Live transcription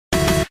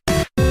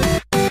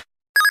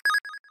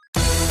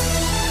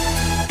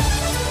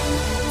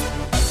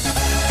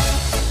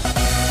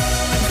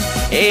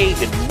day,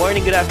 good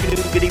morning, good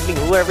afternoon, good evening,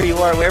 whoever you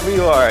are, wherever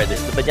you are.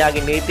 This is the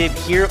Banyagan Native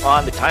here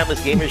on the Timeless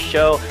Gamers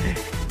Show.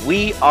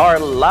 We are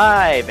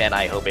live, and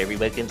I hope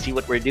everybody can see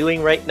what we're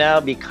doing right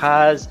now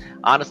because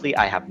honestly,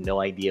 I have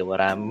no idea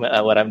what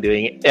I'm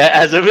doing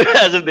as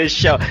of this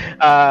show.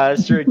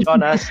 Sir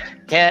Jonas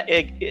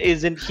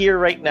isn't here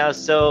right now,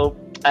 so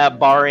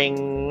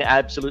barring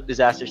absolute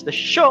disasters, the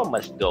show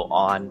must go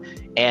on.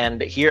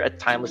 And here at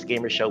Timeless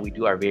Gamer Show, we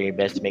do our very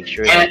best to make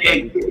sure that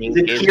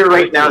everything is here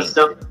right now.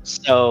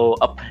 So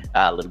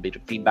a little bit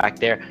of feedback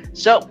there.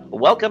 So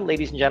welcome,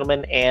 ladies and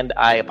gentlemen, and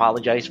I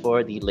apologize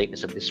for the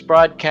lateness of this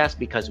broadcast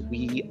because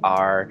we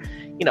are,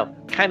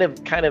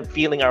 kind of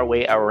feeling our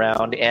way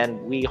around,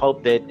 and we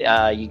hope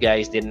that you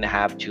guys didn't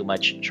have too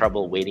much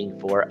trouble waiting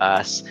for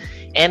us.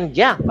 And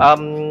yeah,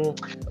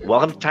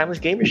 welcome to Timeless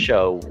Gamer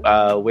Show,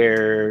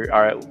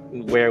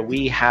 where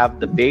we have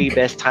the very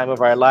best time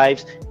of our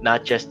lives,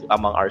 not just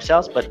among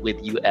ourselves, but with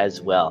you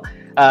as well.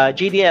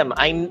 GDM,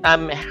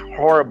 I'm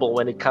horrible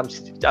when it comes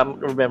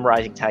to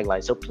memorizing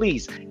taglines, so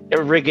please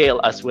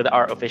regale us with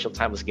our official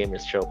Timeless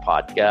Gamers Show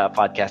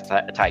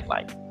podcast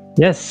tagline.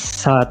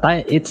 Yes,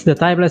 it's the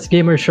Timeless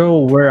Gamer Show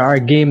where our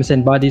games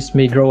and bodies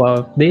may grow out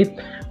of date,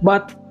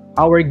 but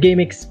our game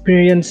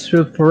experience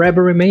will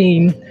forever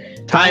remain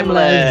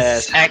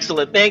timeless.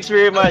 Excellent. Thanks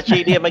very much,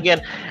 JDM.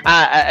 Again,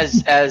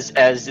 as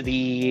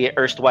the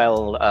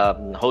erstwhile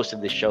host of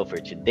this show for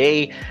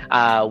today,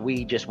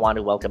 we just want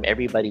to welcome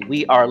everybody.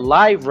 We are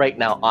live right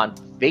now on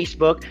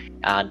Facebook,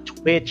 on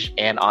Twitch,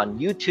 and on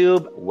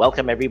YouTube.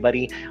 Welcome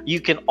everybody.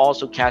 You can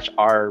also catch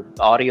our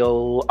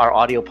audio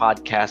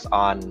podcast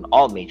on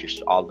all the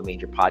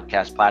major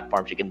podcast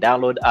platforms. You can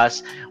download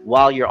us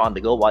while you're on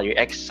the go, while you're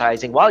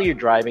exercising, while you're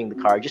driving the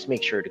car. Just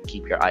make sure to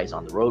keep your eyes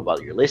on the road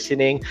while you're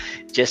listening.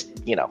 Just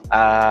you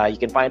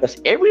can find us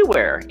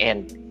everywhere,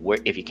 and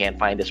if you can't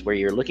find us where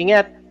you're looking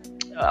at,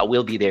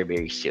 we'll be there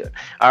very soon.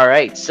 All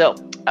right, so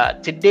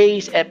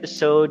today's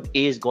episode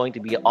is going to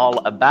be all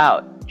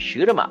about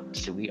shoot 'em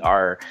ups. We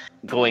are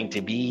going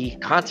to be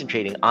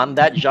concentrating on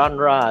that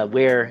genre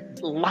where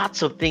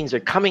lots of things are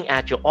coming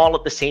at you all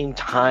at the same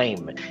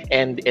time,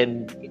 and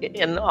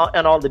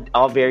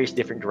all various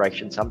different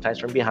directions, sometimes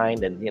from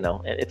behind, and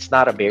it's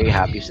not a very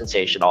happy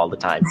sensation all the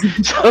time.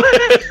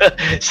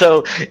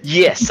 So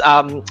yes,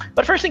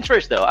 but first things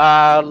first though,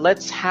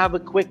 let's have a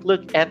quick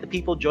look at the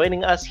people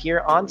joining us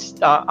here on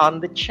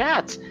the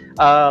chat.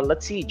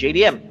 Let's see,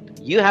 JDM,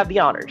 you have the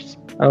honors.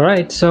 All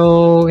right,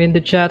 so in the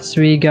chats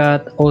we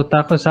got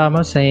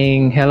Otaku-sama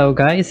saying hello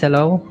guys,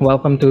 hello,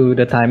 welcome to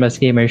the Timeless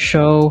Gamer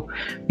Show.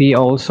 We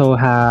also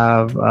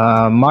have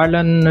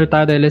Marlon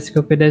Hurtado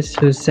Elescupides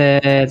who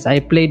says I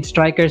played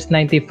Strikers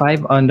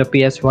 95 on the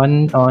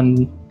PS1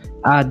 on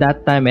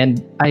that time,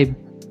 and I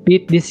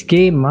beat this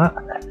game.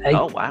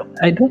 Oh wow!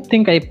 I don't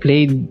think I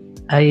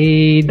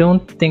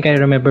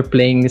remember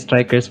playing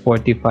Strikers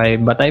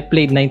 45, but I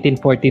played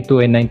 1942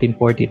 and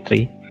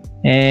 1943.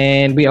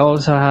 And we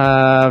also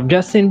have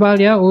Justin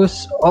Balya,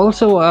 who's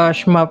also a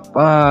shmup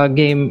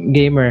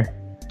gamer.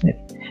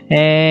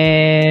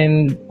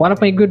 And one of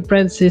my good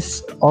friends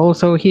is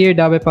also here,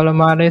 Dabe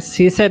Palomares.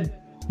 He said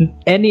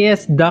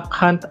NES Duck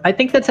Hunt. I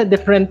think that's a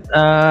different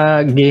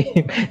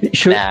game,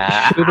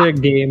 shooter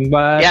game.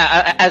 But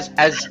yeah, as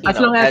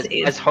long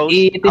as host,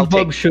 it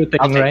involves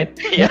shooting, right?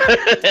 Yeah.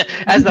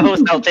 As the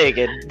host, I'll take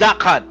it.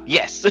 Duck Hunt,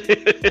 yes.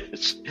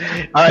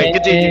 All right,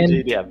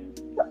 continue, JDM.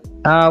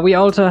 We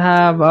also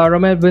have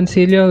Romel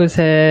Boncillo who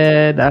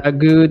said,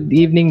 good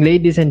evening,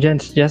 ladies and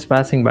gents, just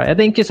passing by.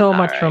 Thank you so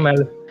much,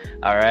 Romel.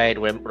 All right,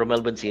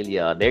 Romel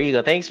Boncillo. There you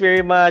go. Thanks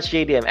very much,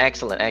 JDM.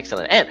 Excellent.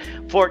 And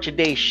for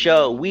today's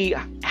show, we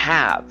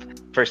have,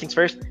 first things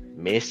first,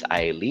 Miss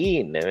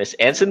Eileen, Miss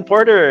Ensign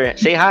Porter.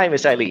 Say hi,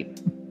 Miss Eileen.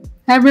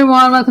 Hi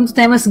everyone, welcome to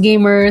Timeless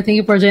Gamer. Thank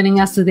you for joining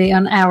us today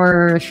on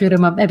our Shoot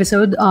 'em Up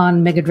episode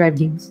on Mega Drive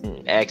games.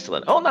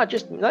 Excellent. Oh, not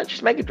just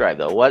Mega Drive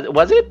though.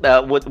 Was it?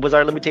 Was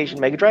our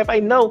limitation Mega Drive? I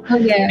know. Oh,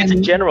 yeah. It's a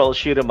general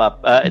shoot 'em up.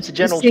 It's a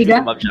general shoot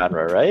 'em up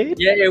genre, right?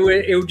 Yeah, it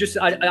would just.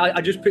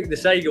 I just picked the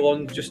Sega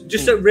one, just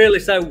so really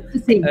so.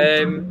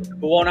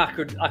 One, I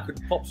could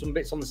pop some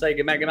bits on the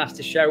Sega Mega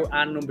Master Show,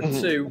 and number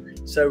two,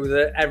 so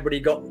that everybody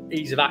got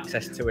ease of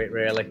access to it.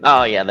 Really.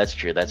 Oh yeah, that's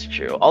true.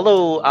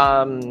 Although,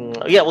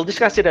 yeah, we'll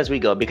discuss it as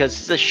we go,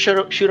 because the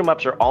shoot 'em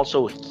ups are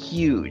also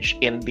huge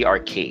in the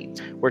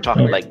arcades. We're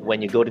talking like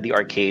when you go to the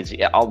arcades,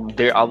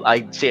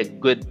 I'd say a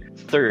good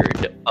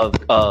third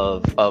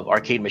of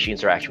arcade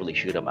machines are actually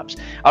shoot 'em ups.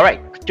 All right,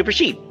 to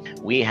proceed,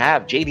 we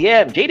have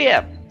JDM.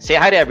 JDM, say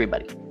hi to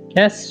everybody.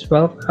 Yes,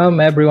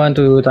 welcome everyone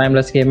to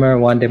Timeless Gamer,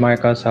 Juan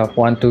DeMarcos of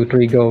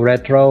 123 Go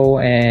Retro,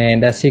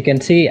 and as you can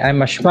see,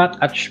 I'm a schmuck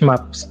at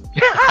shmups.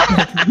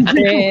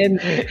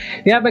 And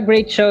we have a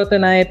great show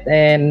tonight,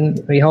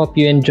 and we hope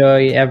you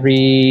enjoy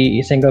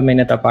every single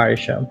minute of our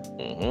show.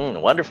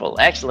 Wonderful,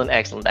 excellent.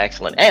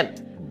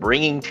 And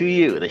bringing to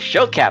you the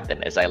show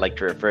captain, as I like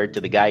to refer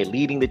to the guy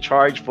leading the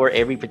charge for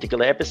every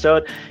particular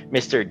episode,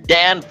 Mr.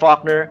 Dan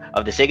Faulkner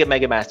of the Sega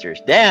Mega Masters.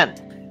 Dan.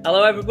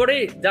 Hello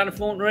everybody, Dan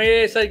Faulkner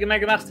here, Sega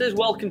Mega Masters.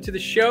 Welcome to the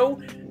show.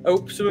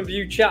 Hope some of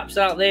you chaps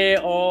out there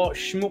are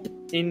shmup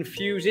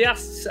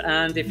enthusiasts,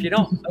 and if you're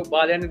not, hope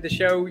by the end of the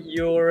show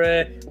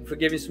you're for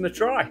giving some a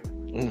try.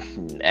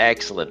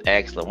 Excellent,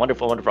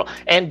 wonderful.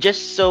 And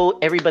just so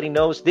everybody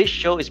knows, this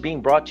show is being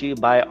brought to you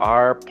by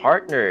our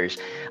partners,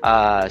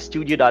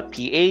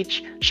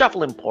 Studio.ph,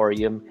 Shuffle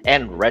Emporium,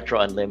 and Retro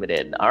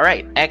Unlimited. All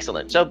right,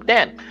 excellent. So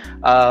Dan,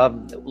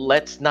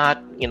 let's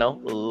not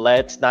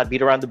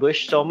beat around the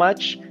bush so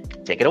much.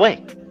 Take it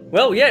away.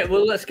 Well,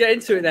 let's get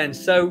into it then.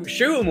 So,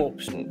 shoot 'em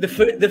ups,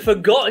 the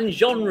forgotten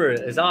genre,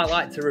 as I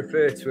like to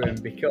refer to them,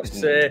 because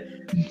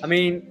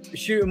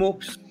shoot 'em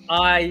ups,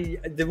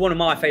 they're one of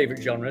my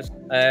favourite genres.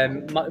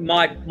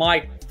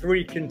 My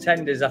three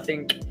contenders, I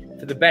think,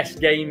 for the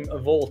best game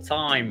of all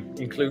time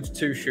includes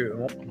two shoot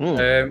 'em up,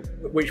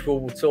 which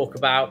we'll talk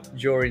about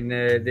during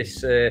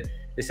this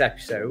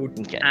episode.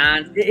 Okay.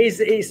 And it is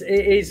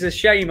a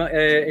shame,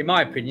 in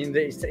my opinion,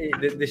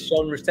 that this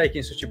genre is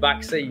taking such a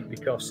back seat,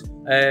 because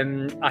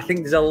I think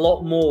there's a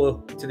lot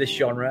more to this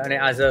genre, and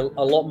it has a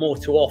lot more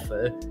to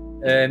offer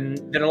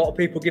than a lot of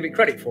people give it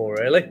credit for,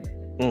 really.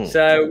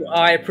 So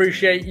I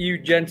appreciate you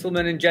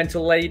gentlemen and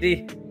gentle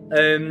lady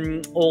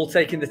all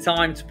taking the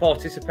time to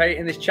participate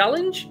in this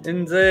challenge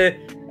and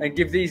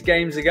give these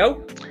games a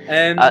go.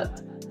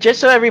 Just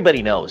so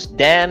everybody knows,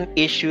 Dan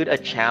issued a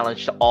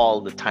challenge to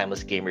all the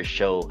Timeless Gamers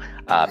Show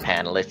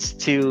panelists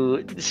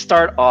to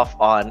start off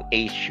on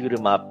a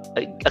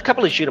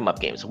couple of shoot 'em up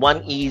games.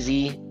 One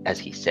easy, as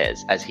he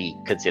says, as he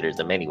considers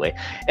them anyway,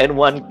 and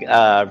one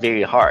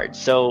very hard.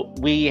 So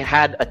we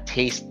had a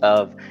taste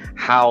of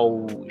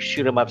how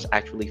shoot 'em ups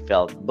actually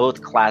felt,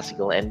 both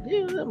classical and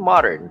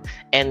modern.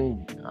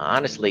 And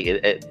honestly,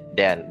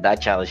 Dan,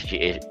 that challenge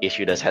you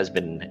issued us has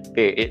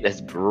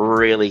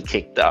really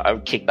kicked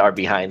our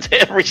behinds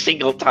every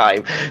single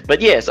time.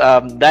 But yes,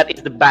 that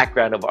is the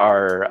background of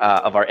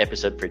our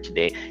episode for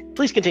today.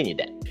 Please continue,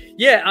 Dan.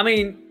 Yeah, I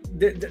mean,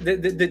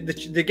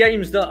 the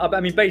games that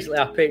basically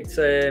I picked.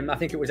 I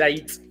think it was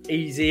 8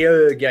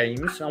 easier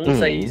games. I won't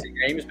say easy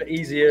games, but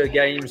easier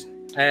games,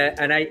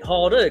 and 8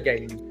 harder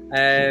games.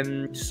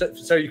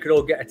 So you could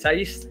all get a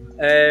taste.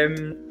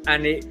 And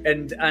I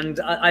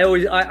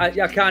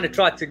kind of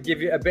tried to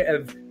give you a bit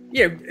of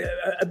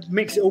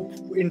mix it up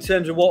in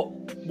terms of what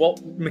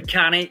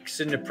mechanics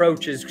and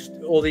approaches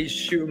all these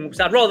shoot 'em ups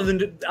had, rather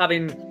than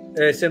having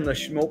similar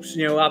shmups.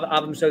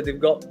 Have them so they've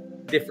got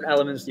different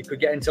elements you could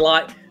get into,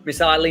 like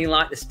Miss Eileen,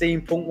 like the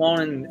steampunk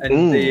one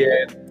and the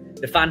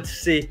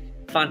fantasy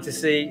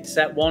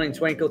set one in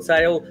Twinkle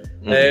Tale.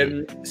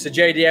 So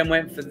JDM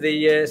went for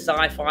the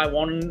sci-fi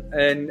one,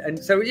 and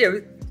so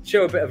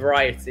show a bit of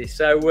variety.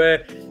 So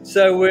it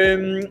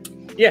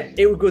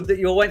was good that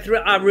you all went through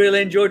it. I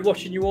really enjoyed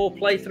watching you all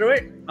play through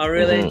it. I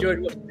really enjoyed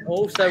watching it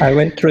all. So I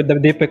went through the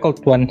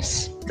difficult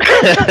ones.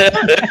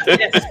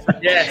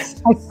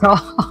 Yes. I saw.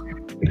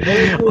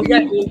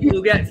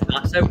 We'll get to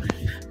that. So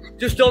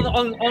just on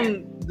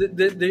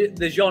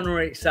the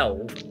genre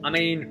itself, I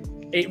mean,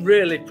 it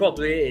really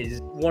probably is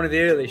one of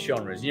the earliest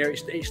genres.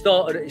 It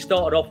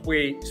started off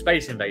with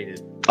Space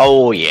Invaders.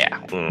 Oh yeah.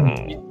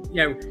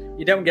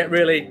 You don't get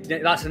really.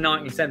 That's a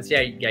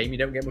 1978 game. You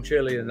don't get much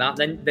earlier than that.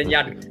 Then you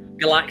had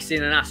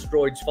Galaxian and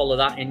Asteroids follow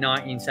that in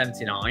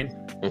 1979.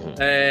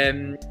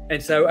 And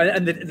so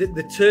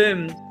the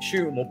term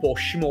shoot 'em up, or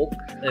shmup,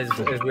 as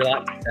we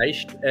like to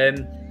say,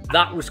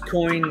 that was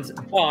coined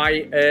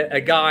by a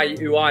guy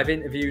who I've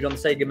interviewed on the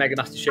Sega Mega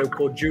Master Show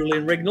called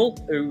Julian Rignall,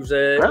 who's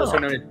also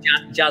known as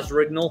Jazz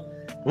Rignall.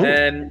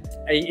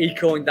 He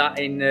coined that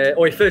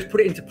he first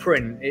put it into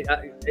print.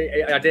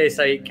 I dare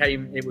say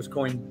it was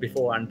coined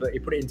beforehand, but he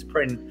put it into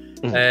print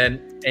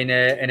in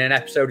an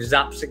episode of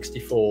Zap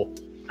 64,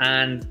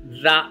 and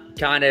that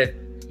kind of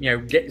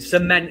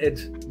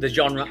cemented the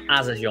genre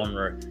as a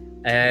genre.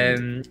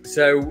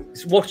 So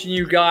watching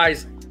you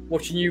guys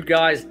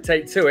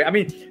take to it. I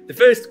mean, the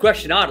first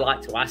question I'd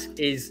like to ask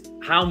is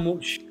how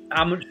much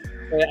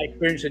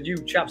experience had you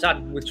chaps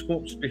had with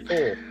shmups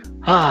before?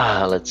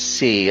 Let's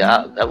see.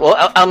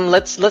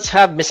 Let's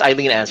have Miss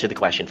Eileen answer the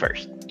question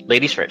first.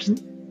 Ladies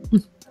first.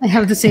 I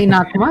have to say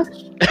not much.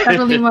 Not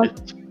really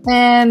much.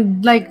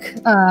 And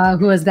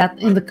who was that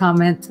in the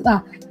comment?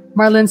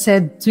 Marlon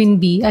said Twin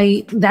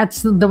B.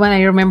 That's the one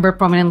I remember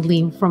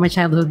prominently from my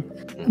childhood.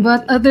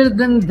 But other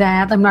than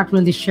that, I'm not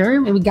really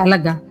sure. Maybe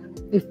Galaga.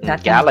 If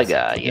that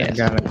Galaga, yes.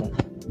 Galaga.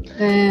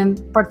 And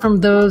apart from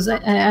those,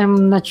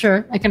 I'm not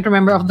sure. I can't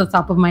remember off the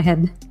top of my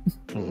head.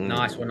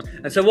 Nice one.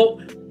 And so,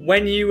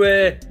 when you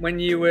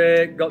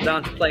got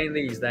down to playing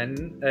these,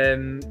 then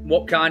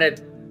what kind of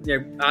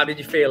how did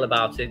you feel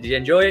about it? Did you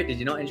enjoy it? Did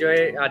you not enjoy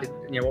it?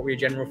 What were your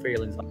general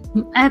feelings like?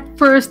 At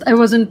first, I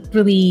wasn't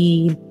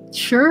really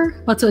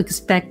sure what to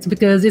expect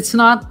because it's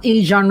not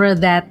a genre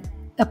that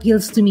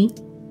appeals to me.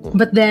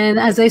 But then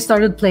as I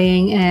started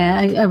playing,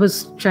 I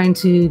was trying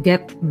to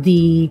get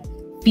the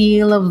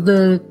feel of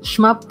the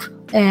shmup,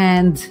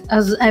 and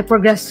as I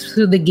progressed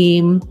through the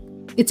game,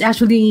 it's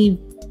actually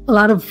a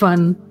lot of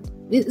fun.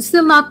 It's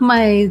still not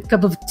my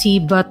cup of tea,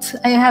 but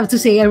I have to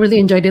say I really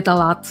enjoyed it a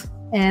lot.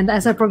 And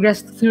as I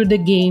progressed through the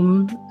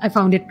game, I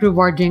found it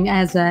rewarding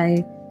as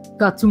I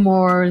got to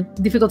more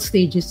difficult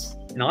stages.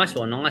 Nice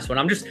one.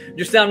 I'm just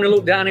having a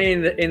look down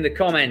here in the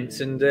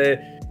comments, and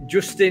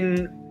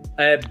Justin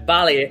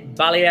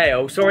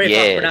Baliao. Sorry if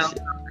I pronounced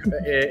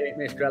it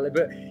incorrectly,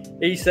 but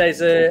he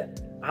says,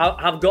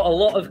 "I've got a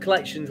lot of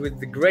collections with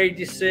the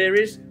Gradius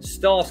series,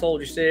 Star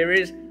Soldier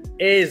series,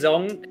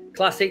 Airzonkh,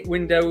 classic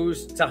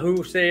Windows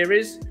Tahoo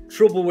series,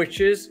 Trouble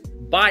Witchers,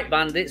 Bike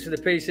Bandits for the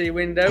PC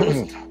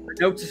Windows."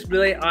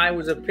 Noticeably, I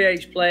was a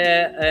PH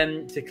player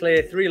to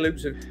clear 3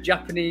 loops of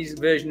Japanese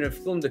version of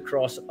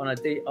Thundercross on a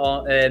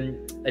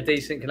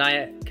decent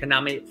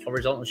Konami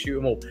horizontal shoot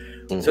 'em up.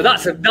 So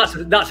that's a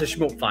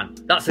shmup fan.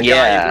 That's a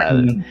guy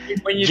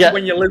when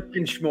you're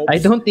looping shmups. I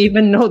don't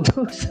even know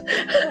those.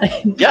 I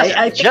think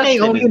I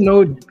only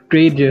know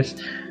Gradius.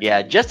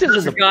 Yeah, Justin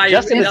is a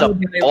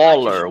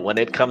baller when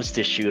it comes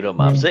to shoot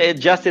 'em ups.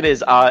 Justin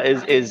is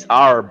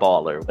our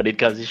baller when it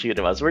comes to shoot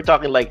 'em ups. We're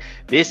talking like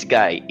this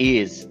guy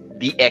is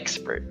the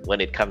expert when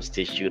it comes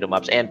to shoot 'em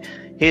ups, and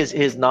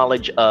his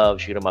knowledge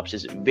of shoot 'em ups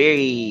is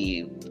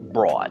very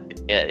broad.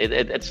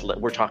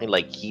 We're talking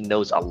like he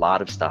knows a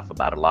lot of stuff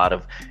about a lot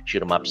of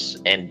shoot 'em ups,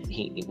 and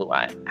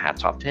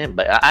hats off to him.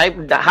 But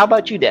how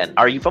about you, Dan?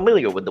 Are you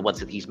familiar with the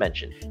ones that he's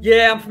mentioned?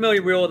 Yeah, I'm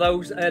familiar with all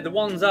those. The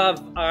ones I've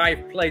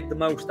played the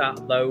most out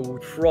of those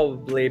would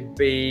probably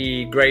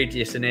be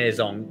Gradius and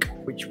Airzonkh,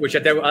 which I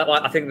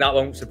think that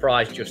won't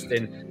surprise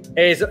Justin.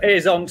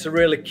 Airzonkh's a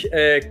really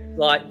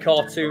like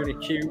cartoony,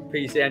 cute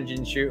PC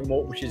Engine shoot 'em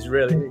up, which is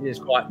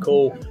quite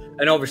cool.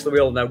 And obviously, we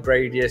all know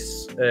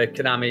Gradius,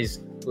 Konami's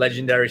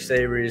legendary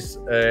series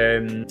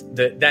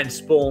that then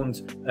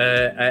spawned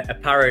a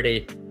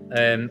parody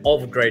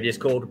of Gradius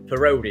called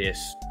Parodius,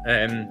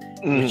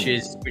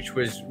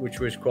 which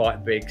was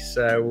quite big.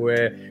 So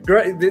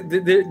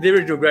the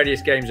original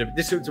Gradius games are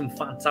some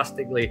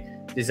fantastically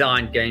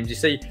designed games. You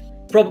see,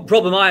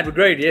 problem I had with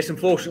Gradius,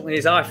 unfortunately,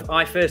 is I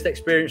first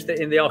experienced it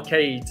in the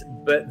arcade,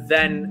 but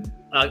then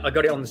I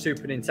got it on the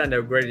Super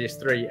Nintendo, Gradius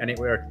 3, and it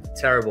was a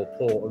terrible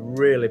port, a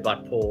really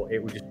bad port.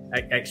 It was just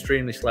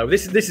extremely slow.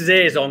 This is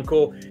Airzonkh,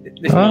 or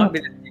this might be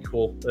the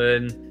sequel.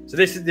 So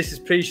this is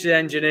PC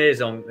Engine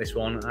Airzonkh, this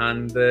one,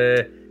 and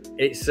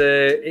it's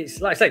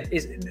like I say,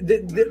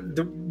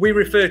 we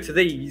refer to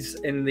these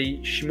in the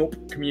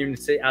shmup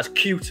community as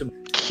cute 'em.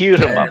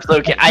 Cute 'em ups.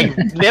 Okay, I've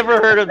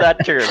never heard of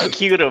that term.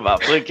 Cute 'em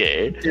ups.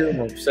 Okay. Cute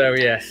 'em up. So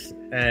yes.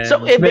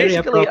 So it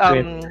basically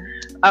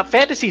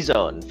Fantasy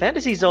Zone.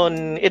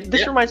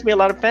 This reminds me a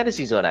lot of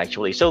Fantasy Zone,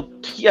 actually. So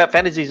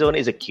Fantasy Zone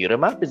is a cute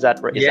 'em up. Is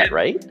that right?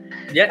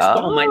 Yes. Mate.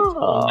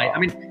 I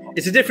mean,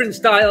 it's a different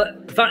style.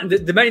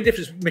 The main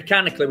difference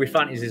mechanically with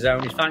Fantasy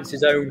Zone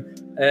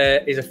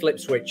is a flip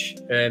switch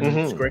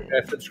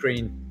flip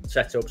screen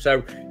setup.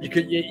 So you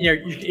could,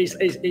 it's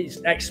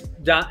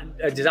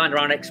designed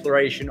around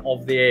exploration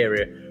of the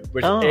area,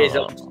 which is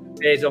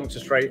on to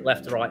straight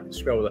left to right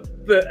scroller.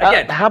 But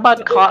again, how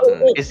about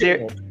Cotton?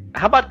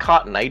 How about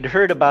Cotton? I'd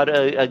heard about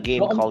a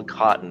game called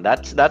Cotton.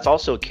 That's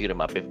also a cute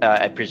 'em up,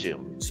 I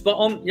presume. Spot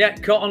on. Yeah,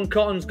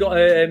 Cotton's got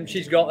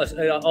she's got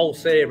a whole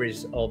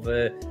series of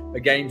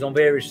games on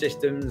various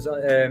systems.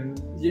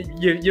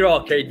 Your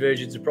arcade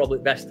versions are probably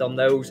best on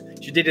those.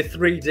 She did a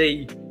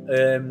 3D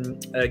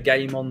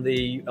game on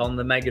the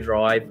Mega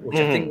Drive, which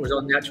I think was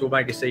on the actual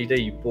Mega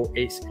CD, but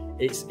it's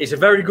a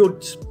very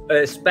good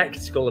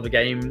spectacle of a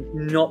game.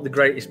 Not the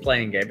greatest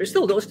playing game, but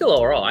still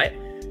all right.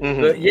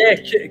 But yeah,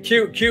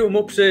 cute 'em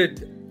ups are,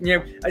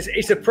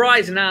 it's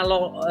surprising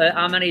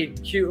how many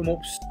cute 'em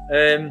ups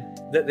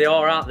that there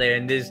are out there.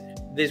 And there's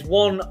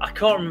one, I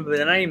can't remember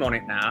the name on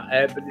it now,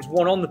 but there's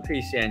one on the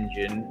PC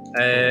Engine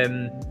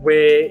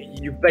where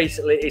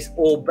it's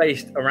all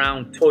based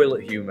around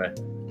toilet humor.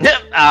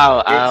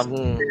 I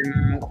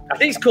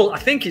think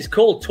it's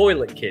called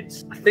Toilet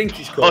Kids. I think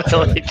it's called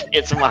Toilet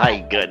Kids. My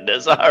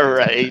goodness! All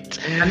right,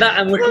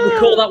 and we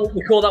call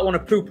that one a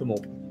poop 'em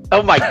up.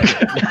 Oh my goodness!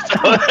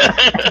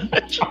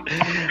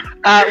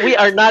 We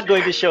are not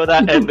going to show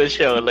that in the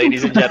show,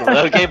 ladies and gentlemen.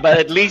 Okay, but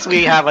at least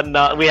we have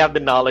the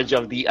knowledge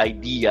of the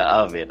idea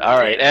of it. All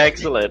right,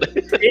 excellent.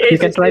 You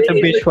can try to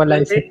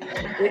visualize it.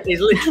 It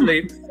is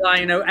literally,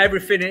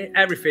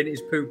 everything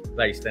is poop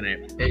based in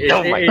it.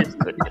 Oh my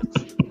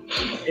goodness!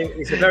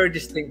 It's a very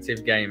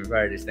distinctive game. Oh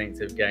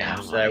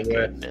my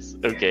goodness.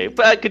 Okay,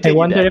 but I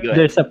wonder if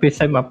there's a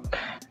piss 'em up.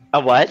 A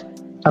what?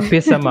 A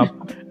piss 'em up.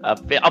 I'll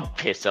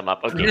piss him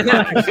up. Okay.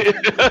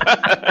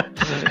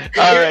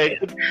 All right.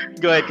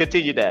 Go ahead.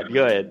 Continue, Dad.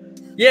 Go ahead.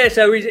 Yeah,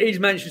 so he's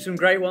mentioned some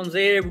great ones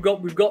here. We've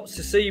got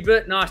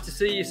Sasiba. Nice to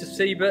see you,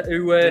 Sasiba,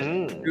 who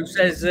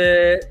says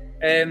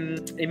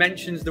he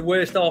mentions the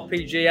worst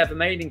RPG ever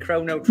made in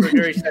Chrono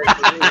Trigger. He says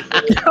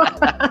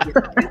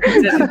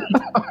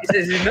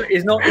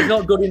he's not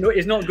good enough.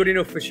 He's not good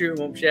enough for shoot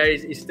 'em ups. Yeah,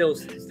 he's still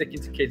sticking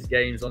to kids'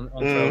 games on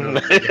Chrono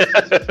Trigger.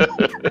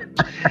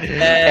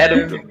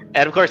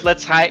 And of course,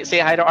 let's say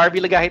hi to RB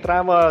Ligahit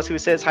Ramos, who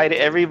says hi to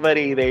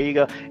everybody. There you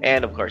go.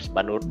 And of course,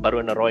 Baru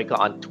Naroyko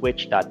on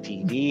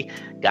twitch.tv.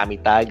 Gami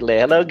Tagle.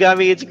 Hello,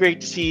 Gami. It's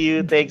great to see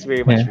you. Thanks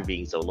very much for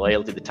being so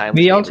loyal to the time.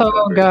 We also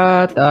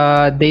got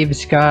Dave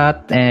Scott,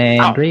 chat,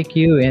 and Drake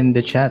you in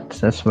the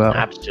chat as well.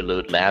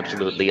 Absolutely,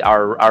 absolutely.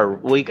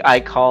 I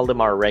call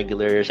them our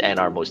regulars and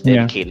our most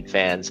dedicated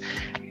fans.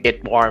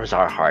 It warms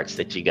our hearts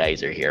that you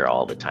guys are here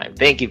all the time.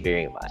 Thank you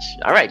very much.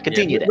 All right,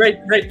 continue.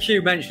 Ray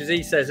Q mentions,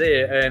 he says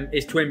here,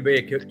 is Twin B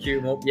a cue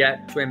him up? Yeah,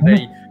 Twin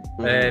B,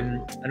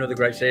 another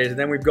great series. And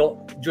then we've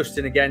got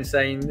Justin again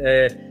saying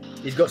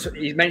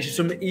he's mentioned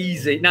some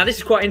easy. Now this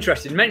is quite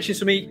interesting. He mentioned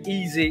some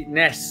easy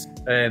NES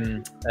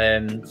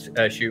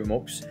shoot 'em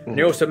ups. And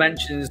he also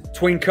mentions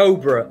Twin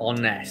Cobra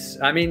on NES.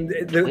 I mean,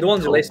 the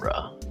ones that list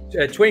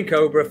Twin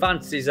Cobra,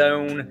 Fantasy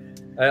Zone.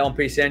 On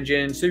PC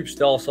Engine,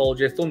 Superstar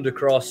Soldier,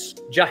 Thundercross,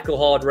 Jackal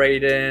Hard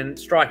Raiden,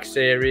 Striker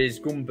Series,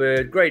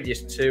 Gunbird,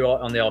 Gradius 2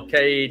 on the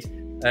arcade,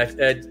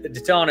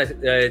 Datana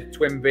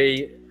Twin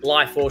B,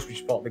 Life Force, which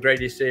is part of the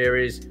Gradius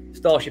series,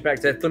 Starship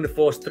Hector, Thunder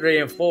Force 3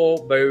 and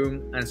 4,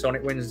 boom, and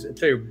Sonic Wins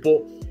 2.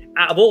 But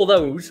out of all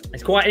those,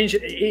 it's quite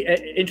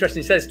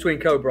interesting. It says Twin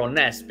Cobra on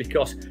NES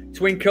because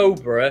Twin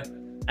Cobra,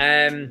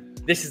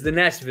 this is the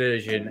NES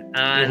version,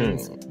 and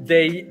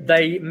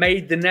they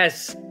made the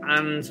NES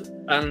and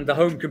the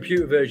home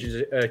computer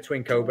versions of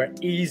Twin Cobra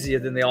easier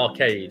than the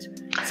arcade,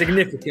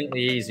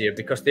 significantly easier,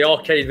 because the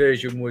arcade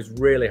version was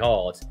really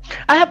hard.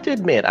 I have to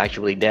admit,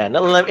 actually, Dan,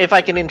 if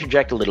I can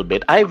interject a little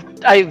bit, I've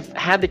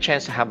had the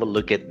chance to have a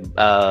look at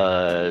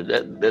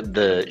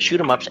the shoot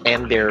 'em ups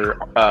and their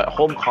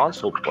home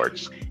console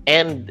ports,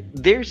 and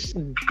there's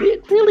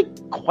really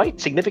quite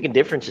significant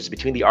differences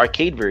between the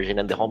arcade version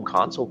and the home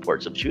console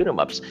ports of shoot 'em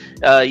ups.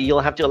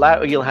 You'll have to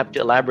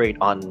elaborate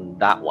on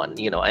that one.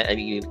 You know,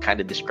 and you kind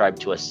of describe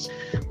to us,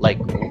 like,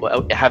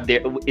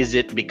 is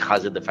it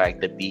because of the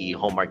fact that the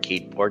home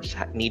arcade ports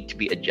need to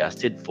be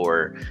adjusted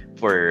for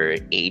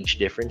age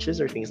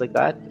differences or things like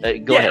that?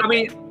 Go ahead. I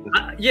mean,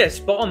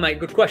 spot on, mate.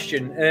 Good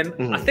question.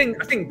 I think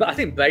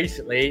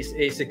basically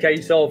it's a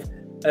case of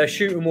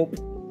shoot 'em up.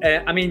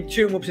 I mean,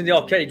 shoot 'em ups in the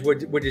arcade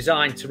were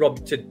designed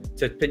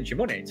to pinch your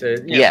money.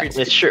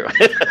 That's true.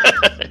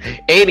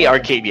 Any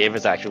arcade game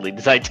is actually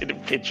designed to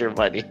pinch your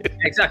money.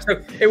 Exactly.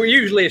 So it was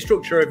usually a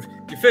structure of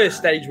your first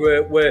stage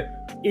were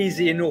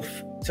easy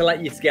enough to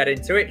let you to get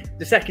into it.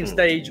 The second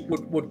stage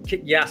would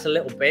kick your ass a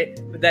little bit,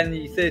 but then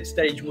the third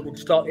stage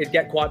it'd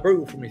get quite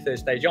brutal from your third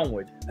stage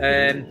onward.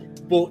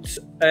 But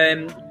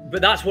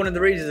that's one of the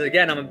reasons,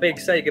 again, I'm a big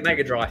Sega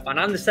Mega Drive fan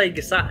and the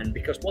Sega Saturn,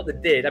 because what they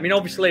did, I mean,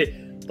 obviously,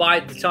 by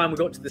the time we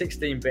got to the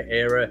 16-bit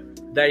era,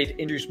 they'd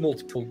introduced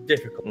multiple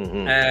difficulties.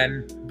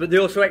 But they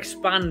also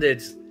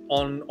expanded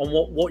on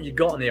what you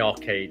got in the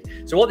arcade.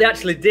 So what they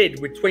actually did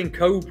with Twin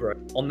Cobra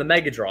on the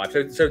Mega Drive,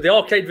 so the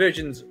arcade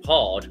version's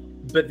hard,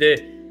 but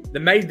they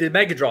made the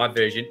Mega Drive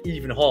version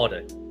even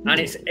harder. And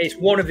it's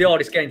one of the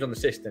hardest games on the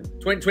system.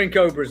 Twin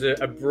Cobra is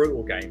a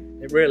brutal game.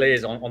 It really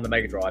is on the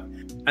Mega Drive.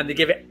 And they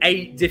give it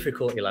 8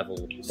 difficulty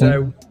levels.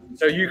 So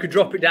you could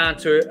drop it down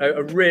to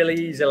a really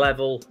easy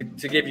level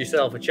to give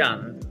yourself a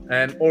chance.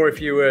 Or if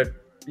you were,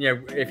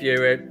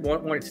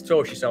 wanted to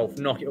torture yourself,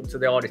 knock it up to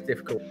the hardest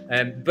difficulty.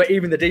 But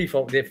even the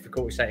default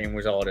difficulty setting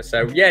was harder.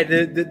 So yeah,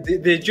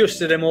 they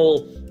adjusted them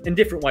all in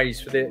different ways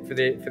for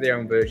their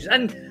own versions.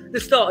 And they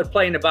started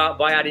playing about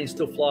by adding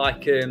stuff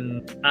like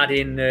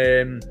adding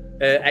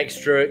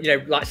extra,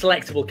 like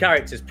selectable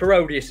characters.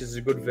 Parodius is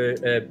a good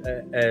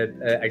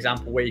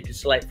example where you can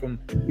select from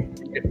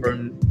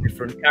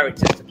different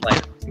characters to play.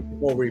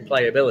 More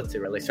replayability,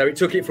 really. So it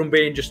took it from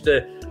being just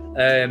a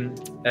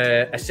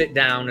sit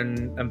down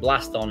and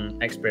blast on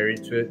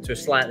experience to a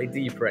slightly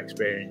deeper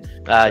experience.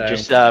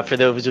 For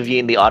those of you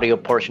in the audio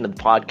portion of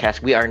the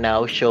podcast, we are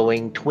now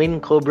showing Twin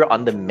Cobra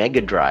on the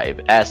Mega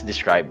Drive as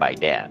described by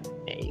Dan.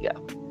 There you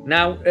go.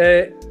 Now,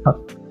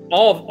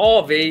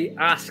 RV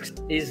asks,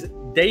 is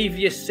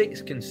Davia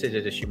 6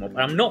 considered a shoot 'em up?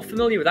 I'm not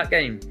familiar with that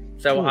game,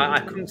 so I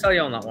couldn't tell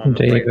you on that one.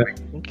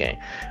 Okay.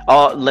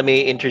 Let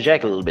me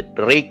interject a little bit.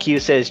 Ray Q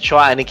says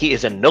Chua Aniki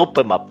is a nope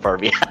 'em up for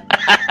me.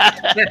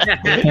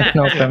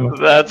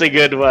 That's a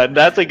good one.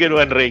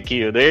 Ray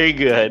Q. Very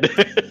good.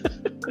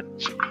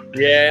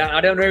 Yeah,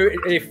 I don't know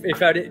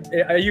if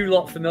are you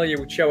lot familiar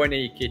with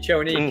Choaniki?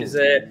 Choaniki is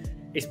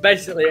it's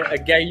basically a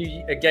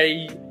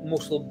gay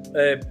muscle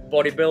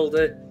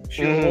bodybuilder.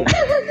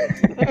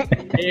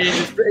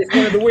 It's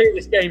one of the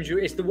weirdest games.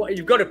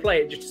 You've got to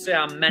play it just to see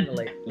how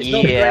mentally.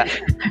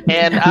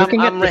 And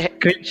looking at the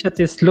screenshot,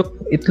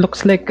 it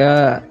looks like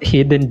a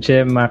hidden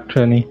gem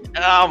actually.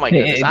 Oh my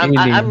goodness!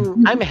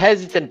 I'm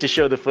hesitant to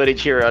show the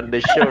footage here on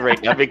this show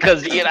right now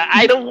because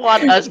I don't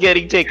want us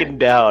getting taken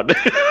down.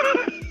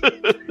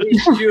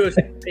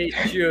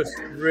 It's just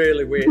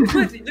really weird.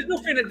 There's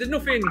nothing. There's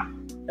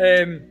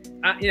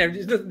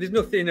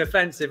nothing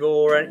offensive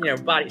or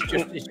bad.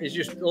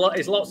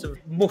 It's lots of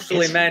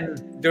muscly men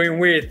doing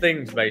weird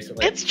things,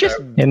 basically. It's just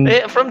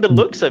from the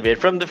looks of it,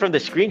 from the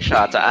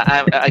screenshots.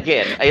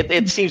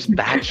 It seems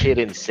batshit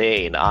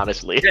insane,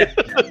 honestly. Yeah.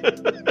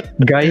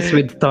 Guys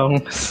with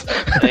tongues.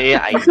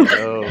 Yeah, I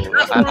know.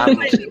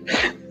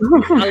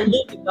 I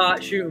love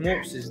about shoot 'em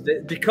ups is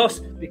that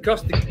because the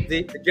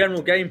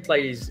general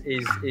gameplay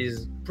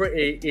is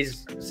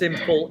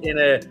simple in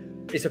a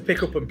it's a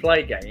pick up and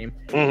play game.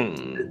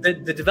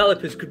 The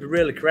developers could be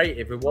really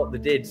creative with what they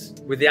did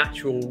with the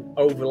actual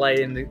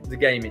overlay in the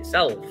game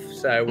itself.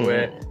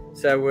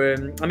 I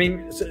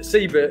mean,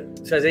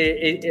 Siebert says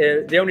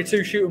the only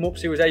two shoot 'em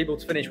ups he was able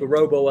to finish were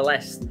Robo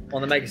LS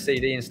on the Mega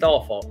CD and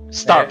Star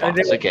Fox.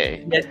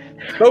 Okay. Yeah,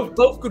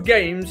 both good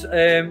games.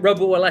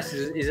 Robo LS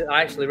is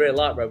I actually really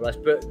like Robo LS,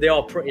 but they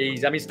are pretty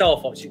easy. I mean, Star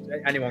Fox,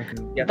 anyone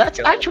can get. That's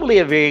actually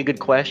a very good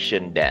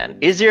question, Dan.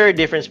 Is there a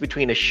difference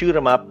between a shoot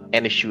 'em up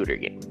and a shooter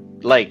game?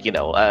 Like,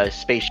 a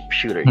space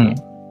shooter game?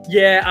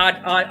 Yeah,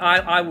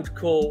 I'd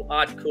call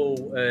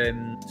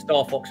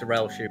Star Fox a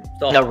rail shooter.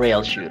 A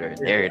rail shooter.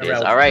 There it is.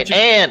 All right,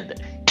 and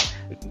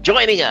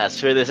joining us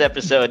for this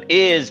episode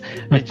is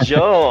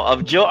Joe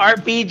of Joe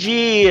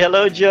RPG.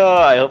 Hello, Joe.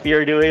 I hope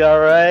you're doing all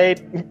right.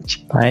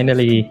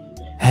 Finally.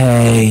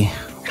 Hey.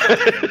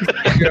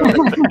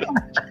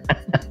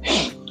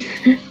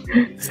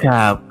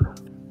 Stop.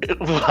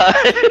 What?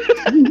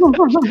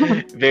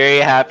 Very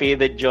happy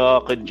that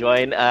Joe could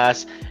join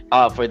us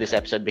for this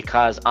episode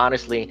because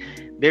honestly,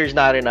 there's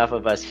not enough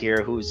of us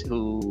here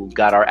who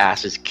got our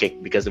asses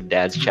kicked because of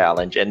Dad's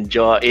challenge, and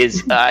Joe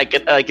is I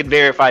can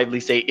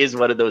verifiably say is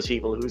one of those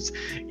people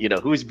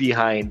whose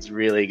behinds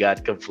really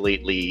got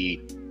completely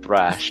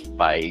thrashed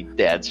by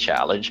Dad's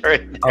challenge.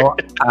 Right?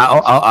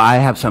 I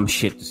have some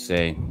shit to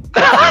say.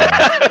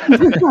 That's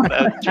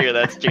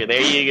true.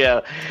 There you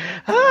go.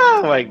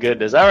 Oh my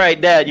goodness. All right,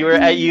 Dad,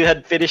 you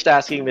had finished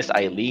asking Miss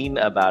Eileen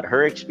about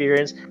her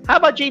experience. How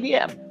about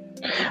JDM?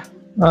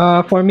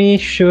 For me,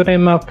 shoot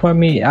 'em up. For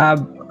me,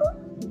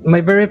 my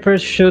very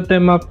first shoot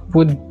 'em up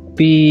would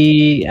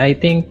be, I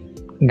think,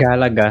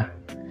 Galaga,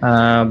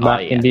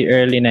 back in the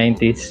early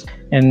 90s,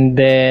 and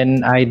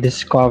then I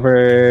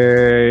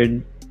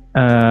discovered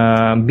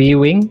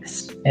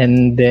B-Wings,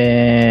 and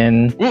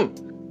then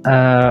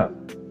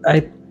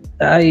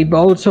I've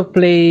also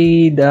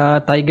played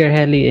Tiger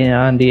Heli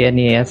on the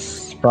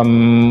NES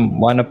from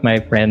one of my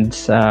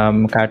friends'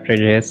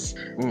 cartridges.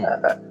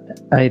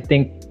 I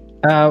think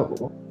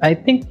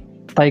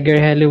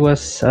Tiger Heli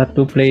was a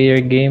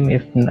 2-player game,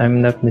 if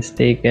I'm not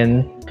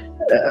mistaken.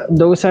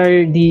 Those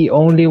are the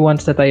only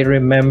ones that I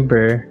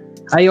remember.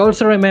 I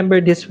also remember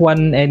this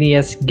one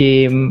NES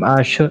game,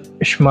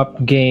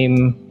 shmup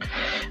game,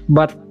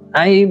 but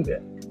I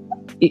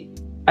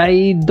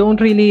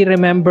don't really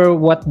remember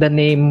what the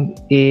name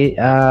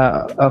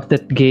of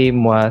that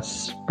game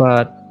was.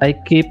 But I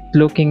keep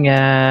looking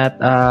at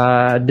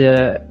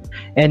the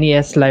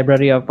NES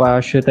library of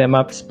shoot 'em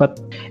ups, but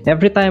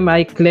every time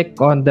I click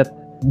on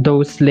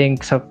those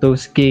links of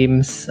those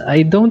games,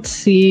 I don't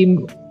see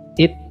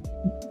it.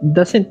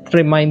 Doesn't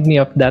remind me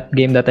of that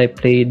game that I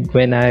played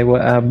when I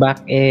back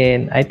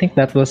in, I think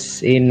that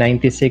was in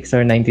 96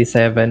 or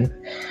 97.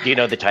 Do you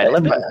know the title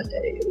of it?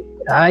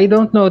 I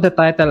don't know the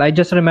title. I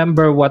just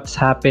remember what's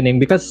happening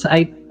because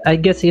I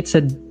guess it's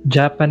a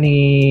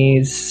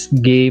Japanese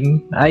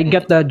game. I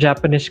got the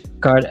Japanese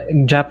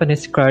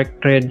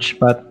cartridge,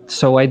 but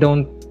so I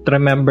don't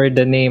remember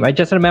the name. I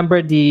just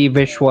remember the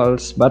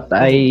visuals, but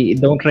I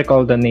don't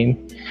recall the name.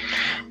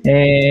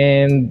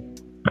 And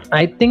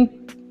I think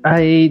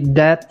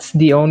that's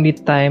the only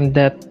time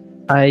that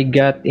I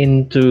got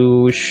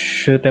into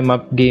shoot 'em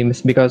up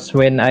games, because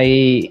when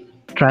I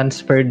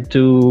transferred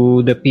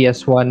to the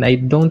PS1, I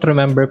don't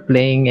remember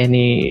playing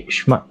any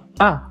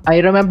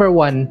I remember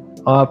one.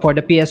 For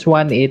the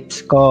PS1,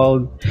 it's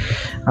called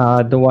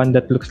the one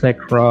that looks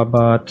like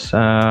robots.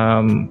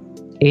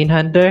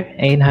 Einhander.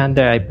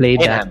 I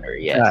played that.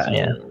 Yes.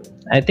 Yeah.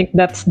 I think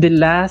that's the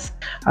last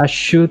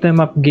shoot 'em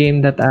up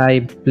game that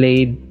I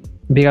played,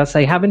 because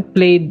I haven't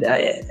played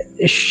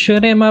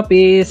shoot 'em up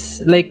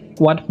is like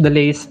one of the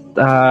latest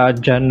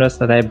genres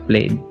that I've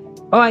played.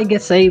 I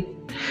guess I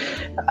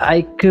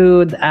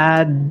could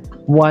add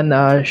one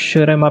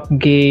shoot 'em up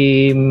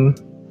game.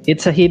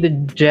 It's a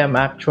hidden gem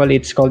actually.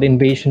 It's called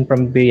Invasion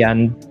from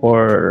Beyond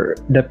for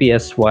the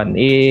PS1.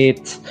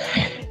 It's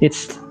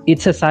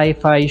a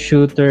sci-fi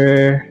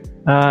shooter.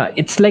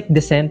 It's like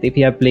Descent. If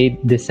you have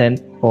played Descent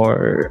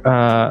for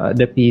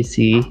the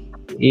PC,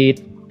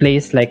 it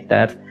plays like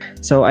that.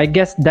 So I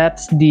guess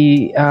that's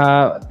the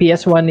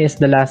PS1 is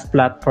the last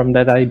platform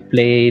that I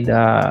played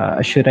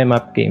shoot 'em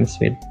up games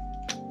with.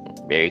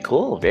 Very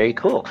cool.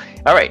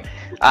 All right,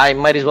 I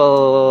might as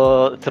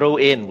well throw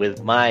in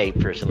with my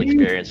personal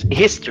experience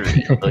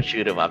history of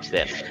shoot 'em ups.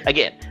 Then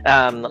again,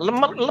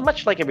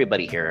 much like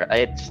everybody here,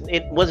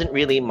 it wasn't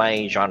really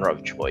my genre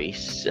of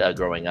choice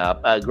growing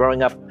up. It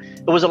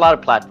was a lot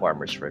of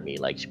platformers for me,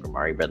 like Super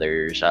Mario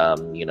Brothers,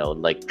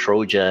 like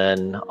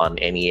Trojan on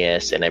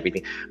NES and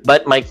everything.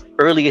 But my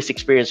earliest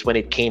experience when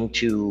it came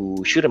to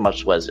shoot 'em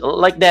ups was,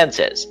 like Dan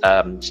says,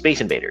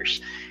 Space Invaders.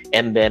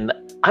 And then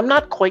I'm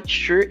not quite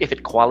sure if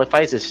it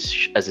qualifies as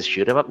a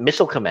shoot 'em up.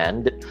 Missile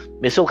Command.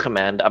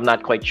 I'm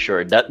not quite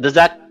sure. Does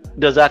that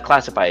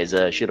classify as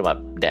a shoot 'em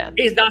up, Dan?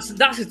 That's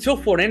a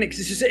tough one, isn't it?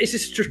 'Cause it's a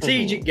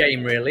strategic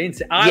game, really,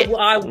 isn't it?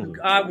 I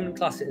wouldn't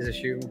class it as a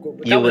shoot 'em up.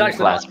 You wouldn't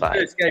classify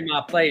the first game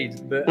I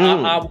played, but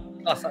I would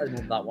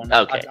that one.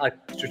 Okay. I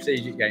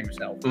strategic game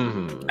myself.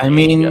 Mm-hmm. I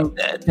mean,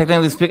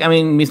 technically speaking, I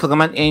mean, Missile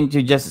Command ain't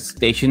you just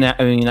stationary.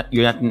 I mean,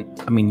 you're not.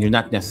 I mean, you're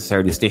not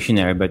necessarily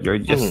stationary, but you're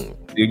just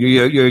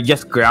you're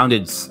just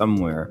grounded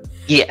somewhere.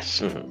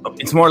 Yes.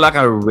 It's more like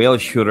a rail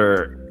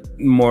shooter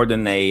more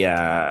than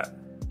a.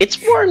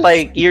 It's more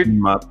like you're.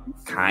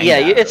 Kinda. Yeah,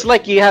 it's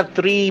like you have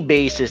 3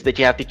 bases that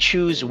you have to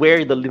choose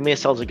where the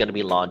missiles are going to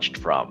be launched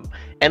from,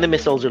 and the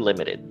missiles are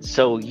limited.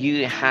 So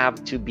you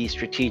have to be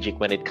strategic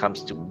when it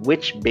comes to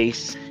which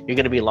base you're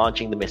going to be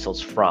launching the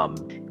missiles from,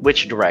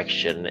 which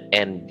direction,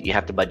 and you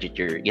have to budget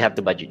your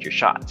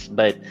shots.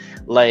 But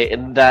like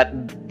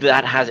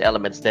that has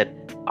elements that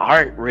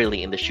aren't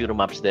really in the shoot 'em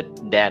ups that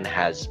Dan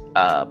has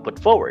put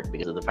forward,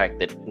 because of the fact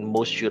that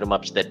most shoot 'em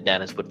ups that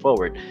Dan has put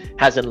forward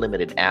has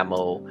unlimited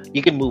ammo.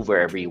 You can move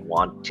wherever you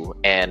want to,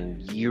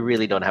 and you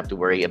really don't have to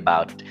worry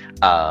about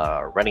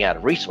running out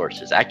of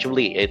resources.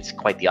 Actually, it's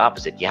quite the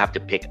opposite. You have to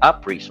pick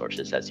up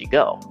resources as you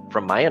go,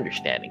 from my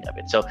understanding of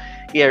it. So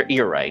yeah,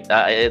 you're right.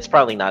 It's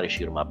probably not a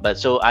shoot 'em up, but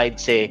so I'd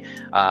say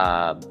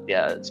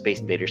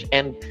Space Invaders,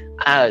 and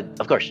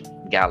of course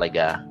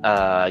Galaga.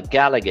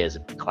 Galaga is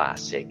a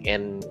classic,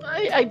 and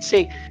I'd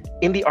say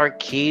in the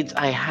arcades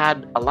I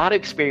had a lot of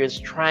experience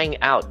trying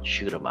out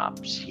shoot 'em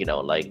ups. You know,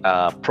 like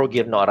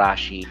Progiv no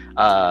Arashi,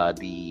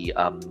 the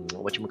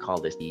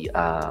whatchamacallit, the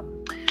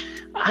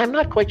I'm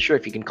not quite sure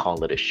if you can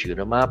call it a shoot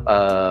 'em up.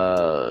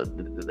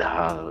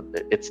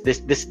 It's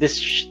this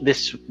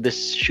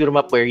shoot 'em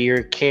up where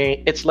you're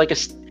carrying. It's like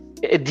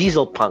a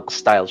diesel punk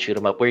style shoot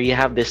 'em up where you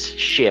have this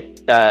ship,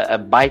 a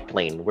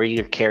biplane, where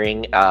you're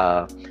carrying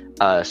a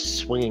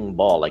swinging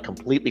ball. I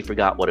completely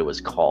forgot what it was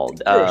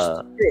called.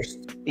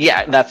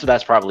 Yeah,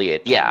 that's probably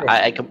it. Yeah,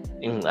 I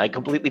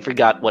completely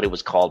forgot what it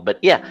was called. But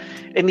yeah,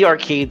 in the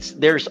arcades,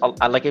 there's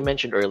like I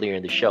mentioned earlier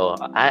in the show,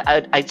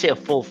 I'd say a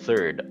full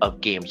third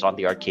of games on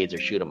the arcades are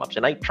shoot 'em ups,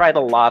 and I tried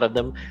a lot of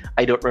them.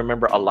 I don't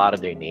remember a lot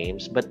of their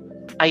names, but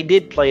I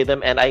did play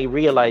them, and I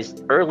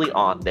realized early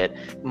on that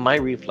my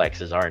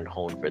reflexes aren't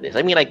honed for this.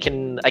 I mean, I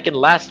can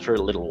last for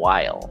a little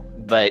while,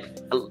 but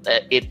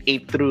it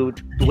ate through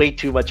way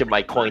too much of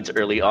my coins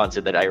early on,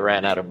 so that I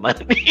ran out of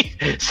money.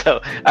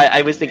 So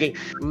I was thinking,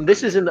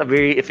 this isn't a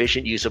very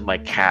efficient use of my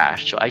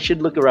cash, so I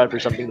should look around for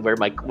something where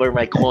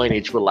my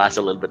coinage will last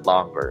a little bit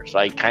longer. So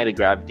I kind of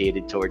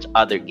gravitated towards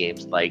other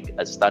games like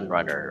a Stun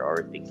Runner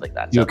or things like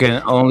that. So, you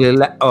can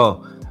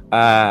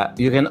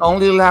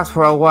only last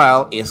for a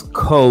while is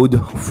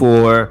code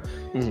for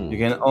you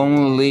can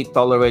only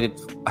tolerate it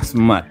as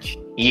much.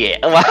 Yeah,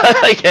 well,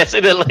 I guess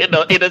in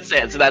a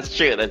sense, that's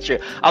true.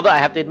 Although I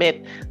have to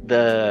admit,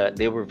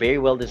 they were very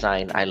well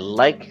designed. I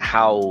like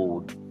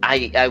how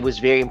I was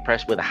very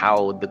impressed with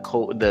how the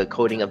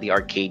coding of the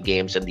arcade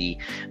games and the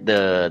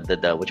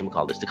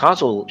whatchamacallit, the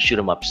console shoot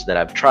 'em ups that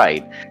I've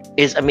tried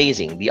is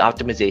amazing. The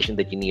optimization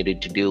that you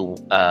needed to do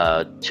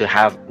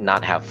to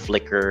not have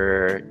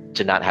flicker,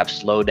 to not have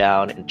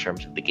slowdown in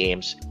terms of the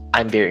games,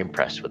 I'm very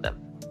impressed with them.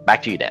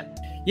 Back to you, Dan.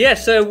 Yeah.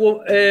 So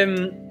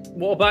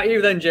what about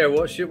you then, Joe?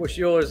 What's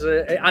yours?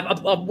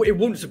 It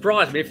wouldn't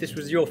surprise me if this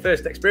was your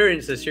first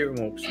experience as shoot 'em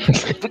ups.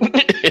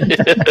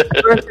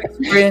 First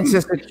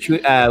experiences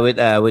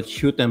with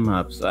shoot 'em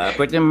ups,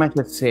 pretty much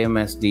the same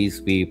as these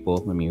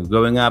people. I mean,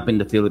 growing up in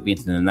the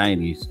Philippines in the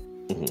 90s,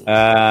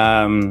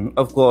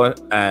 of course,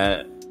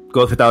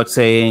 goes without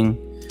saying,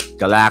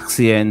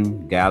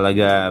 Galaxian,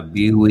 Galaga,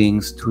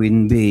 B-Wings,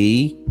 Twin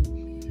B,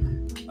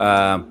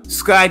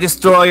 Sky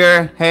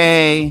Destroyer.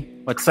 Hey,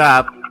 what's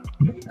up?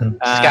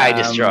 Sky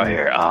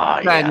Destroyer. Oh,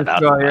 Sky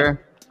Destroyer.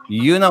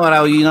 You know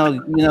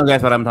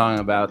guys, what I'm talking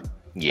about.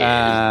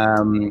 Yeah.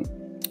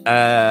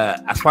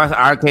 As far as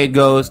arcade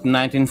goes,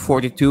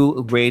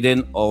 1942,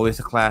 Raiden, always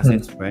a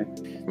classic, right?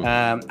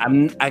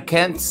 I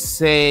can't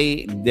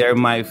say they're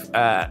my.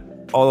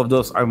 All of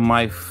those are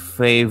my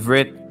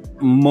favorite.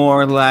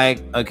 More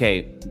like,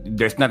 okay,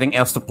 there's nothing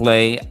else to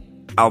play,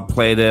 I'll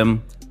play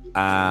them.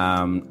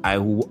 I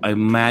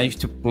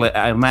managed to play.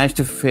 I managed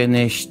to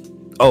finish.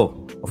 Oh,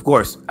 of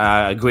course,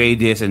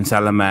 Gradius and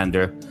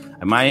Salamander.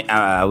 I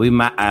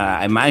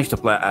managed to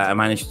play. I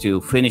managed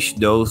to finish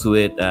those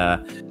with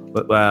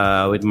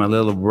my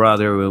little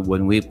brother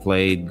when we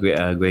played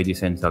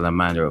Gradius and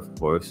Salamander. Of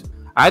course,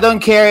 I don't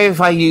care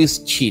if I use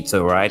cheats.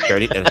 All right,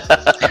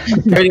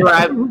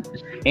 35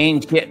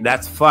 ain't shit.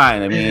 That's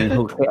fine. I mean,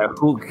 who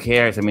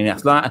cares? I mean,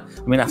 as long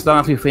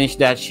as we finish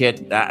that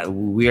shit,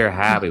 we're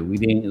happy. We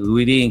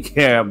didn't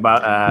care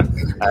about.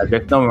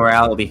 There's no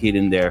morality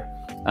hidden there.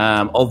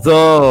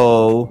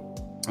 Although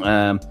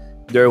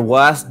there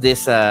was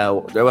this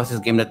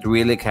game that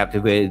really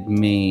captivated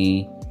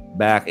me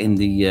back in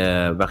the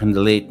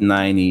late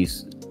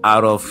 90s.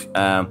 Out of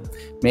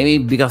maybe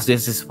because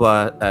this is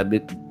what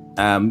when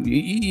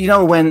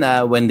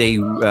they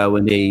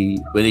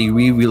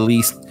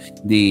re-released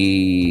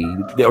the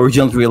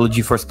original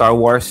trilogy for Star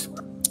Wars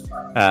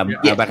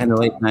back in the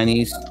late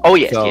 90s. Oh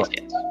yes, so, yes.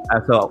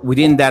 So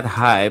within that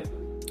hype,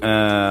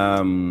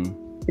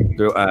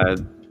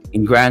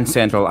 in Grand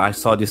Central, I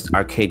saw this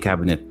arcade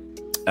cabinet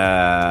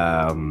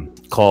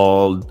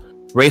called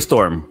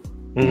Raystorm.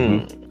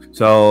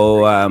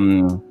 So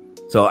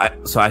the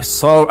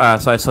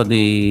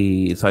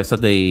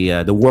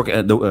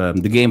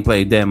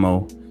gameplay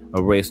demo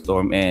of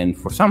Raystorm, and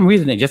for some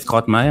reason it just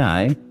caught my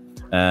eye.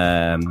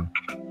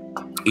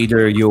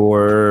 Either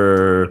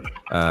you're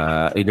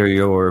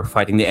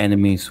fighting the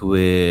enemies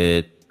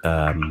with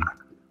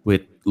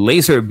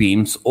laser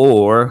beams,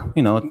 or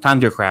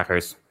thunder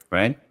crackers,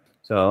 right?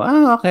 So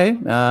okay,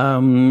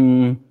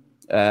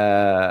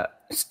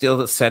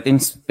 still set in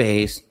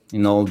space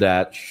and all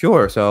that,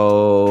 sure.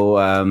 So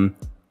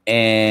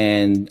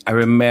and I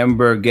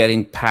remember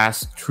getting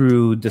passed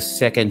through the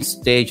second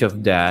stage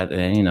of that,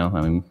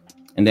 and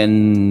and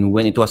then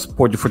when it was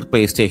ported for the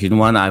PlayStation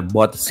 1, I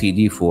bought the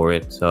CD for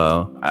it.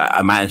 So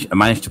I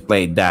managed to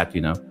play that,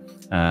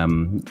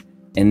 and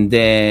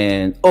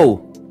then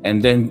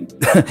and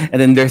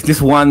then there's this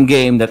one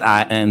game that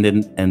I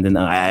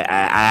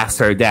asked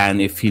Sir Dan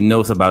if he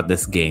knows about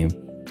this game,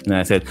 and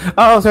I said,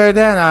 "Oh, Sir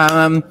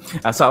Dan,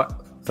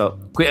 So,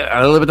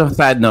 a little bit of a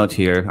side note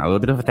here, a little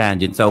bit of a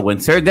tangent. So, when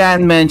Sir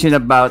Dan mentioned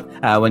about,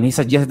 when he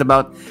suggested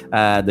about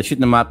the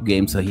shoot 'em up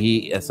game, so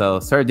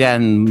Sir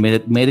Dan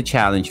made a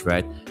challenge,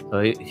 right?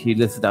 So he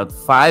listed out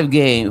 5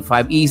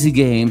 easy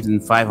games, and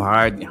 5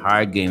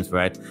 hard games,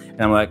 right?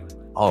 And I'm like,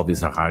 oh,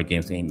 these are hard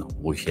games. Ain't no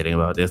bullshitting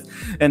about this.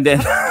 And then,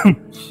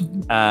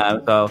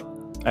 so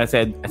I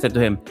said to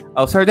him,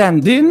 "Oh, Sir Dan,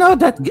 do you know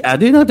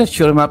that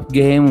shoot 'em up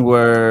game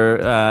where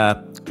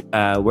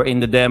in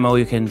the demo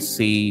you can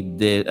see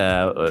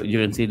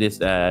this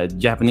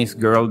Japanese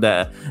girl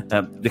that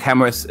the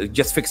camera is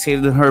just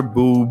fixated on her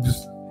boobs,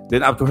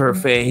 then up to her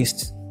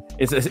face.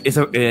 It's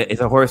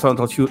a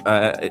horizontal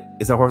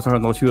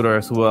shooter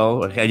as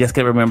well. I just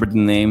can't remember the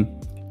name."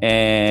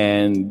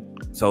 And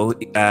so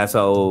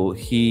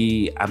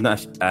I'm not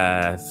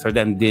Sir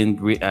Dan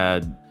didn't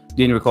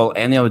recall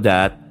any of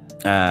that.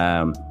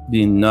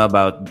 Didn't know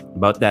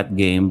about that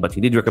game, but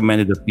he did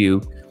recommend a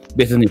few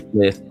based on his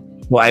list.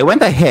 So I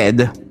went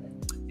ahead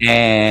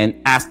and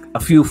asked a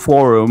few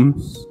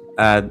forums,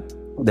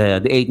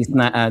 the 80s,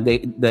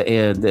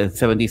 the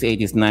 70s,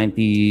 80s,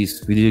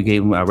 90s video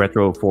game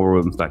retro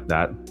forums like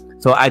that.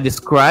 So I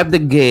described the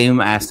game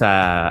as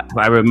if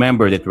I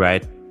remembered it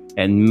right,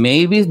 and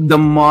maybe the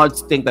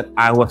mods think that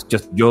I was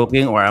just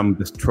joking or I'm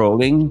just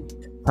trolling.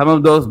 Some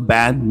of those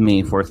banned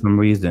me for some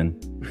reason.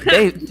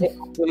 They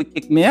really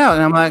kicked me out,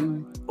 and I'm like,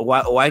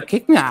 why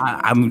kick me?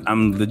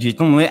 I'm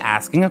legitimately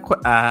asking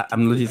what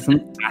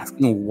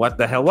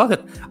the hell was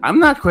it? I'm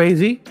not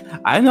crazy.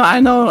 I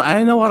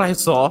know what I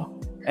saw.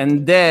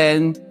 And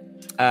then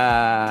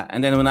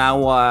when I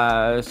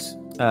was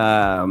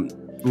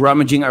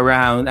rummaging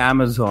around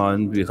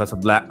Amazon because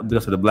of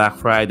the Black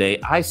Friday,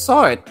 I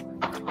saw it.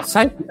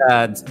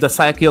 The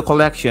Psycho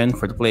collection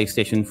for the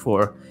PlayStation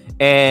 4.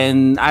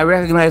 And I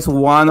recognized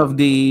one of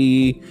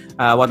the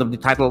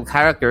title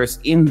characters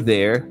in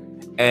there,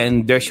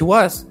 and there she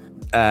was,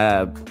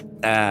 the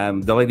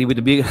lady with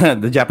the big,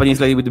 the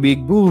Japanese lady with the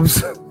big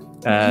boobs.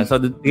 So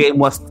the game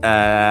was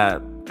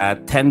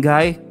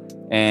Tengai,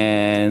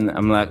 and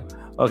I'm like,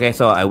 okay.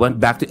 So I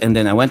went to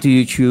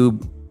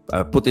YouTube,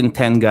 put in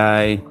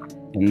Tengai,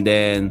 and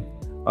then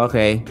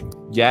okay,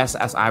 just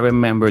as I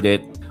remembered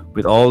it,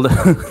 with all the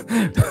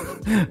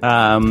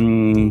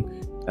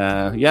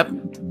yep,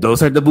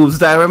 those are the boobs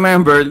that I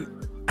remembered.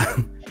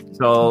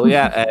 So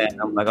yeah, and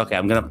I'm like, okay,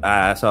 I'm gonna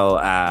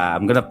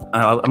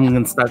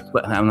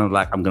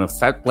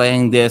start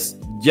playing this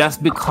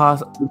just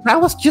because I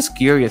was just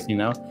curious,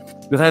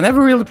 because I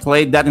never really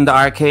played that in the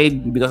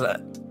arcade because I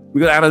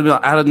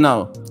don't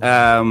know.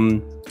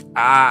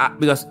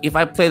 Because if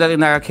I play that in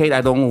the arcade,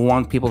 I don't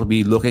want people to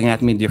be looking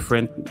at me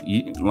different.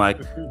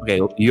 Okay,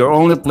 you're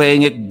only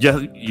playing it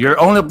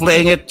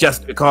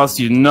just because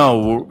you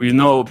know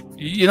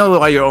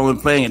why you're only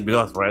playing it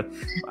because, right?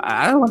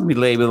 I don't want to be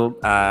labeled.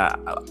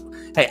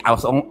 Hey, I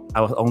was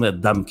only a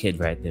dumb kid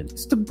right then.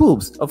 It's the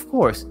boobs, of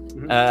course.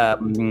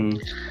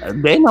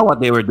 They know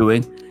what they were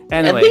doing.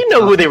 Anyway, and they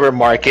know who they were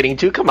marketing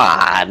to. Come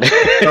on.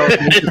 So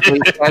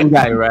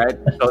Tengai, right?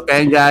 So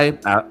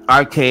Tengai,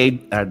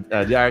 arcade,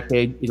 the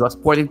arcade. It was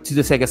ported to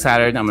the Sega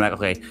Saturn. I'm like,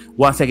 okay,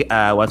 once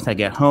I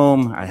get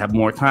home, I have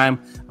more time.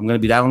 I'm gonna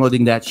be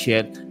downloading that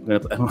shit.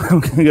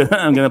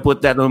 I'm gonna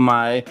put that on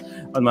my.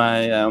 I'm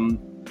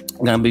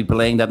gonna be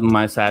playing that on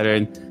my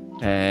Saturn,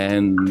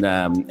 and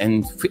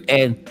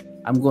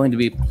I'm going to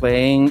be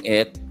playing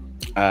it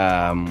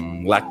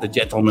like the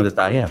gentleman that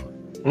I am.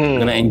 I'm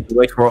gonna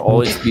enjoy it for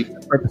all its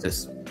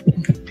purposes.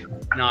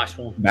 Nice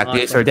one. Back to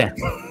you, Sir Dan.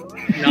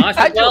 Nice. Well,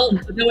 I don't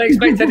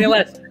expect any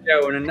less,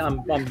 Joe, and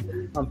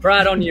I'm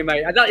proud on you,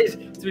 mate. And that is,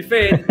 to be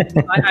fair,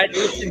 I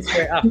listened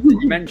to it after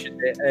you mentioned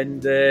it,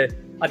 and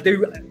I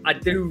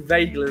do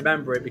vaguely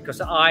remember it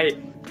because I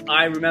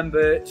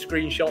remember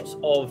screenshots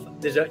of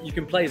you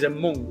can play as a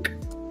monk.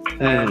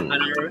 And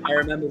I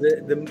remember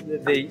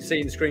the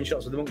seeing the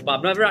screenshots of the monk, but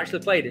I've never actually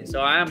played it,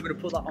 so I am going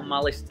to put that on my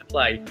list to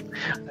play.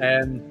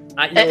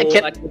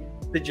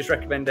 prestigious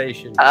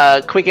recommendation.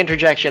 Quick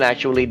interjection,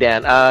 actually,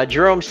 Dan.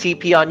 Jerome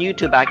CP on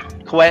YouTube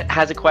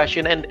has a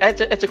question, and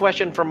it's a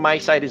question from my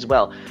side as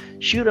well.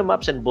 Shoot 'em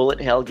ups and bullet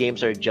hell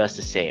games are just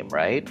the same,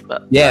 right?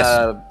 Yes.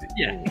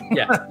 Yeah.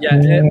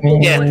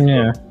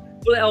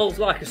 Bullet hell's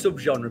like a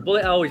subgenre.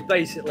 Bullet hell is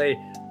basically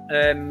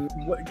the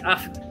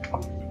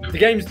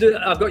games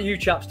that I've got you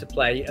chaps to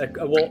play are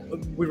what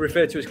we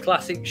refer to as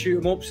classic shoot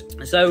 'em ups.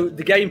 So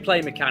the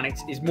gameplay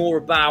mechanics is more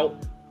about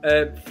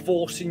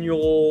forcing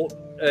your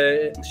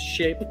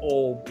ship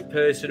or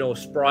person or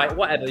sprite,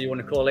 whatever you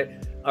want to call it,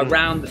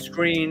 around the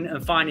screen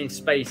and finding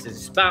spaces.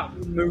 It's about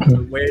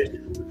movement, whereas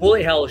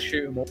bullet hell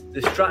shoot 'em up,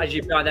 the strategy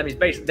behind them is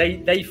basically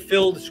they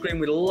fill the screen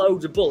with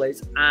loads of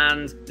bullets,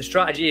 and the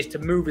strategy is to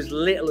move as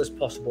little as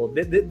possible.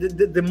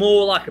 They're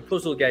more like a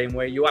puzzle game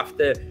where you have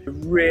to be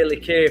really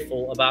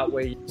careful about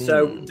where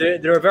so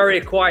they're a very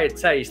acquired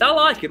taste. I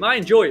like them, I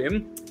enjoy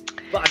them,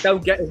 but I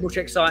don't get as much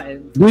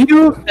excitement. Do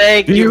you?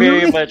 Thank you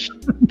very much.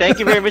 Thank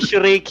you very much to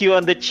Reikyu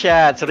on the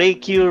chat.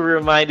 Reikyu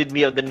reminded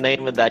me of the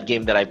name of that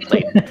game that I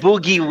played.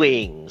 Boogie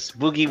Wings.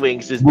 Boogie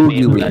Wings is the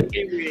name of that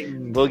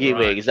game. Boogie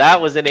Wings. That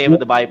was the name of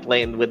the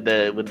biplane with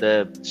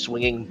the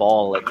swinging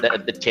ball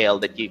at the tail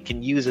that you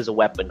can use as a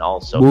weapon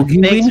also. Boogie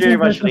Thanks Wings very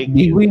much,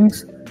 Reikyu.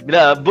 Wings?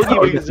 No, Boogie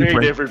Wings is very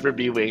different. different from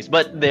B-Wings,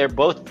 but they're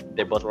both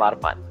a lot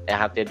of fun. I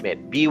have to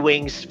admit,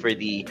 B-Wings for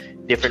the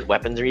different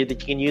weaponry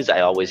that you can use. I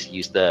always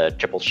use the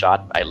triple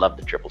shot. I love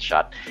the triple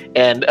shot.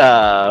 And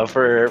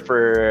for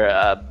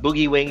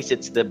Boogie Wings,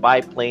 it's the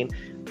biplane.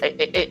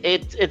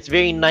 It's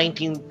very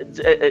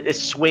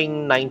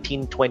swing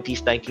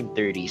 1920s,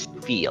 1930s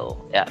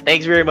feel. Yeah,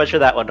 thanks very much for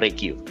that one,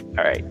 Reikyu.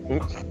 All right.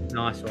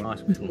 Nice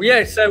one. Well,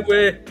 yeah, so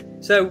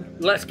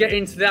let's get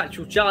into the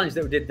actual challenge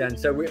that we did then.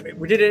 So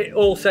we did it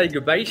all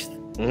Sega based.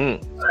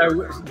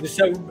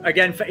 So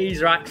again, for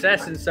easier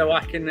access, and so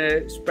I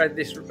can spread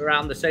this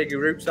around the Sega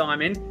groups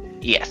I'm in.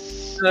 Yes.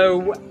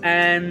 So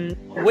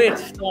where to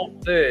start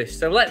first?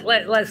 So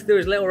let's do a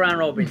little round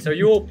robin. So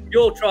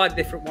you'll try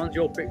different ones.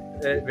 You'll pick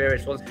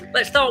various ones.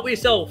 Let's start with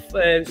yourself,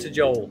 Sir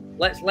Joel.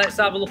 Let's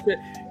have a look at.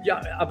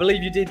 Yeah, I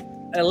believe you did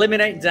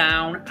Eliminate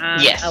Down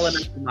and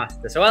Elemental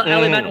Master. So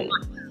Elemental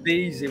Master is the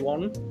easy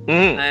one,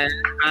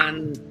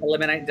 and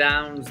Eliminate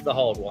Down's the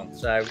hard one.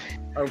 So.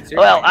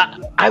 Well,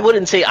 I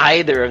wouldn't say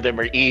either of them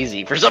are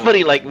easy. For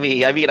somebody like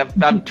me, I mean,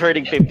 I'm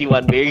turning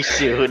 51 very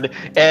soon.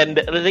 And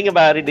the thing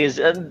about it is,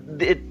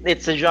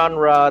 it's a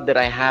genre that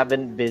I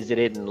haven't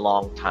visited in a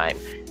long time.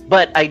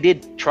 But I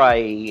did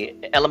try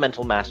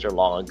Elemental Master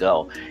long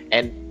ago.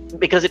 And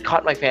because it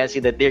caught my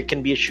fancy that there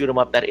can be a shoot 'em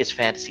up that is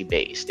fantasy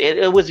based.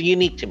 It was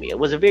unique to me. It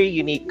was a very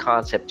unique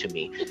concept to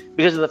me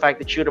because of the fact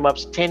that shoot 'em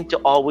ups tend to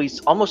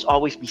almost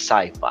always be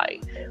sci-fi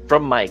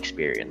from my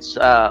experience.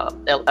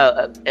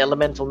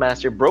 Elemental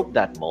Master broke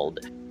that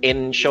mold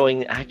in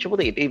showing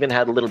actually it even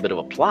had a little bit of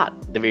a plot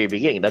at the very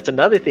beginning. That's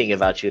another thing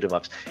about shoot 'em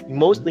ups.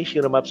 Mostly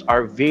shoot 'em ups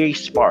are very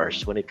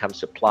sparse when it comes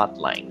to plot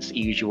lines.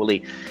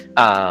 Usually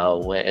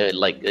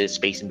like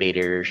Space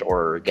Invaders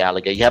or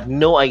Galaga, you have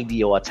no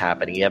idea what's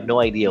happening. You have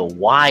no idea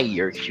why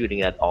you're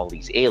shooting at all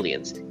these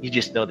aliens. You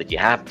just know that you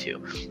have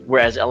to.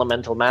 Whereas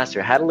Elemental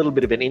Master had a little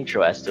bit of an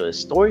intro as to a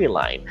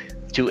storyline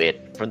to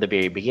it from the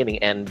very beginning,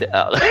 and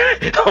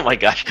oh my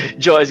gosh,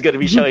 Joe is going to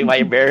be showing my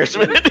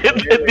embarrassment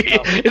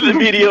in the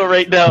video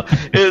right now.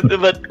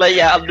 But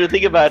yeah, the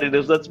thing about it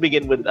is, let's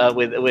begin with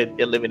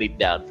Eliminate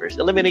Down first.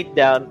 Eliminate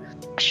Down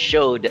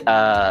showed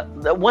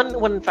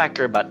one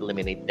factor about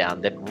Eliminate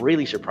Down that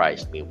really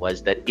surprised me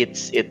was that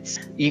it's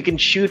you can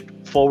shoot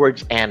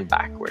forwards and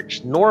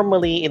backwards.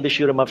 Normally in the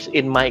shoot 'em ups,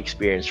 in my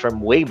experience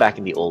from way back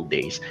in the old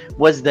days,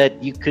 was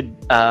that you could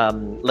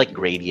like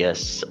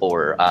Gradius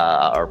or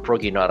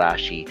Progi no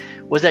Arashi,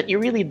 was that you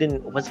really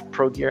didn't, was it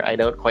Pro Gear? I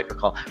don't quite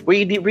recall, where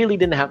you really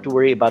didn't have to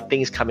worry about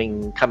things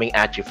coming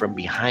at you from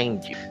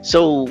behind you.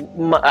 So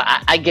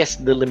I guess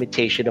the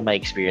limitation of my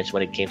experience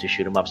when it came to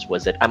shoot 'em ups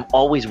was that I'm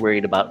always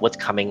worried about what's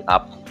coming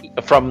up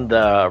from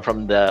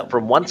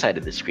one side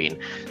of the screen,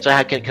 so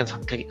I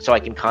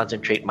can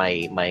concentrate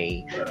my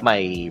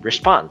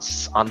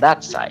response on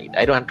that side.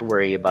 I don't have to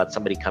worry about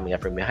somebody coming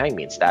up from behind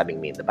me and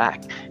stabbing me in the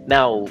back.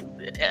 Now,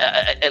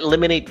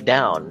 Eliminate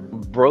Down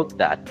broke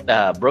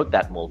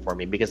that mold for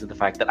me because of the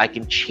fact that I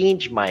can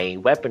change my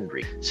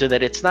weaponry so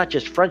that it's not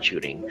just front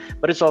shooting,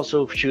 but it's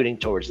also shooting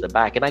towards the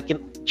back, and I can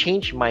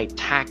change my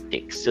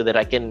tactics so that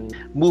I can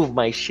move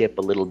my ship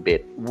a little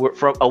bit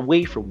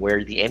away from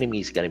where the enemy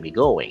is going to be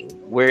going,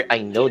 where I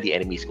know the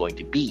enemy is going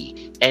to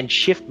be, and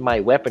shift my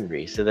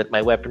weaponry so that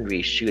my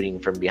weaponry is shooting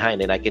from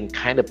behind, and I can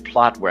kind of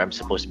plot where I'm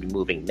supposed to be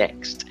moving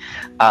next.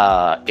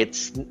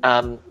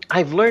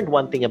 I've learned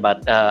one thing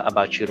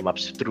about shoot 'em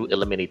ups through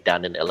Eliminate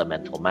Down and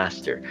Elemental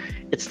Master.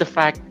 It's the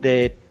fact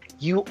that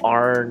you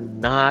are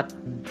not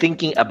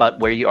thinking about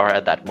where you are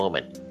at that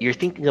moment. You're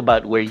thinking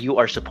about where you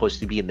are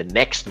supposed to be in the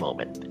next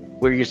moment,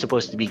 where you're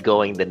supposed to be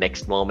going the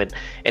next moment,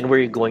 and where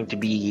you're going to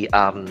be,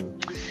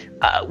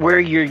 where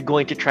you're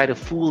going to try to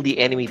fool the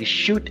enemy to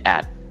shoot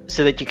at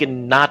so that you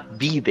can not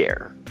be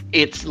there.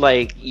 it's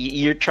like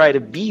you're trying to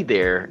be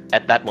there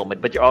at that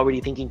moment, but you're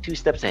already thinking 2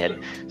 steps ahead,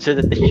 so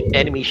that the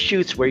enemy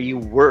shoots where you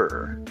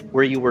were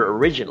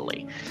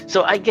originally.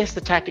 So I guess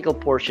the tactical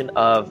portion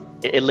of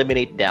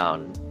eliminate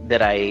down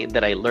that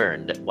I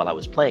learned while I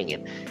was playing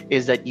it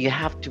is that you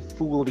have to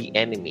fool the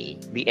enemy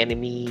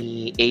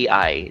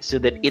AI, so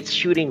that it's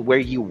shooting where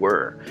you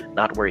were,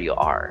 not where you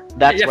are.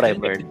 That's what I've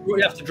learned. You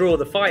have to draw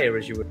the fire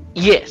as you would.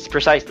 Yes,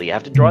 precisely. You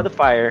have to draw the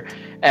fire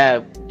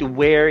to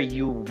where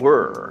you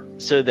were,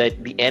 so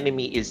that the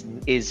enemy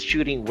is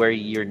shooting where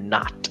you're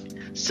not.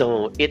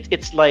 So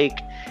it's like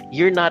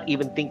you're not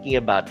even thinking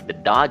about the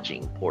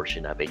dodging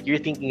portion of it. You're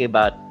thinking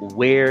about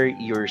where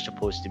you're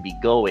supposed to be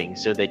going,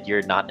 so that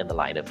you're not in the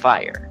line of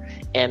fire.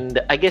 And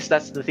I guess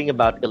that's the thing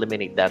about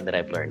Eliminate that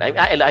I've learned.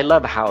 I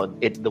love how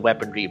the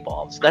weaponry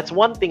evolves. That's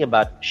one thing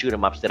about shoot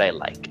 'em ups that I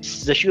like.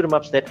 The shoot 'em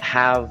ups that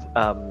have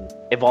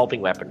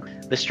evolving weaponry.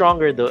 The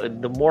stronger,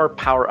 the more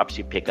power ups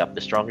you pick up,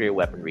 the stronger your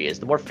weaponry is,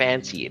 the more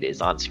fancy it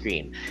is on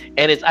screen.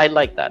 And I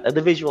like that.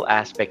 The visual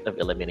aspect of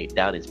Eliminate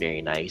Down is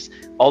very nice.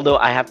 Although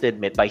I have to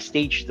admit, by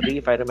stage 3,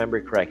 if I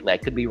remember correctly, I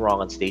could be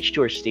wrong on stage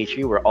 2 or stage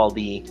 3,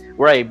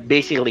 where I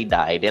basically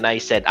died and I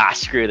said,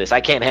 screw this,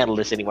 I can't handle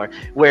this anymore.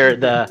 Where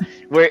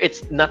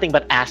it's nothing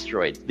but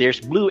asteroids.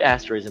 There's blue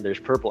asteroids and there's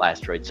purple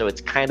asteroids. So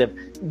it's kind of,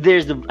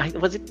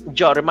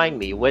 remind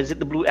me, was it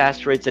the blue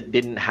asteroids that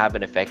didn't have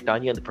an effect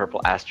on you, and the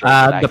purple asteroids?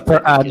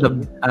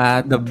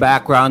 The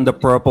background, the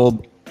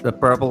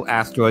purple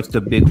asteroids,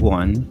 the big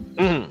one.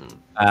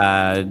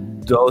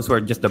 Those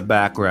were just the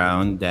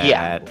background.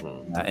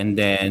 And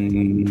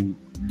then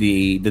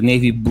the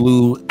navy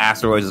blue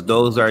asteroids,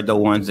 those are the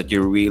ones that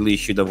you really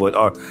should avoid,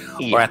 or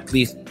at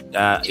least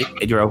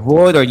either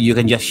avoid, or you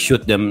can just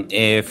shoot them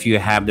if you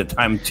have the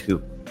time to.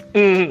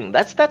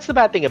 That's the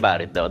bad thing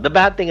about it, though. The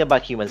bad thing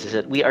about humans is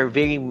that we are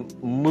very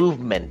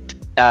movement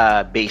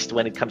based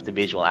when it comes to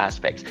visual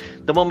aspects.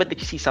 The moment that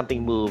you see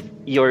something move,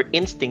 your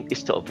instinct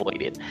is to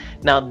avoid it.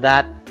 Now,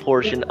 that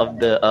portion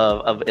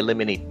of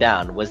Eliminate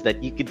Down was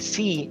that you could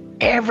see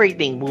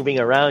everything moving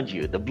around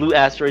you, the blue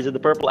asteroids and the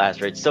purple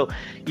asteroids. So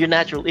your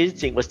natural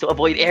instinct was to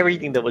avoid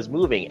everything that was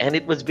moving, and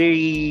it was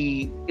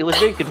very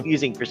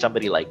confusing for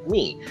somebody like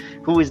me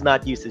who is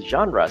not used to the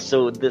genre.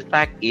 So the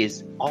fact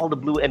is, all the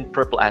blue and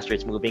purple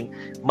asteroids moving,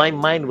 my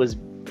mind was,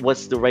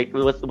 what's the right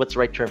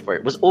term for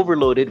it, was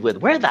overloaded with,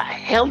 where the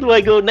hell do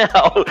I go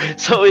now?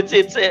 So it's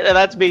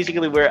that's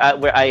basically where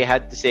I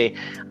had to say,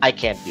 I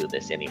can't do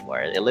this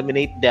anymore.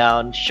 Eliminate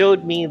Down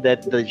showed me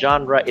that the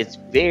genre is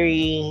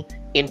very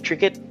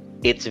intricate,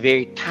 it's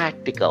very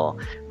tactical,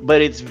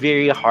 but it's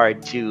very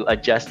hard to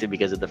adjust to,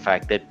 because of the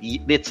fact that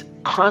it's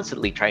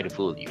constantly trying to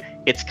fool you.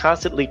 It's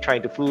constantly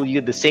trying to fool you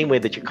the same way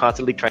that you're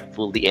constantly trying to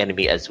fool the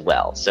enemy as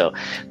well. So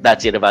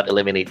that's it about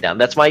Eliminate Down.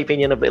 That's my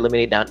opinion of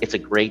Eliminate Down. It's a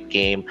great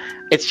game.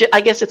 It's just,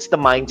 I guess it's the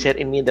mindset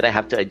in me that I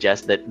have to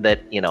adjust, that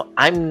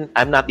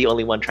I'm not the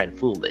only one trying to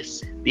fool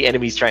this. The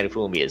enemy's trying to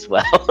fool me as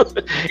well.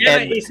 Yeah,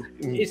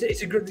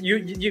 it's a good.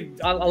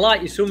 I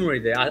like your summary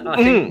there. I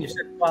think you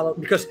said well,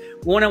 because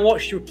when I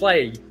watched you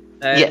play,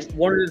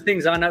 one of the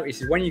things I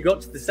noticed is when you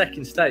got to the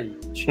second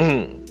stage,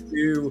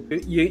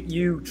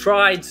 you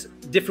tried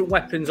different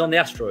weapons on the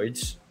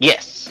asteroids.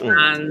 Yes.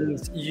 And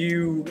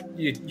you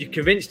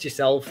convinced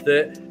yourself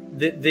that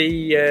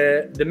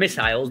the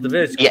missiles, the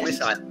vertical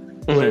missiles,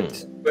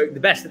 worked the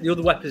best, that the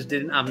other weapons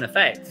didn't have an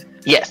effect.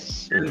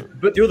 Yes.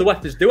 But the other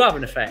weapons do have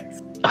an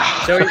effect.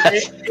 So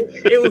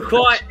it was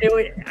quite.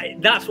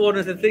 That's one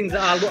of the things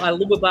that I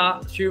love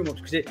about shoot 'em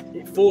ups, because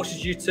it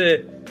forces you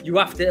to. You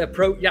have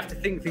to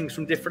think things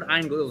from different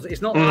angles.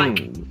 It's not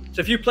like, so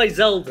if you play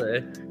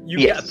Zelda, you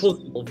get a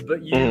puzzle,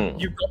 but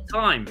you've got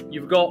time.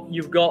 You've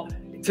got.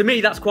 To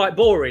me, that's quite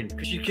boring,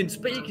 because you can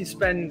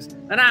spend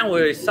an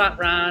hour sat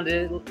around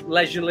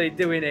leisurely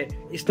doing it.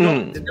 It's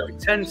not. There's no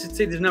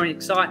intensity. There's no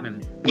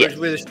excitement. Whereas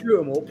with a shoot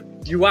 'em up,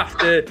 you have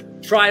to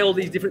try all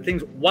these different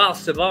things while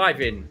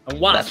surviving and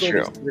whilst all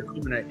these things are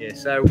coming at you.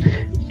 So,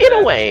 in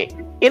a way,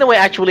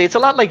 actually, it's a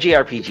lot like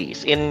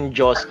JRPGs. In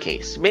Joe's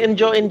case, in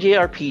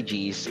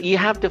JRPGs, you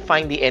have to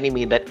find the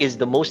enemy that is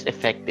the most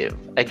effective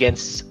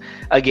against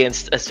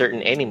a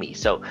certain enemy.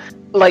 So,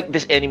 like,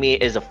 this enemy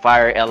is a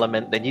fire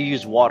element, then you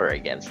use water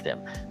against them.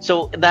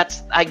 So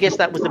I guess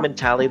that was the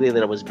mentality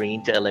that I was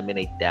bringing to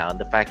Eliminate Down.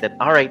 The fact that,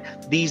 all right,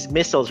 these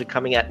missiles are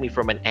coming at me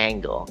from an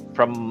angle,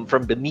 from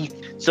beneath.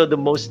 So the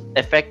most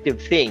effective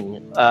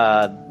thing,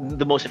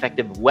 the most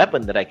effective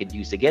weapon that I could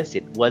use against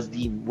it were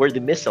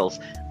the missiles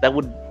that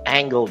would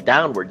angle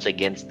downwards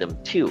against them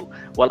too,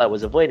 while I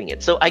was avoiding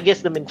it. So I guess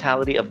the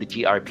mentality of the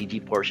JRPG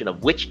portion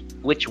of which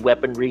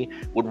weaponry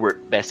would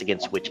work best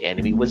against which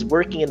enemy was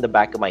working in the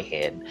back of my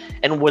head,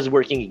 and was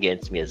working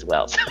against me as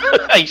well. So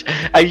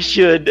I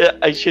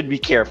should be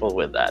careful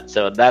with that.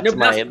 So that's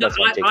my take.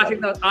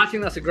 I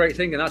think that's a great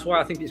thing, and that's why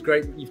I think it's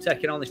great that you've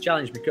taken on this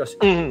challenge, because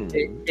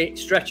it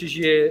stretches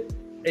your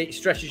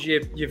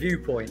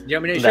viewpoint. You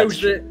know what I mean? It shows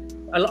that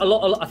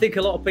I think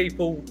a lot of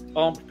people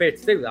aren't prepared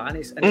to do that,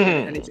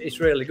 and it's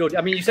really good.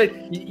 I mean,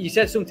 you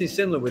said something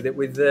similar with it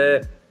with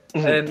I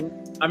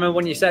remember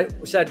when you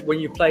said when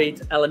you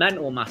played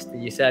Elemental Master,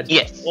 you said,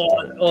 yes,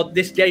 oh,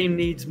 this game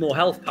needs more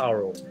health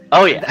power-ups.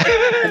 Oh yeah,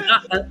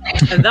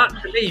 and that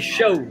to me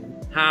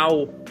showed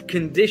how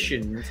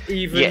conditioned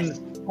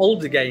even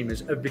older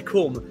gamers have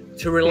become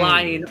to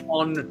relying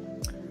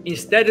on,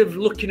 instead of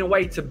looking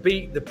away to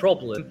beat the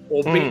problem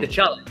or beat the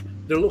challenge,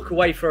 they look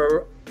away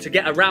to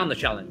get around the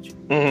challenge.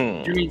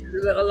 Do you mean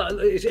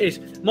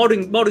it's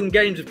modern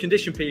games have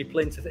conditioned people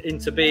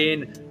into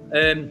being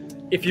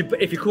if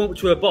you come up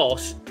to a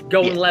boss,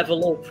 go and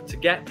level up to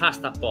get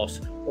past that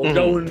boss, or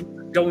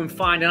go and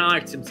find an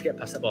item to get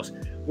past that boss.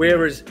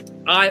 Whereas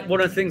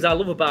one of the things I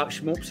love about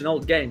shmups and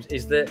old games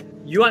is that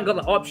you ain't got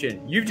the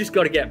option. You've just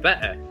got to get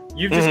better.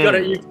 You've just got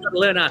to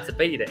learn how to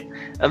beat it.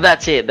 And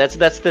that's it. That's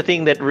the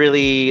thing that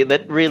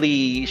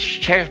really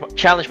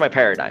challenged my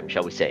paradigm,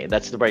 shall we say?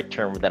 That's the right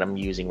term that I'm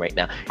using right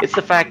now. It's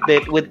the fact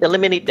that with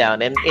Eliminate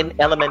Down and in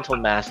Elemental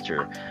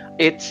Master,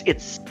 it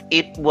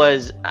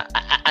was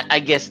I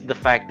guess the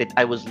fact that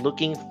I was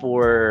looking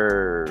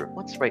for,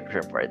 what's the right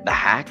term for it, the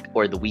hack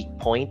or the weak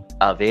point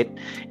of it,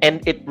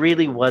 and it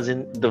really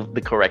wasn't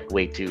the correct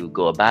way to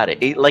go about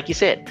it. Like you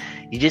said,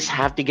 you just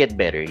have to get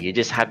better. You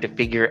just have to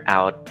figure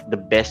out the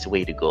best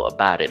way to go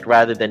about it,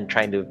 rather than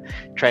trying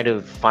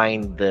to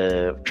find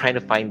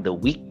the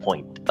weak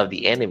point of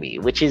the enemy,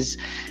 which is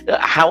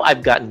how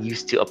I've gotten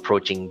used to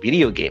approaching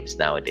video games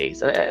nowadays.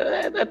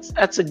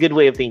 That's a good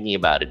way of thinking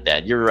about it,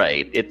 Dad. You're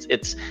right.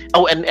 It's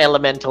an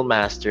Elemental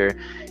Master.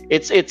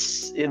 It's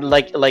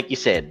like you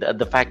said,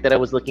 the fact that I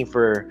was looking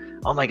for,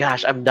 oh my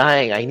gosh, I'm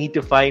dying, I need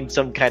to find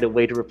some kind of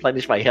way to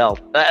replenish my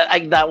health.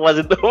 That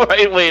wasn't the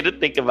right way to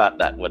think about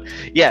that one.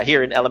 Yeah,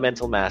 here in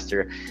Elemental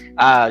Master,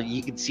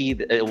 you can see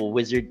the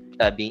wizard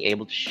being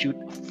able to shoot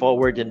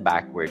forward and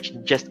backwards,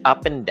 just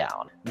up and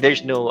down.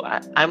 There's no,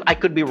 I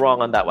could be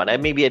wrong on that one.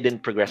 Maybe I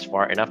didn't progress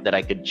far enough that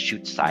I could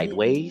shoot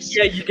sideways.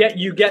 Yeah,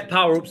 you get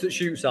power ups that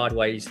shoot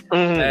sideways.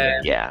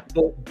 Yeah,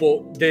 but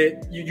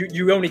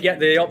you only get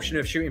the option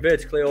of shooting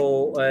vertically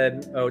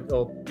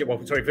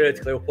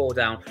vertically up or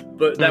down.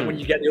 But then when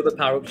you get the other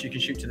power ups, you can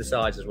shoot to the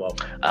sides as well.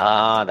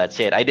 That's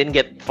it. I didn't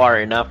get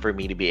far enough for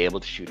me to be able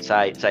to shoot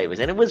sideways,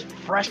 and it was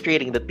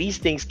frustrating that these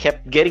things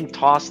kept getting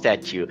tossed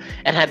at you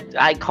and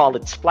I call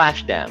it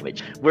splash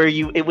damage, where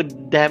it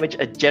would damage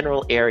a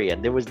general area.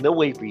 There was no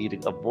way for you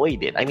to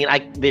avoid it. I mean,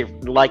 there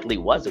likely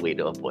was a way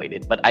to avoid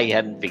it, but I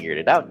hadn't figured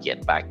it out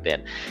yet back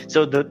then.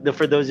 So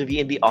for those of you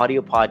in the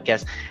audio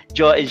podcast,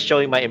 Joe is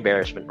showing my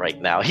embarrassment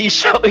right now. He's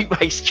showing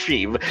my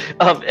stream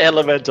of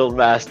Elemental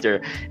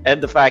Master,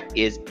 and the fact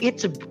is,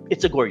 it's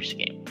a gorgeous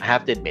game. I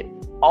have to admit,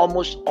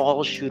 almost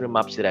all shoot 'em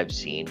ups that I've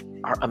seen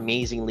are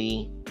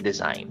amazingly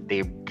designed.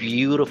 They're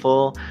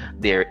beautiful,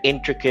 they're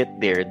intricate,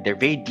 they're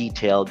very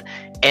detailed,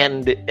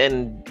 and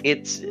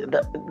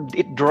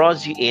it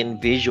draws you in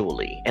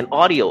visually, and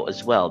audio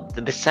as well.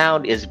 The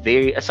sound is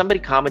very. Somebody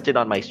commented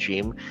on my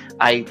stream.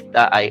 I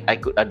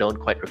don't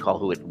quite recall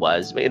who it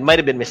was. It might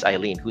have been Miss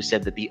Eileen, who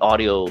said that the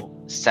audio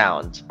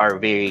sounds are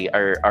very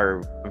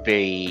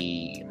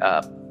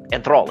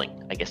enthralling.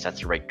 I guess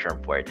that's the right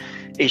term for it.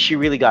 She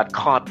really got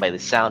caught by the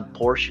sound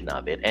portion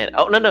of it. And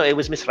no, it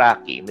was Miss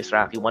Raki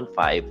 15,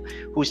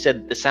 who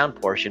said the sound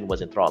portion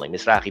was enthralling.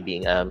 Miss Raki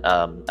being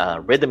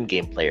a rhythm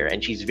game player,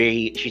 and she's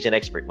an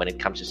expert when it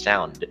comes to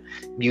sound,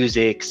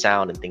 music,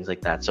 sound, and things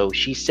like that. So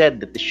she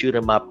said that the shoot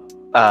 'em up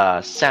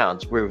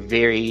sounds were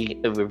very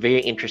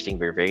interesting,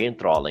 very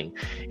enthralling.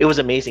 It was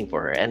amazing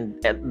for her, and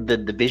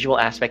the visual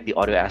aspect, the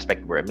audio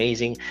aspect were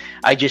amazing.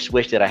 I just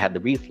wish that I had the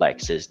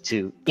reflexes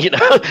to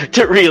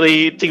to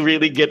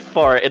really get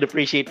far and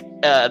appreciate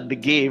the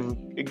game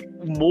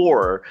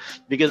more,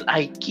 because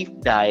I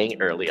keep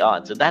dying early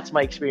on. So that's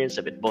my experience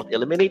of it. Both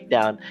Eliminate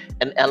Down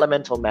and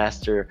Elemental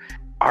Master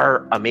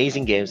are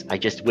amazing games. I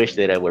just wish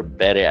that I were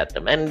better at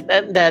them. And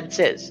Dad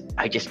says,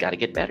 I just got to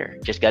get better.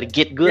 Just got to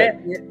get good.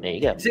 Yeah. There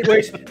you go. See,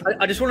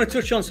 I just want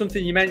to touch on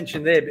something you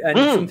mentioned there, and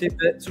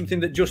something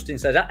that Justin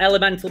says. That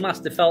Elemental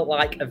Master felt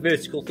like a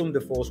vertical Thunder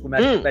Force with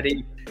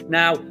Medivh.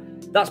 Now,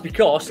 that's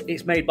because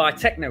it's made by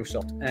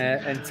Technosoft,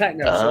 and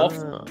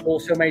Technosoft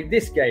also made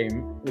this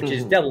game, which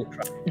is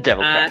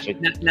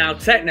Devilcraft. Now,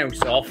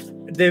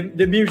 Technosoft,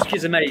 the music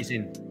is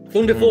amazing.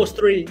 Thunder Force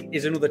 3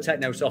 is another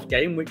Technosoft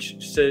game, which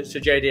Sir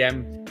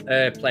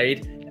JDM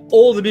played.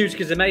 All the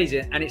music is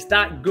amazing, and it's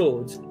that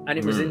good, and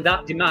it was in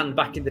that demand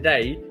back in the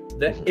day,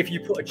 that if you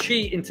put a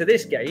cheat into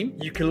this game,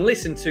 you can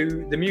listen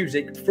to the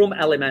music from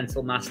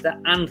Elemental Master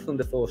and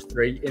Thunder Force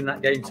 3 in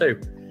that game too.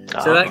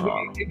 So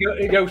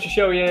it goes to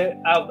show you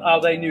how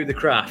they knew the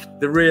craft.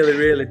 They really,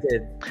 really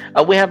did.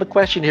 We have a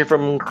question here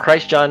from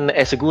Christ John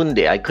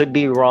Esagunde. I could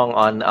be wrong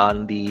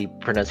on the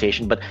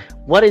pronunciation, but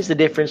what is the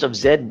difference of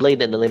Zed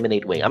Blade and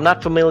Eliminate Wing? I'm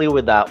not familiar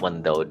with that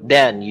one though.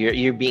 Dan,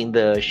 you're being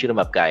the shoot 'em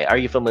up guy. Are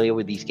you familiar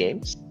with these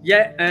games?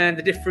 Yeah, and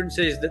the difference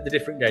is that the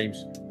different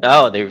games.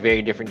 Oh, they're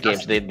very different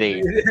games. They're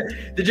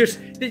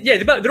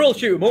all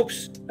shoot 'em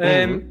ups,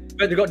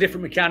 but they've got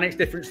different mechanics,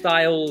 different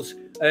styles.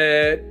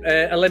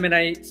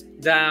 Eliminate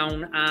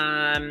Down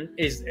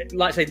is,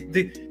 like I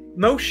say,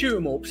 most shoot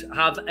 'em ups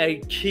have a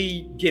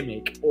key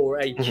gimmick or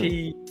a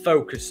key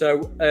focus.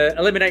 So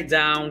eliminate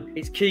down.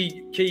 Its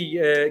key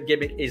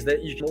gimmick is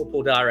that you can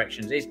multiple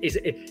directions.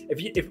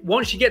 If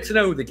once you get to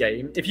know the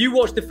game, if you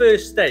watch the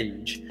first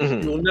stage,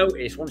 you'll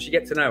notice once you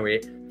get to know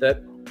it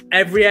that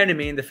every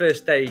enemy in the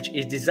first stage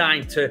is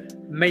designed to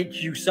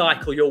make you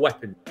cycle your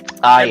weapon.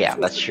 Yeah,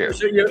 that's true.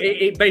 So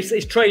it basically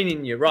is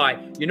training you, right?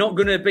 You're not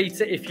going to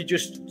beat it if you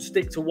just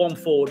stick to one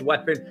forward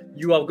weapon.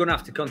 You are going to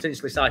have to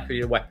continuously cycle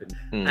your weapon.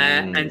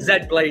 And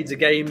Z-Blade's a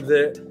game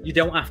that you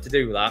don't have to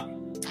do that.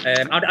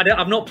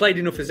 I've not played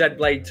enough of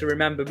Z-Blade to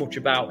remember much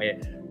about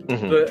it.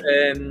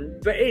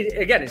 But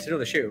again, it's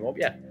another shoot 'em up,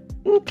 yeah.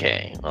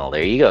 Okay, well,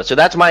 there you go. So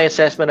that's my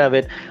assessment of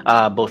it.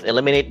 Both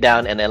Eliminate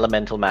Down and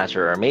Elemental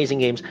Master are amazing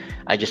games.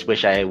 I just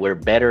wish I were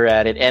better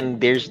at it.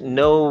 And there's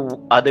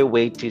no other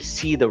way to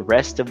see the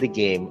rest of the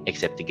game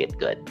except to get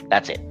good.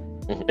 That's it.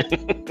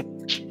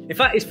 In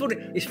fact, it's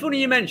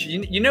funny you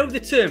mentioned, you know the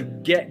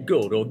term get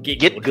good or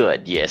get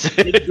good, yes.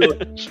 Get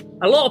good.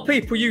 A lot of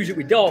people use it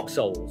with Dark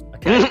Souls.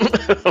 Okay.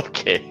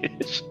 Okay.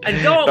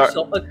 And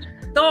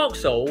Dark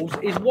Souls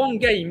is one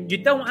game you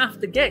don't have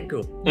to get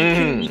good.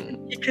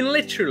 You can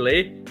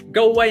literally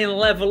go away and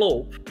level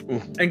up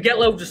and get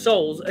loads of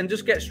souls and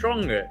just get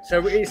stronger.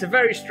 So it's a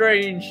very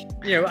strange,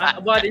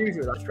 why do you use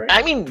it that strange?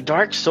 I mean,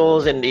 Dark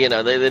Souls and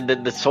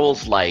the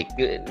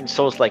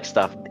Souls-like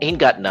stuff ain't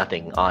got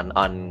nothing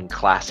on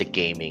classic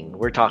gaming.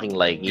 We're talking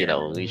like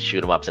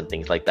shoot 'em ups and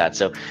things like that.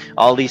 So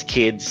all these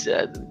kids,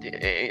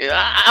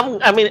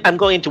 I'm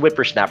going into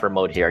whippersnapper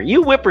mode here.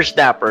 You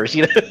whippersnappers,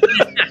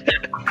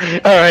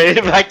 All right,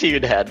 back to you,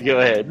 Dad. Go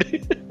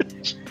ahead.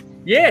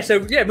 Yeah, so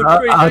the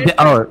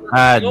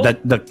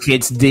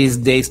kids these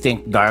days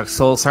think Dark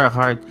Souls are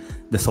hard.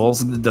 The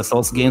Souls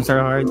games are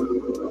hard.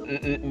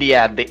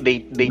 Yeah,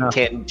 they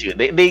tend to.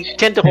 They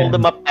tend to hold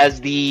them up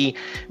as the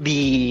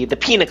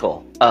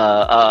pinnacle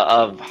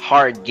of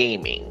hard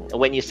gaming.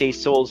 When you say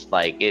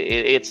Souls-like,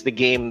 it's the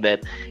game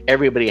that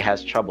everybody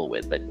has trouble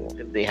with, but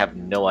they have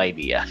no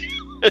idea.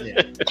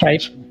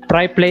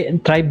 Try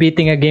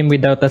beating a game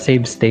without a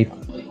save state.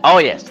 Oh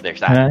yes,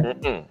 there's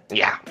that.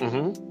 Yeah,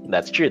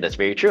 that's true. That's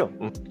very true.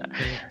 All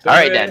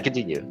right, Dan,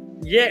 continue.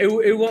 Yeah,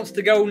 who wants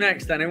to go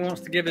next? Then who wants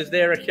to give us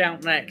their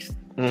account next?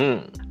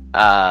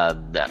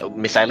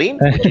 Miss Eileen,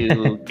 would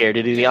you care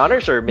to do the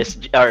honors, or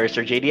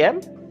Sir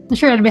JDM?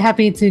 Sure, I'd be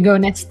happy to go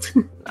next.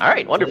 All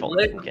right, wonderful.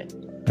 Okay.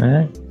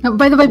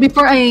 By the way,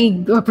 before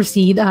I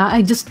proceed,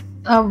 I just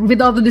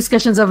with all the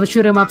discussions of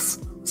shoot 'em ups,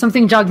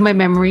 something jogged my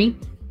memory.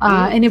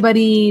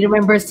 Anybody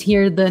remembers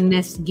here the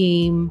NES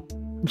game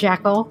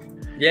Jackal?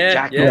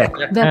 Yeah.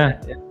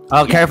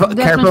 Oh,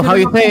 careful how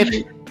you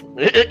say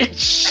it.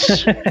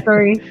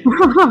 Sorry.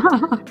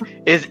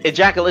 Is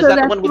Jackal? Is that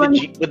the one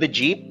with the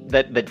jeep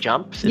that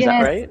jumps? Is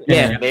that right?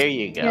 Yeah. There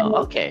you go.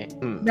 Yeah. Okay.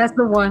 That's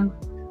the one.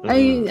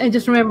 I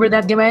just remember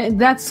that game.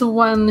 That's the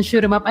one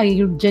shoot 'em up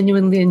I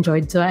genuinely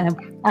enjoyed. So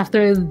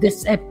after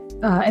this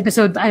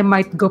episode, I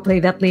might go play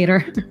that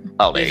later.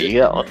 Oh, there you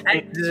go.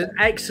 There's an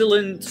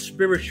excellent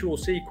spiritual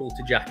sequel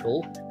to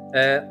Jackal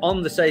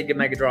on the Sega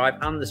Mega Drive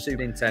and the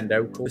Super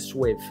Nintendo called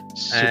Swiv.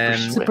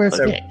 Super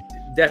Swift. Okay.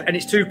 And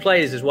it's 2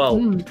 players as well.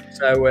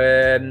 So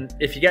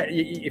if you get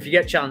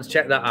a chance,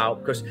 check that out,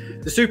 because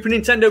the Super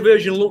Nintendo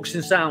version looks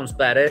and sounds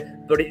better,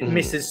 but it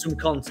misses some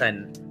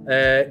content.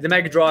 The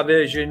Mega Drive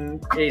version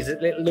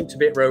looks a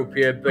bit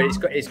ropier, but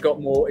it's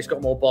got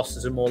more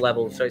bosses and more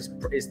levels, so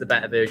it's the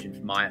better version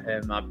for my.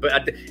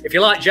 But if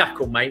you like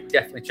Jackal, mate,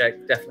 definitely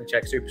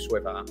check Super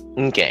Swift out.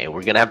 Okay,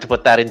 we're gonna have to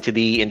put that into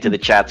the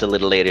chats a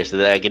little later so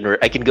that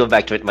I can go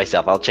back to it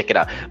myself. I'll check it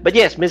out. But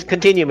yes,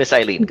 continue, Miss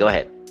Eileen. Go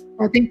ahead.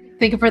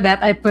 Thank you for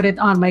that. I put it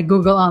on my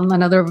Google on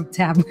another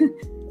tab.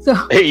 So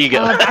there you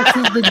go.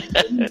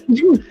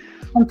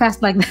 I'm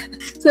fast like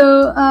that.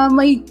 So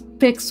my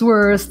picks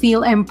were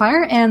Steel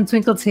Empire and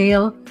Twinkle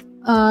Tail.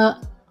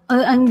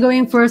 I'm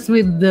going first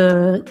with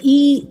the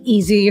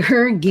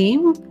easier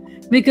game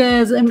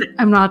because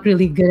I'm not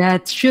really good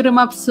at shoot 'em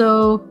up.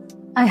 So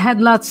I had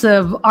lots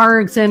of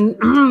args and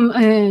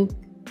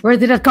where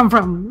did that come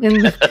from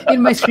in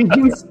my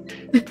streams?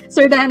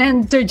 Sir Dan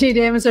and Sir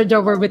JDM and Sir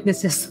Joe were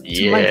witnesses.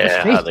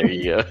 Yeah, there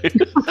you go.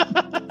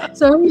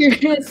 So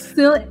here's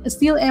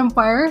Steel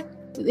Empire.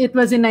 It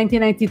was in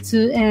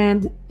 1992,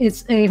 and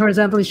it's a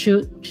horizontally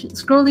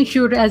scrolling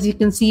shooter, as you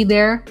can see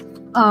there.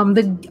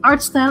 The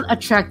art style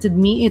attracted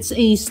me. It's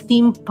a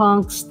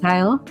steampunk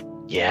style.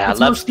 Yeah, I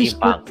love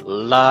steampunk.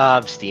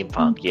 Love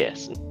steampunk,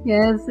 yes.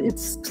 Yes,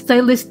 it's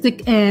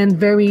stylistic and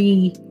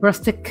very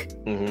rustic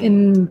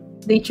in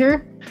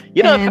nature.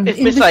 You know, if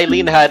Miss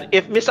Eileen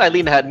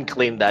hadn't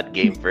claimed that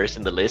game first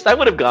in the list, I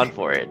would have gone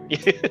for it.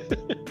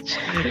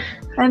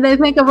 And I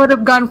think I would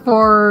have gone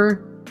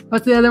for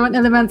what's the other one?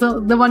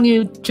 Elemental, the one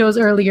you chose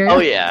earlier. Oh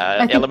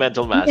yeah,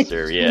 Elemental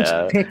Master.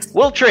 Yeah,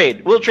 we'll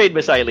trade,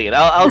 Miss Eileen.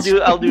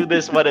 I'll do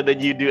this one, and then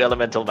you do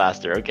Elemental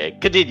Master. Okay,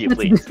 continue,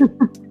 please.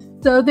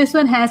 So this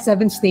one has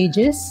 7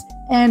 stages,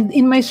 and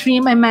in my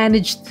stream, I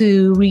managed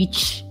to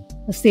reach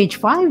stage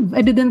 5.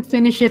 I didn't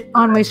finish it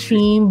on my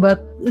stream,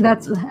 but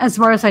that's as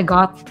far as I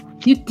got.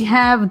 you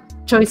have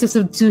choices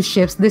of two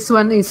ships. This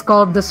one is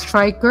called the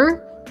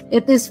Striker.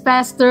 It is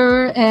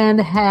faster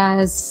and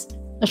has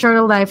a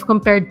shorter life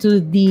compared to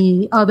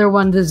the other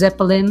one, the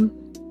Zeppelin.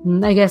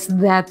 I guess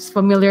that's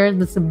familiar.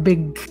 That's a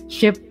big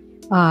ship.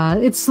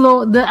 It's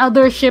slow. The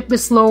other ship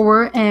is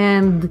slower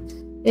and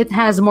it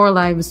has more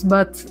lives.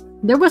 But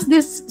there was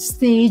this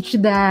stage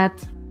that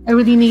I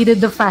really needed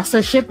the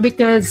faster ship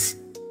because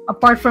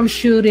apart from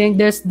shooting,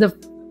 there's the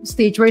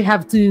stage where you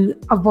have to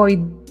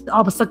avoid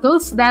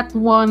obstacles. That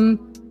one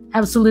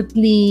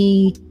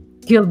absolutely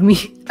killed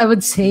me, I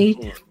would say.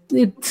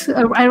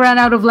 I ran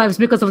out of lives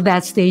because of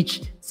that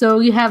stage. So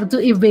you have to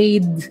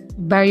evade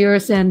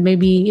barriers and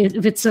maybe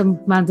if it's a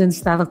mountain,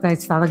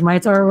 stalactites,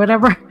 stalagmites, or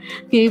whatever,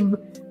 cave,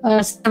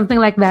 something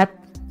like that.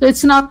 So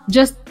it's not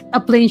just a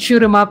plain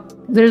shoot 'em up.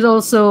 There's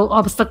also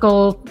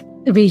obstacle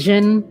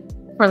evasion,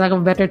 for lack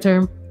of a better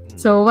term.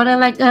 So what I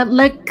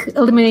like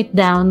Eliminate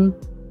Down.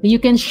 You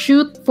can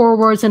shoot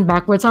forwards and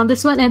backwards on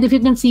this one, and if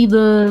you can see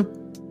the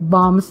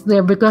bombs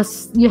there,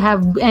 because you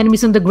have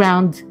enemies on the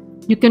ground,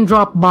 you can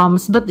drop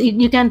bombs, but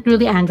you can't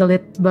really angle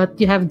it. But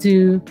you have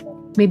to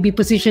maybe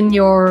position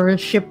your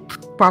ship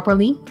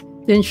properly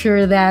to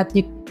ensure that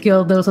you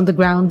kill those on the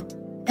ground.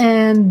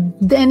 And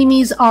the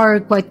enemies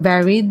are quite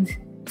varied.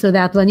 So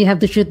that one, you have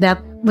to shoot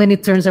that when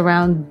it turns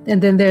around.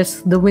 And then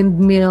there's the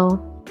windmill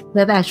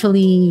that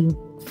actually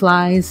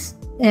flies.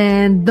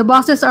 And the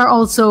bosses are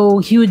also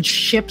huge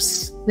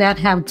ships that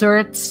have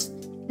turrets.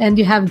 And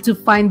you have to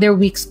find their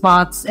weak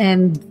spots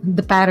and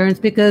the patterns,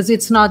 because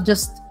it's not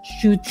just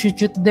shoot.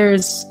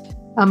 There's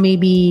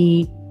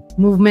maybe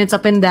movements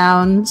up and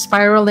down,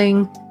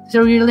 spiraling.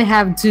 So you really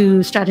have to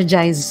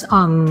strategize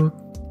on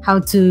how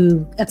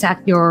to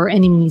attack your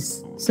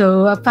enemies.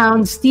 So I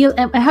found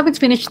I haven't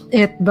finished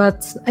it,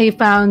 but I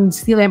found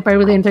Steel Empire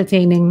really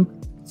entertaining.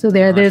 So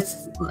there's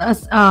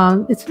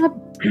it's not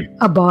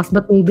a boss,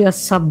 but maybe a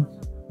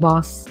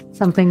sub-boss,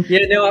 something.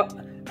 Yeah, no,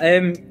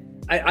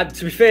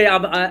 to be fair,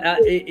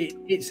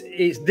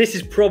 this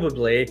is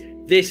probably,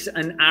 this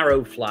and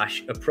Arrow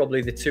Flash are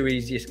probably the two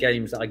easiest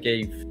games that I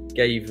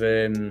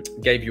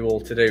gave you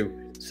all to do.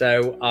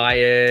 So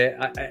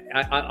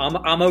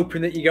I'm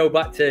hoping that you go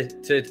back to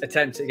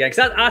attempt it again,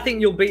 because I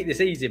think you'll beat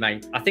this easy,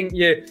 mate. I think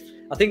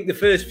the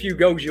first few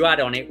goes you had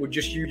on it were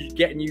just you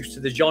getting used to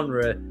the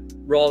genre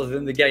rather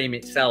than the game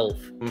itself.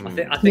 Mm-hmm.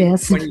 I think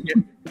yes.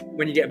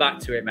 when you get back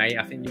to it, mate,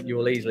 I think you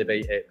will easily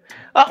beat it.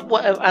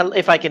 Well,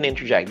 if I can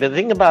interject, the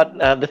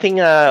thing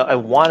I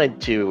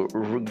wanted to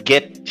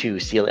get to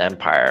Steel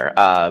Empire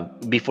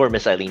before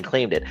Miss Eileen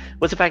claimed it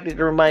was the fact that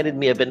it reminded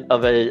me of a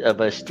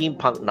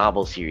steampunk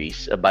novel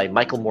series by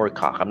Michael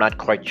Moorcock. I'm not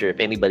quite sure if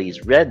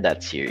anybody's read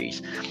that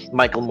series.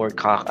 Michael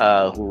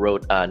Moorcock, who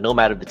wrote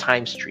Nomad of the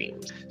Time Stream.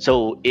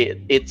 So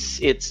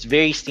it's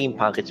very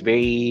steampunk. It's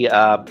very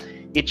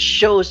it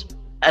shows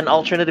an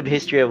alternative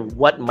history of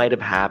what might have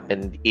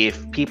happened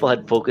if people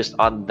had focused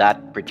on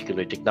that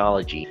particular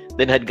technology,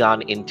 then had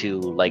gone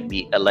into like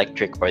the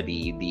electric or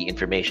the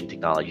information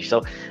technology.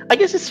 So I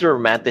guess it's the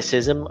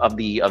romanticism of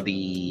the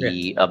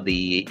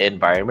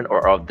environment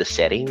or of the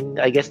setting,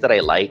 I guess, that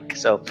I like.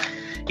 So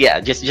yeah,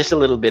 just a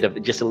little bit of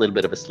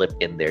a slip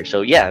in there.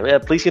 So yeah,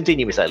 please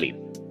continue, Miss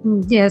Eileen.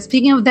 Yeah,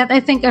 speaking of that, I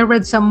think I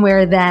read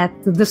somewhere that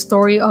the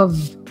story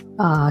of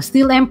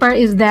Steel Empire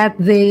is that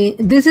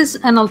this is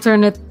an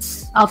alternate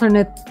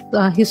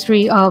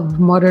history of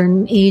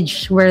modern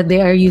age where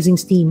they are using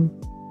steam.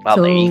 Well,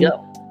 so, there you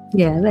go.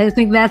 Yeah, I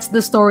think that's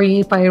the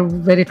story, if I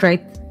read it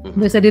right. Mm-hmm.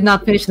 Because I did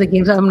not finish the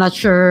game, so I'm not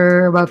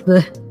sure about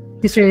the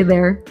history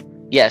there.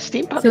 Yeah,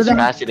 steampunk is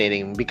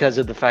fascinating because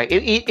of the fact,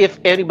 if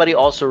anybody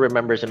also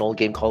remembers an old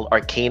game called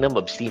Arcanum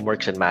of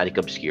Steamworks and Matic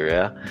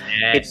Obscura,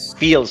 yes. It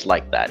feels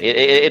like that.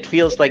 It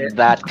feels like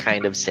that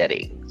kind of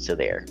setting. So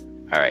there.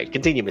 All right,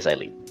 continue, Miss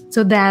Eileen.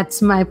 So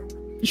that's my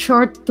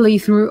short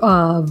playthrough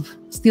of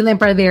Steel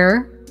Empire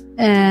there.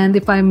 And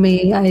if I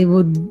may, I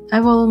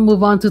will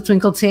move on to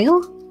Twinkle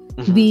Tail,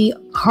 mm-hmm. the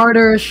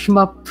harder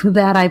shmup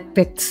that I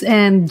picked.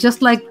 And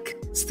just like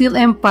Steel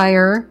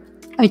Empire,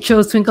 I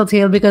chose Twinkle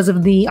Tail because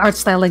of the art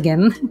style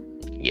again.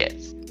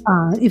 Yes.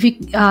 If you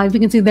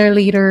can see there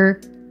later,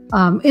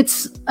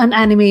 it's an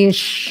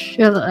anime-ish.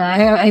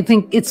 I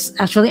think it's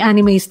actually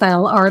anime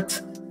style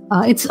art.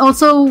 It's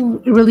also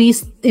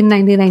released in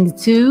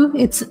 1992.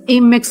 It's a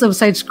mix of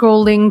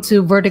side-scrolling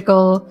to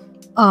vertical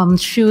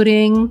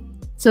shooting.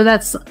 So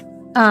that's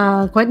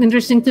quite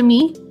interesting to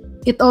me.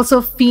 It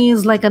also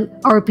feels like an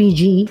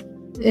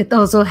RPG. It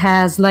also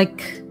has,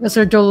 like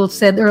Sir Joel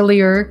said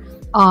earlier,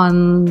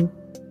 on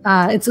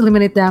it's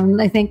Eliminate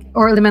Down, I think,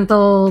 or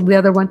Elemental, the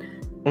other one.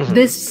 Mm-hmm.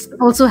 This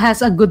also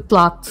has a good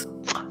plot.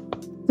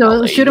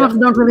 So shoot-em-ups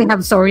don't really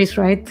have stories,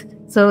 right?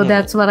 So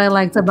that's what I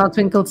liked about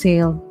Twinkle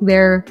Tail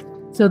there.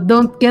 So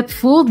don't get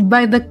fooled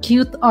by the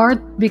cute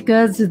art,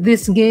 because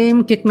this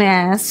game kicked my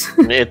ass.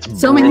 It's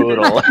so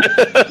brutal.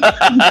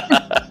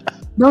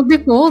 Don't be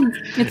fooled.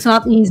 It's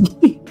not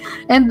easy.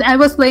 And I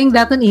was playing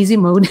that on easy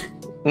mode.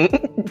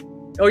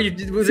 Oh, you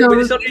did? Was it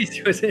on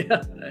easy? Was it?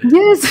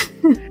 Yes,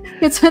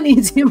 it's on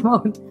easy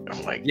mode.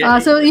 Oh my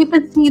God. So you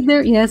can see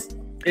there, yes.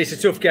 It's a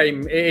tough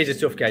game. It is a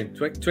tough game.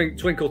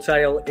 Twinkle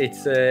Tail.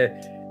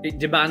 It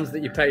demands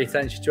that you pay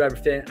attention to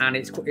everything, and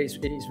it's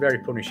very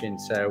punishing.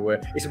 So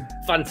it's a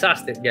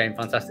fantastic game.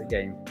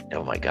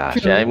 Oh my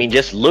gosh! I mean,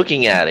 just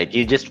looking at it,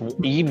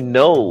 you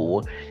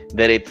know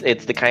that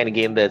it's the kind of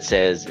game that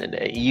says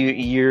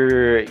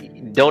you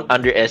don't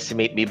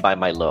underestimate me by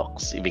my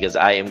looks, because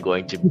I am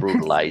going to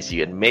brutalize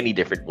you in many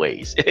different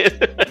ways.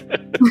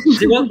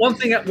 See, one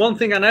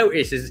thing I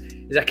noticed is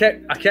I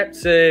kept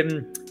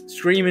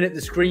screaming at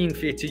the screen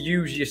for you to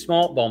use your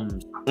smart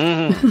bombs,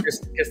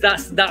 because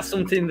that's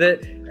something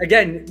that,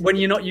 again, when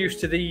you're not used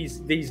to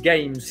these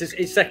games,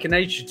 it's second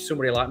nature to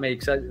somebody like me,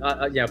 because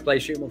I play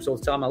shoot 'em ups all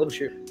the time. I love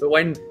shoot, but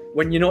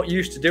when you're not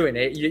used to doing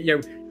it,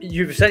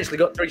 you've essentially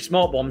got 3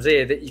 smart bombs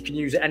here that you can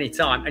use at any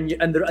time,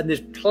 and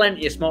there's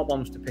plenty of smart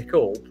bombs to pick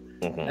up.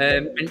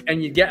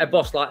 And you get a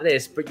boss like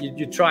this, but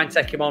you try and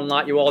take him on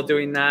like you are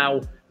doing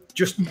now,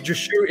 just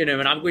shooting him,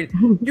 and I'm going,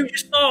 use your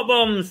smart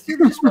bombs.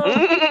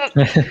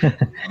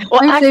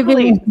 Well,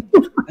 actually,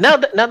 now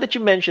that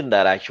you mentioned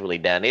that, actually,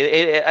 Dan,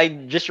 I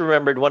just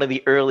remembered one of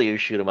the earlier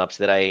shoot 'em ups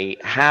that I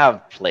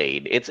have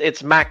played. It's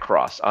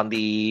Macross on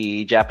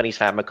the Japanese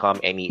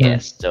Famicom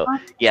NES. So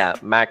yeah,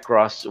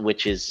 Macross,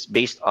 which is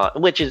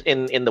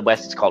in the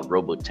West, it's called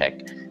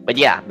Robotech. But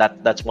yeah,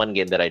 that's one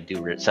game that I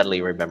do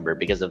suddenly remember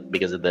because of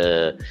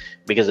the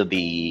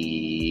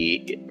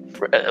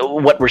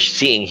what we're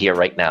seeing here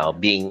right now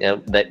being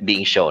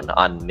shown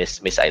on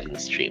Miss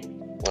Eileen's stream.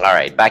 All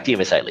right, back to you,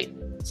 Miss Eileen.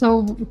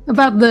 So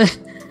about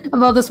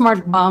the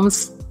smart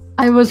bombs,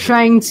 I was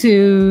trying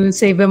to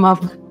save them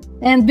up,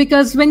 and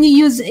because when you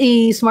use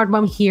a smart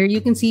bomb here,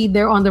 you can see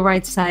they're on the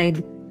right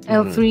side,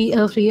 L3,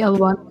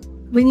 L1.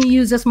 When you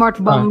use a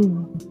smart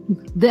bomb,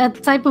 the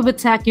type of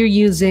attack you're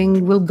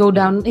using will go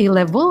down a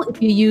level if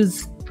you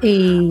use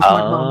a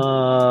smart bomb.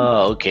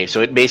 Oh, okay.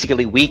 So it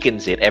basically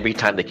weakens it every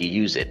time that you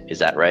use it. Is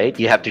that right?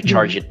 You have to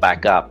charge it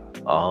back up.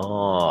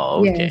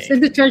 Oh, okay. Yes,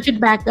 and to charge it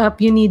back up,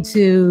 you need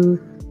to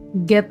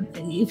get,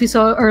 if you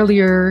saw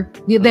earlier,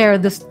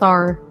 the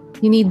star.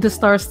 You need the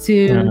stars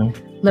to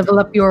level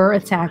up your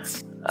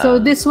attacks. So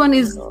this one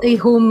is a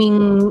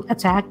homing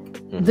attack.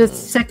 The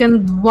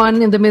second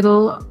one in the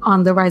middle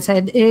on the right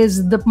side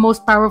is the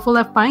most powerful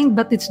I find,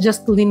 but it's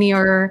just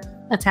linear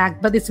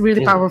attack, but it's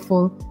really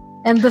powerful.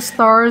 And the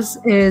stars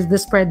is the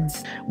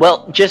spreads.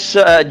 Well, just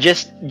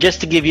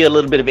to give you a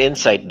little bit of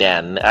insight,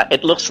 Dan,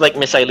 it looks like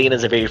Miss Eileen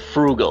is a very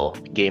frugal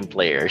game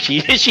player.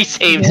 She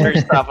saves her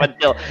stuff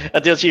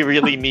until she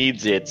really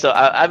needs it. So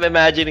I'm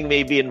imagining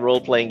maybe in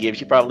role-playing games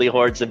she probably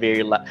hoards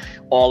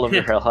all of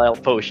her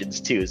health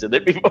potions too, so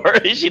that before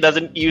she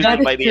doesn't use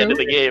them by the end of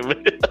the game.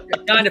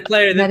 The kind of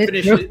player that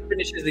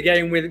finishes the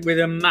game with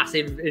a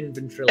massive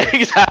inventory.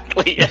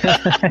 Exactly.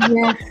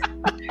 Yeah.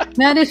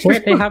 That is true.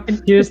 Wait, I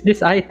haven't used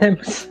these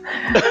items.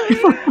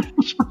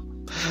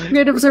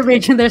 Great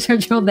observation there,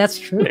 Sergio. That's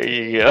true. There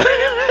you go.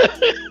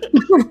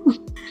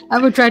 I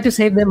would try to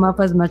save them up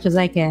as much as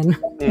I can.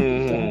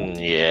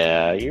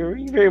 Yeah, you're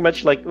very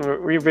much like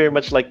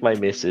my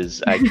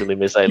missus, actually,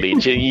 Miss Eileen.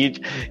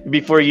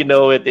 Before you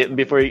know it,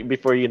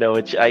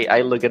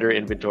 I look at her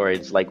inventory.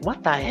 It's like,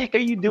 what the heck are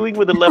you doing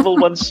with a level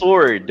 1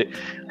 sword?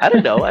 I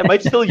don't know. I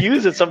might still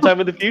use it sometime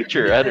in the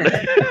future. I don't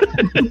know.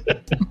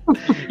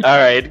 All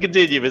right,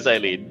 continue, Miss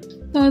Eileen.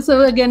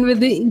 So again, with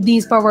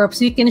these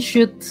power-ups, you can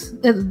shoot.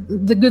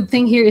 The good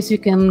thing here is you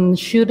can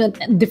shoot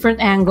at different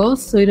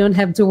angles, so you don't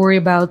have to worry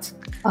about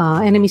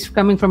enemies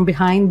coming from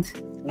behind.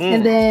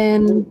 And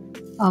then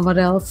what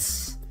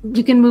else?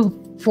 You can move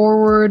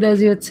forward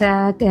as you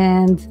attack,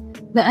 and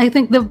I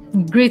think the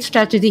great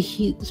strategy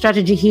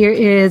here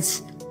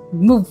is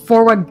move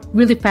forward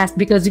really fast,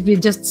 because if you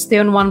just stay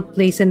on one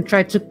place and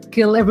try to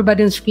kill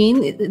everybody on the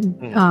screen,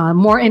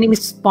 more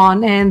enemies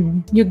spawn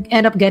and you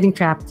end up getting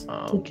trapped.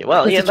 Okay,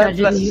 well,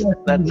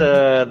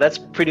 that's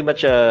pretty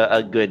much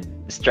a good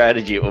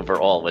strategy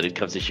overall when it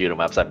comes to shoot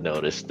 'em ups, I've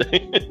noticed.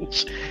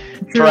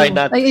 Try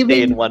not to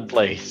stay in one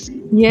place.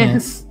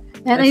 Yes.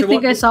 And I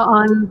think I saw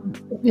on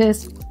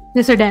yes,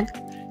 sir Dan.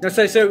 No,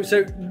 so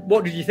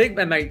what did you think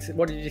then, mate?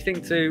 What did you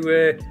think to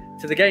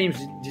the games?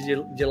 Did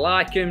you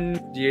like them?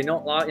 Do you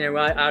not like?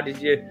 How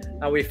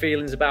were your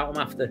feelings about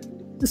them after?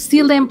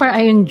 Steel Empire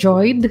I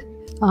enjoyed.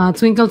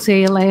 Twinkle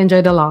Tail I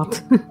enjoyed a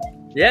lot.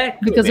 Yeah,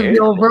 because of the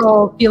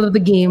overall feel of the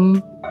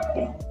game.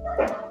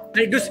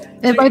 It does.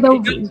 And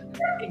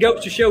It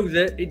goes to show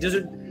that it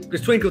doesn't,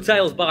 because Twinkle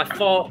Tail's by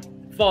far.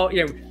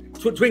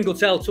 Twinkle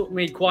Tail took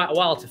me quite a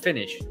while to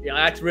finish.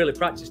 I had to really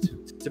practice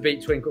to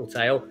beat Twinkle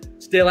Tail.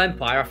 Steel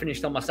Empire, I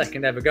finished on my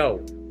second ever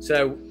go.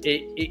 So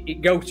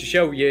it goes to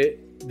show you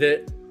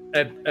that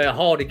a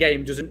harder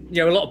game doesn't.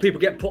 A lot of people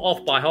get put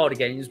off by harder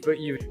games, but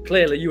you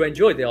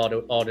enjoyed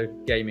the harder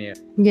game here.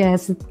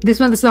 Yes,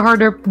 this one is a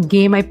harder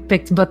game I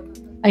picked, but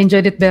I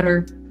enjoyed it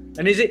better.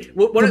 And is it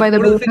one of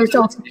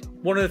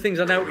the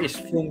things I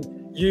noticed from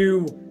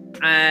you?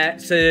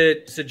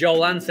 Sir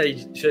Joel and Sir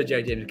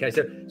J. James. Okay,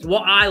 so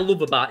what I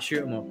love about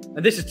shoot 'em up,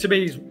 and this is to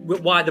me is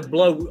why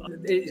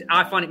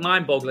I find it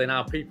mind-boggling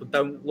how people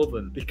don't love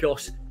them,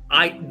 because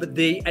but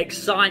the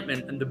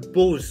excitement and the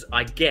buzz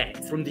I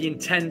get from the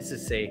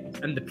intensity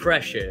and the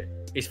pressure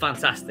is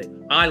fantastic.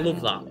 I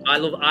love that. I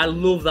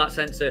love that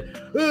sense of.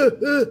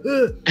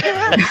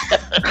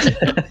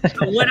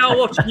 And when I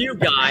watch you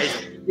guys,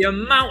 the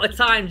amount of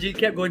times you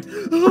kept going.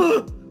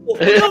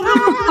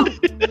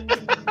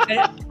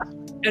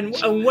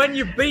 And when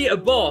you beat a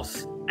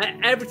boss,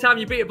 every time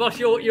you beat a boss,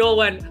 you all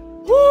went.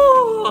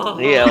 Whoa!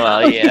 Yeah,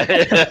 well, yeah.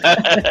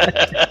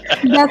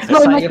 That's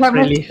why my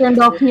camera's turned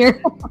off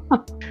here.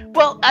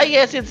 Well, I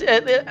guess it's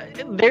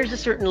there's a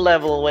certain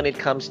level when it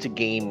comes to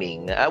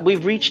gaming.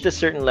 We've reached a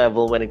certain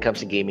level when it comes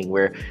to gaming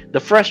where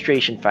the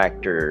frustration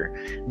factor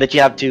that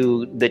you have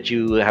to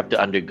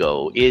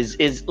undergo is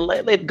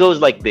it goes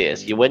like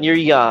this. When you're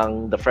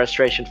young, the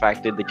frustration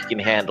factor that you can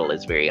handle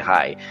is very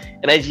high,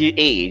 and as you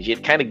age,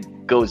 it kind of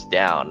goes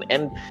down.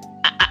 And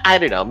I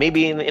don't know.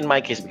 Maybe in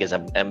my case, because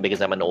I'm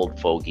an old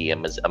fogey.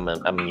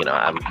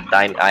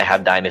 I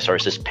have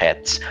dinosaurs as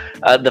pets.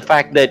 The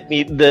fact that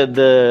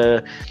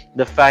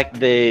the fact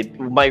that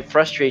my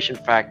frustration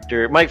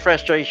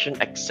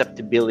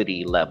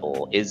acceptability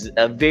level is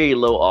very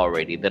low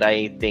already. That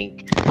I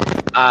think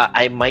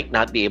I might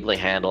not be able to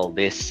handle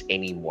this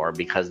anymore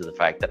because of the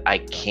fact that I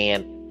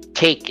can't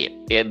take it,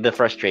 the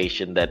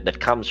frustration that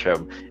comes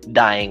from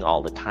dying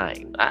all the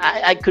time.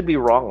 I could be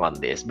wrong on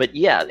this, but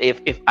yeah, if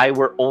there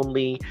were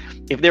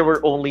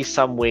only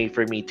some way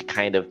for me to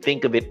kind of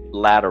think of it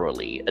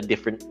laterally, a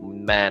different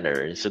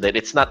manner, so that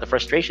it's not the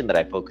frustration that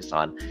I focus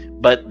on,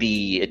 but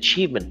the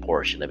achievement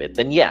portion of it,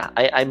 then yeah,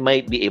 I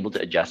might be able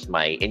to adjust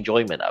my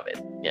enjoyment of it.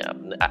 Yeah,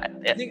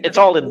 it's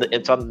on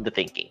the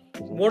thinking.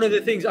 One of the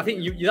things I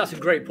think that's a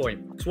great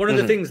point. It's one of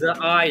the things that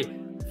I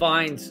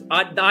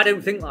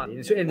don't think like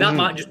that. And that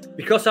might just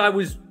because I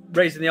was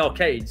raised in the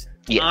arcades.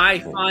 Yeah. I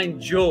find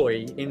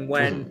joy in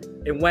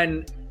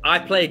when I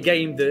play a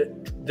game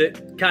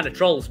that kind of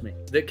trolls me.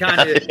 That kind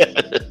of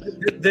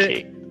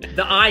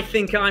that I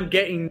think I'm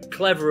getting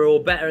cleverer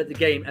or better at the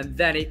game, and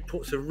then it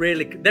puts it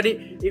really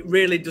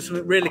does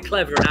something really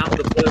clever and out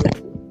of the blue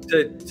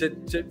to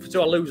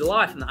I lose a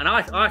life, and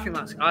I think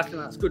that's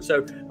good. So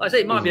like I say,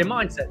 it might be a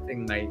mindset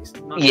thing, mate.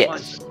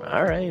 Yes.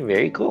 All right.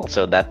 Very cool.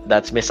 So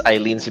that's Miss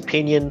Eileen's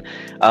opinion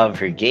of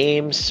her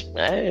games.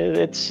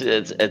 It's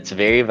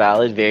very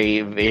valid,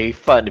 very very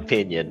fun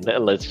opinion.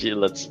 Let's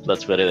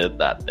put it at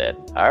that then.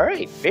 All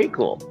right. Very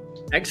cool.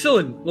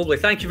 Excellent. Lovely.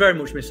 Thank you very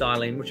much, Miss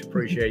Eileen. Much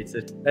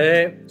appreciated.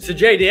 So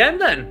JDM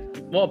then.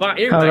 What about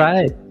you? All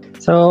right.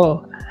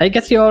 So I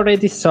guess you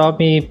already saw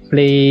me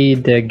play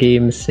the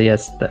games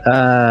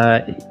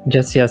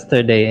just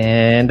yesterday,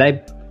 and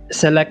I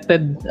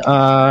selected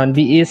on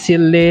the easy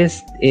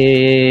list.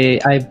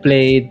 I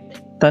played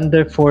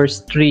Thunder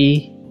Force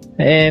 3,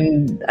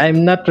 and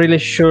I'm not really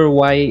sure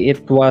why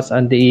it was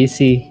on the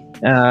easy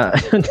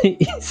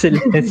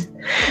list.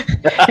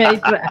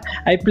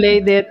 I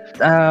played it.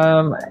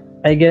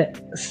 I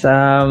guess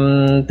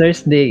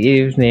Thursday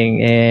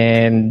evening,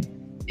 and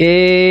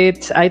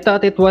I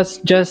thought it was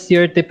just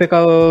your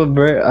typical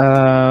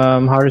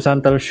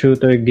horizontal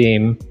shooter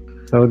game.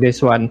 So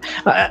this one,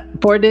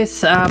 for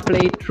this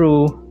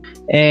playthrough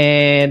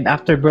and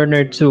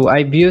Afterburner 2,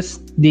 I've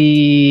used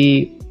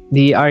the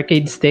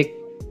arcade stick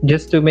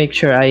just to make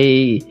sure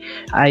I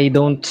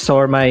don't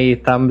sore my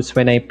thumbs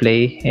when I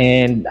play,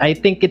 and I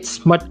think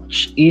it's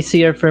much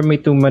easier for me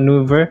to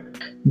maneuver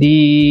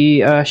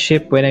the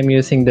ship when I'm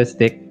using the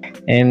stick.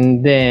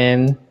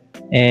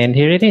 And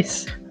here it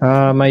is,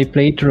 my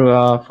playthrough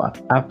of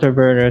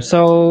Afterburner.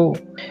 So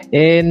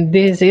in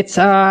this, it's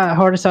a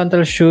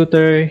horizontal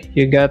shooter.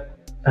 You got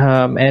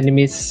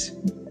enemies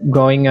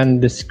going on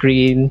the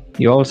screen.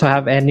 You also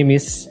have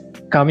enemies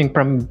coming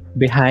from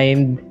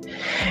behind,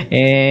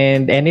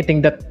 and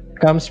anything that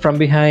comes from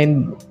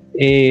behind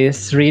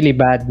is really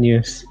bad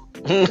news.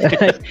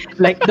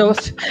 like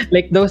those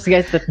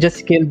guys that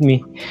just killed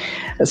me.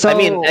 So I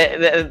mean,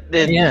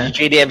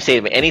 JDM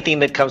said anything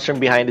that comes from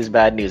behind is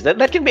bad news.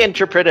 That can be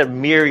interpreted a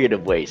myriad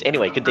of ways.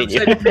 Anyway,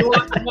 continue. Your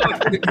wife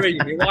would agree.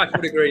 Your wife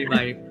would agree,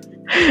 mate.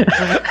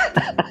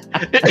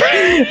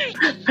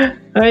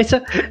 All right,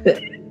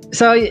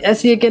 so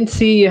as you can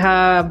see, you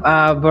have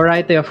a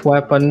variety of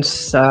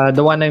weapons.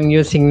 The one I'm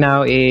using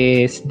now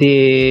is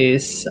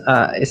this.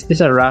 Is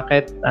this a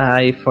rocket?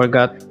 I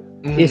forgot.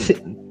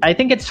 I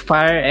think it's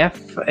Fire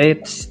F.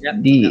 It's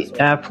the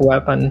F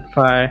weapon,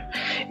 Fire.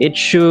 It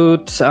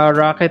shoots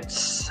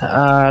rockets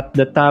at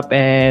the top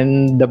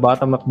and the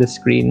bottom of the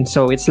screen.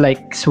 So it's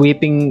like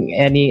sweeping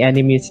any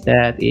enemies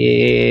that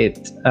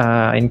it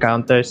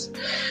encounters.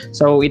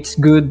 So it's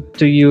good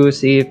to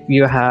use if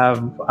you have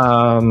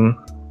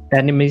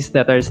enemies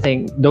that are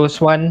staying.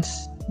 Those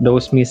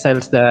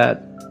missiles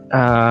that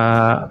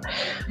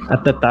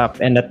at the top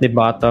and at the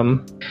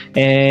bottom.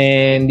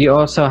 And you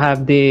also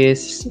have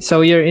this, so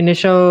your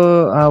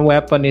initial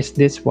weapon is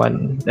this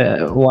one,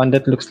 the one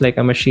that looks like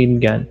a machine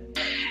gun.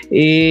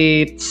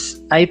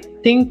 I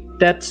think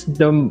that's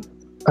the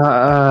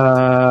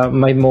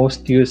my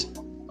most used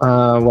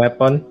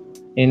weapon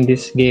in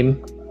this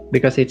game.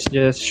 because it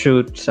just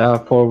shoots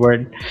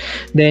forward.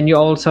 Then you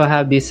also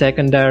have the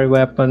secondary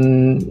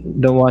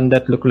weapon, the one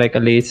that look like a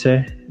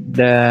laser.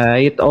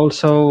 It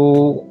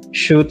also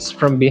shoots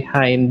from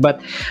behind,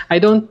 but I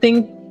don't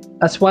think,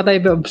 as what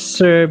I've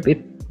observed,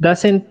 it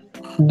doesn't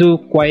do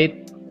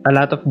quite a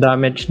lot of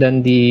damage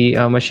than the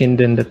machine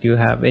gun that you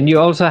have. And you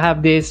also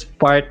have this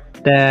part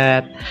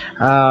that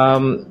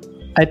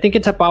I think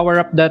it's a power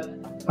up that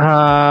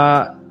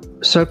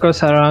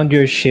circles around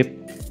your ship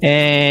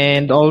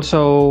and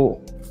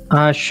also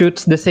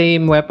shoots the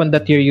same weapon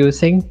that you're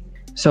using.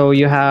 So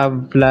you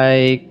have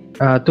like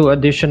 2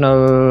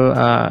 additional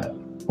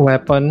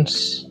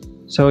weapons.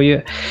 So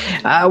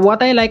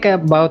what I like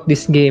about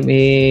this game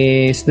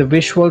is the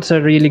visuals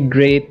are really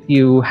great.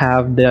 You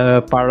have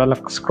the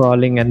parallax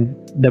scrolling and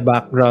the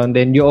background,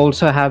 and you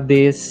also have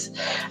these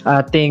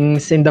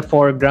things in the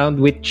foreground,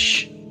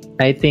 which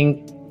I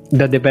think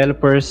the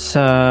developers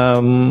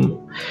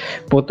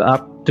put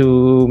up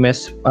to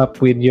mess up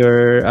with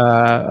your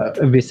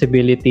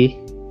visibility.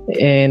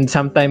 And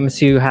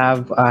sometimes you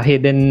have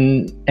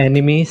hidden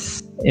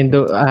enemies in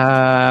the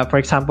for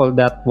example,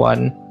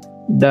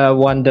 the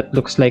one that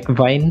looks like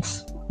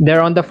vines,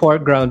 they're on the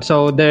foreground,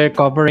 so they're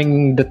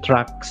covering the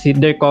tracks,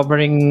 they're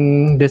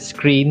covering the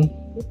screen,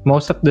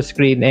 most of the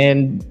screen,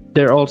 and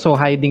they're also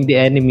hiding the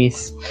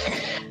enemies.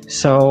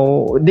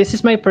 So this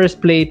is my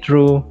first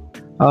playthrough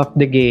of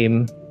the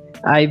game.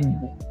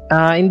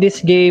 In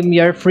this game,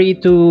 you're free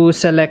to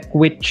select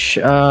which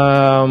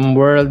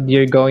world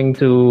you're going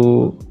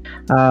to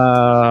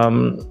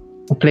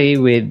play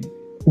with.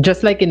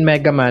 Just like in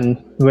Mega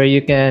Man, where you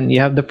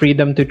have the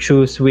freedom to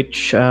choose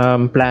which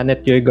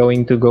planet you're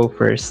going to go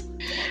first.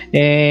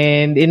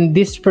 And in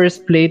this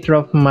first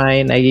playthrough of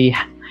mine,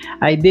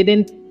 I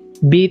didn't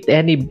beat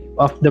any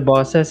of the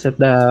bosses at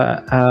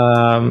the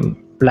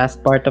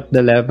last part of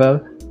the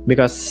level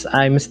because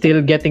I'm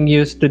still getting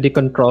used to the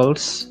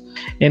controls.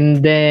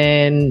 And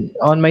then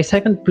on my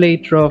second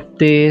playthrough of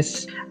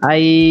this,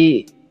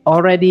 I'm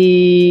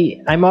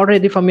already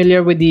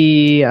familiar with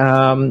the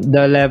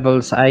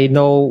levels. I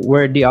know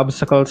where the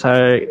obstacles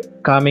are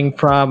coming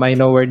from. I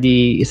know where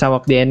some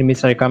of the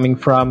enemies are coming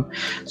from.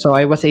 So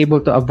I was able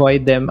to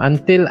avoid them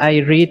until I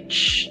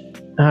reach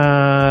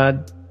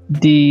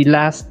the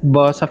last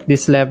boss of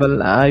this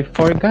level. I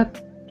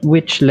forgot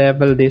which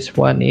level this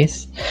one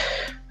is.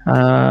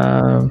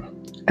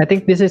 I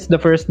think this is the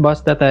first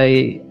boss that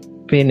I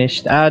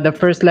finished. The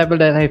first level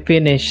that I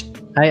finished,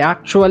 I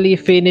actually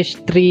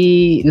finished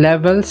 3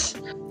 levels.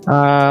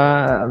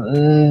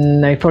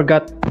 I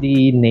forgot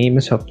the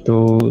names of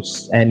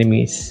those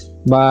enemies,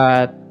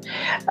 but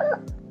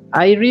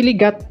I really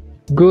got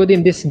good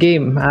in this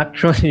game,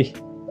 actually.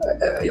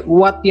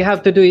 What you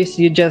have to do is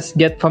you just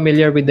get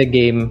familiar with the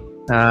game.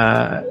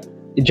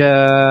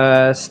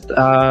 Just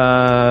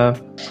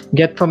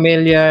get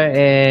familiar,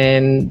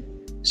 and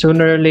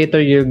sooner or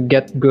later you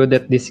get good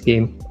at this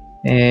game.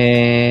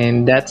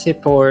 And that's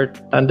it for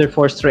Thunder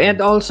Force 3.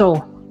 And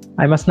also,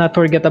 I must not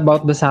forget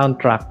about the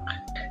soundtrack.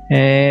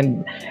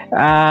 And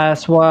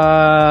as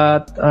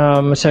what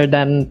Sir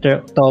Dan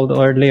told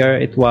earlier,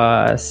 it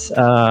was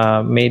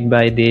made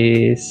by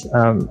this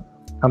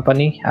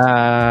company.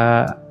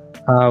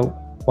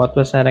 What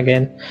was that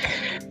again?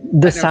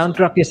 The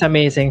soundtrack is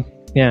amazing.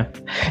 Yeah.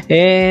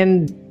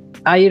 And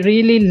I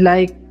really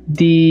like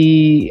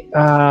the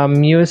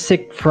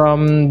music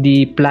from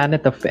the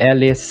Planet of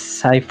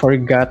Alice. I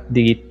forgot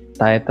the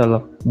title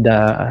of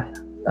the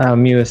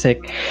music.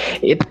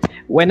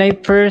 When I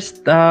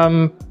first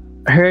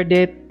heard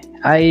it,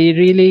 I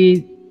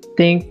really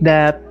think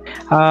that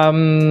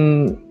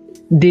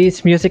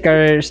these music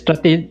are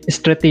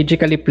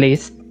strategically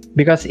placed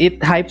because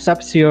it hypes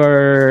up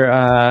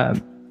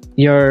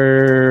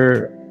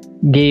your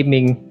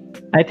gaming.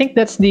 I think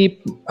that's the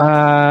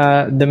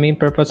main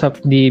purpose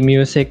of the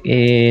music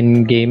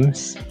in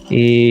games,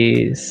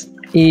 is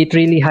it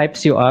really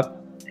hypes you up.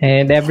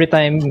 And every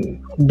time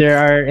there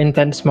are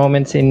intense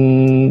moments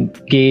in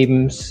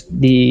games,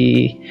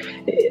 the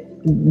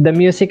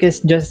music is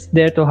just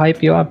there to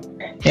hype you up,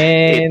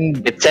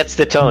 and it sets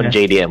the tone. Yeah.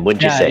 JDM,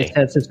 wouldn't you say? It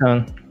sets the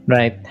tone,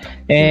 right?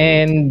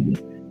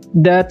 And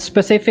that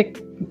specific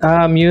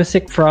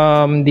music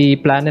from the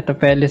Planet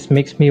of Alice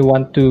makes me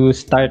want to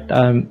start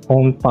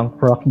own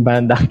punk rock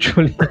band,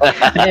 actually.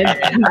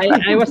 And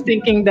I was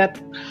thinking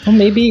that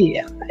maybe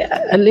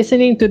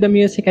listening to the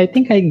music, I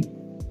think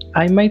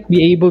I might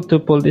be able to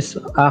pull this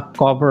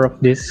cover of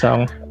this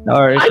song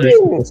or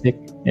music.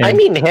 Yeah. I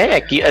mean,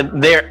 heck,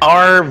 there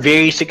are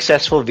very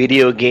successful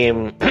video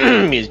game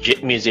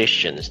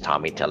musicians,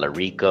 Tommy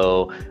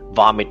Tallarico,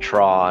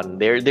 Vomitron.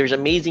 There's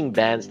amazing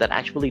bands that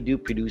actually do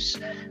produce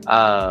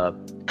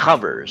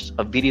covers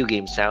of video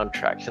game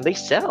soundtracks, and they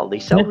sell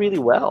really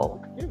well.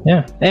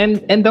 Yeah,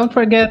 and don't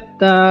forget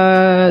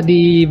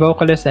the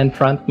vocalist and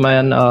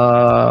frontman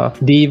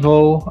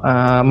Devo,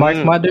 Mark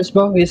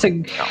Mothersbaugh.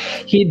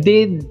 He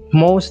did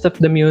most of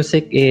the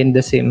music in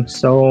The Sims,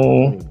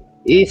 so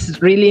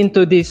is really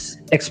into this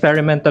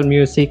experimental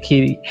music.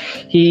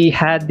 He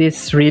had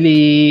this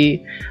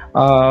really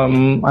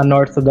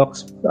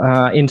unorthodox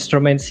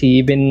instruments. He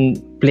even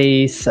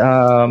plays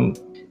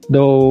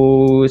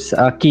those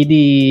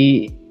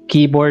kiddie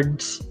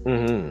keyboards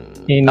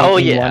in one of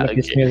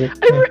his music.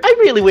 I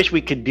really wish we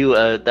could do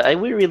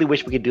we really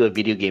wish we could do a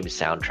video game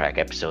soundtrack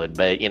episode,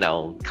 but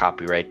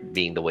copyright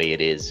being the way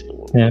it is,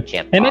 we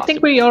can't. And I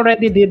think we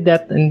already did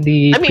that in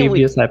the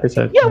previous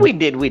episode. Yeah, we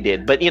did.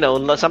 But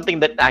something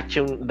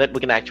that we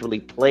can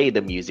actually play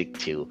the music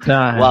to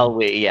while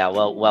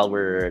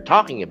we're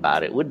talking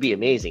about it would be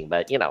amazing.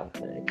 But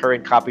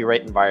current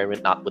copyright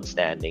environment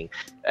notwithstanding.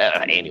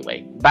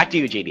 Anyway, back to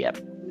you,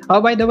 JDF. Oh,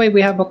 by the way,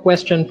 we have a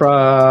question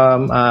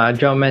from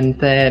Joe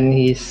Menten.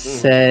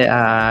 He's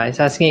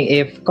asking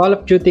if Call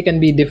of Duty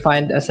can be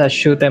defined as a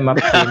shoot 'em up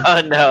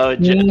game. No,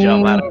 Joe,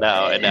 no,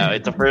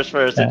 it's a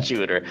first-person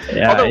shooter.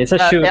 Yeah, although, it's a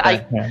shooter.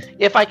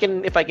 If I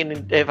can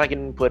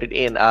put it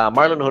in,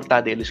 Marlon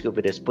Hurtado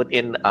Eliscupides put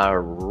in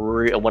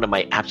one of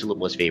my absolute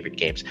most favorite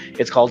games.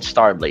 It's called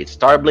Starblade.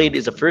 Starblade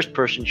is a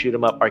first-person shoot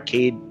 'em up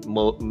arcade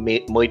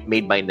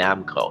made by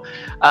Namco.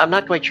 I'm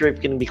not quite sure if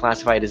it can be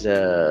classified as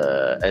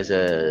a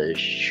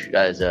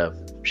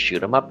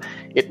shoot 'em up.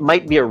 It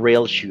might be a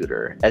rail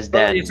shooter, as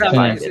Dan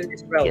defined it.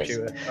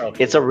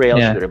 It's a rail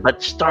shooter, but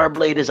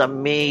Starblade is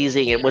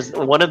amazing. It was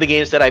one of the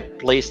games that I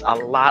placed a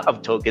lot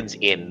of tokens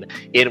in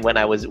when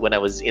I was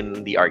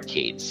in the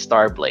arcades.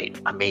 Starblade,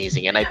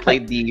 amazing, and I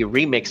played the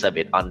remix of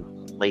it on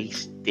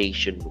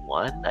PlayStation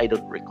 1. I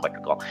don't quite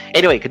recall.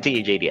 Anyway,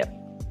 continue, JDF.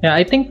 Yeah,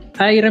 I think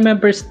I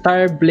remember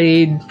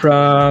Starblade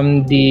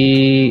from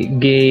the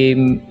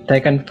game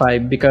Tekken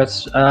 5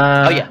 because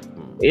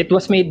it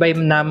was made by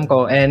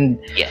Namco, and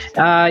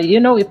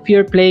if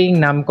you're playing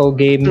Namco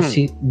games,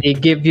 they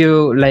give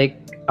you like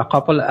a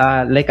couple,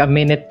 like a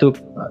minute to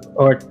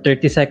or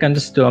 30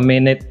 seconds to a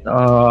minute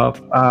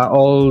of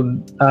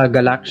old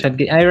Galaxian.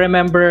 I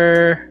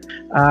remember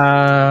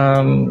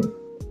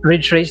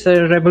Ridge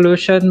Racer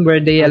Revolution,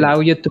 where they allow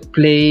you to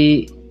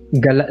play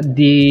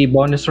the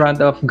bonus round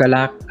of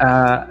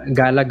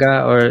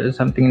Galaga or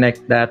something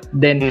like that.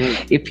 Then,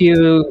 if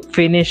you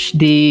finish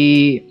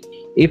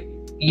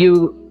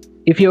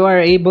if you are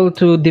able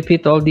to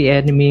defeat all the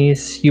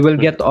enemies, you will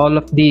get all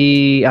of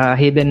the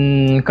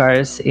hidden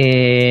cars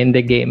in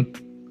the game.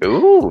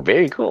 Ooh,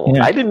 very cool.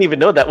 Yeah. I didn't even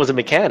know that was a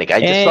mechanic. I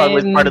just saw it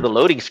was part of the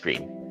loading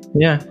screen.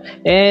 Yeah.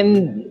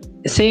 And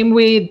same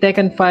with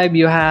Tekken 5,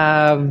 you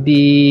have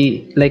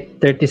the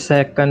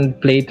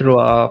 30-second playthrough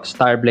of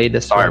Starblade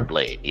as well.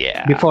 Starblade,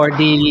 yeah. Before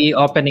the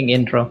opening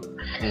intro.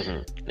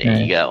 There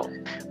you go.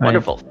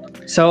 Wonderful.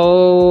 Right.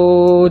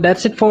 So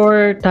that's it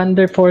for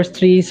Thunder Force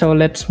 3. So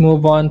let's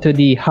move on to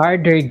the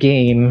harder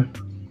game,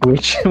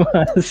 which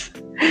was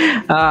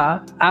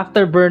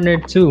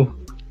Afterburner 2,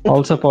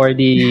 also for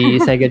the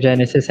Sega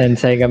Genesis and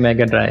Sega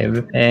Mega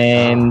Drive.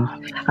 And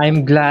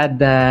I'm glad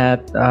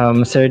that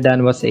Sir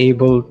Dan was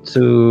able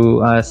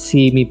to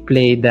see me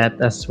play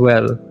that as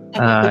well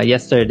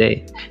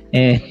yesterday.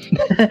 And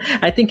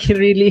I think he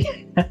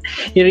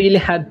really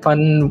had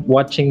fun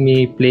watching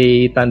me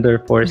play Thunder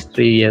Force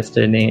 3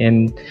 yesterday,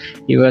 and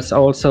he was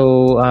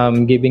also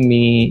giving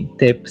me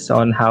tips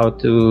on how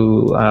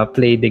to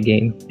play the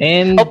game.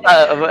 And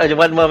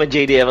one moment,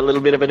 JD, I have a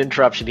little bit of an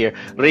interruption here.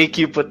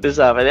 Reiki put this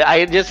up, and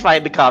I just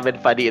find the comment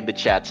funny in the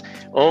chats.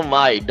 Oh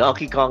my,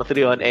 Donkey Kong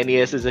 3 on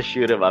NES is a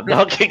shoot 'em up.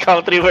 Donkey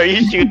Kong 3 where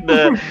you shoot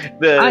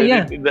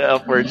the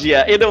upwards.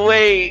 Yeah, in a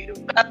way,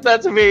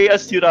 that's a very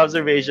astute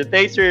observation.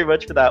 Thanks very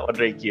much for that one,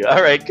 Reiki.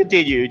 All right,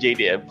 continue,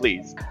 JDM,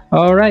 please.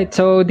 All right,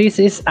 so this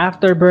is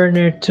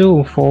Afterburner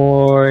 2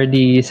 for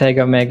the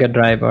Sega Mega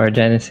Drive or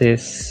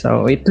Genesis.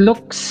 So it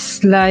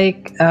looks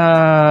like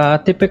a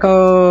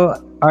typical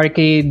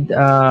arcade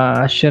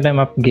shoot 'em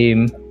up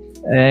game,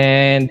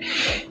 and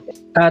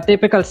a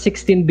typical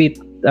 16-bit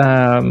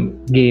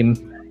game.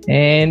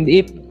 And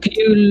if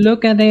you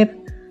look at it,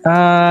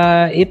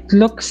 it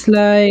looks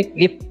like,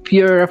 if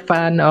you're a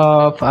fan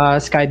of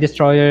Sky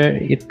Destroyer,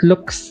 it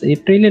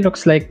really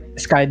looks like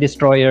Sky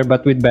Destroyer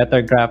but with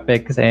better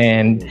graphics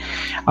and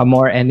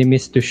more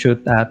enemies to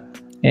shoot at.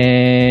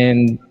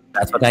 And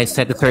that's what I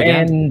said to Third.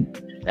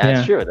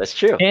 That's true. That's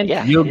true. And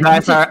you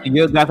guys are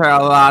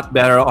a lot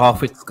better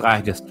off with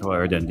Sky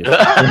Destroyer than this.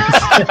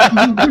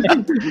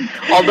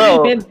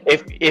 Although,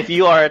 if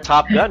you are a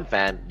Top Gun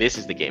fan, this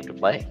is the game to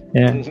play.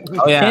 Yeah.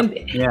 Oh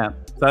yeah.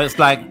 So it's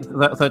like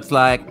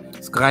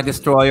Sky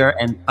Destroyer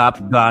and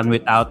Top Gun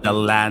without the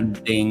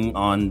landing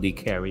on the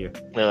carrier.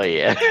 Oh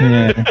yeah.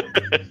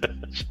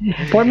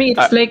 For me,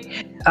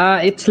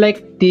 it's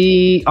like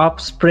the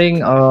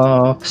offspring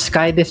of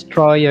Sky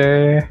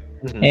Destroyer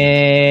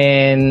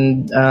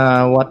and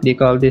what do you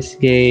call this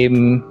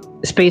game?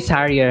 Space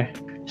Harrier.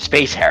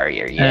 Space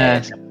Harrier,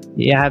 yes.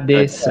 You have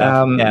this.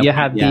 And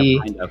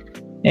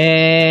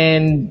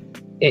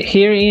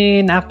here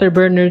in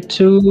Afterburner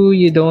 2,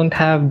 you don't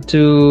have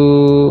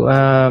to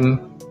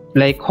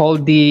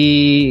hold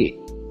the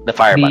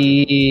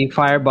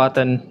fire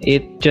button.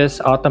 It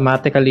just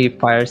automatically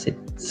fires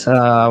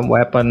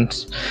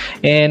weapons,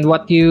 and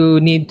what you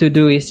need to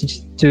do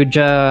is to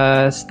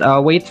just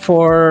wait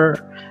for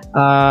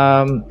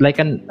like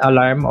an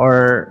alarm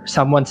or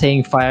someone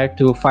saying fire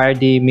to fire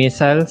the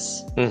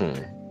missiles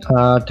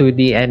to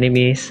the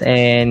enemies,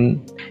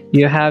 and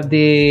you have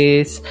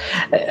this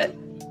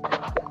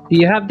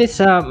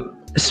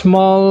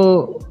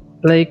small,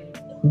 like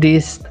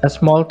this a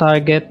small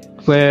target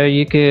where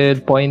you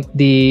could point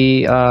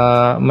the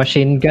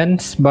machine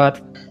guns,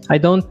 but I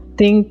don't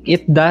think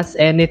it does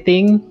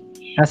anything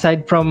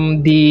aside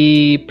from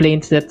the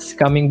planes that's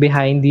coming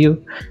behind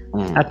you.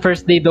 At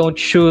first they don't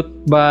shoot,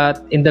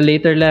 but in the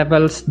later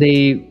levels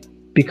they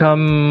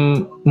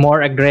become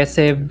more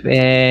aggressive,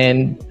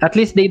 and at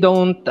least they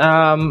don't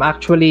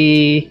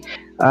actually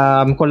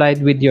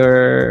collide with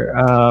your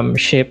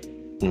ship.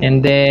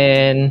 And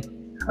then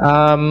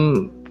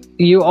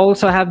you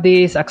also have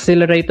this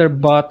accelerator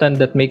button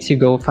that makes you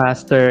go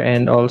faster,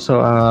 and also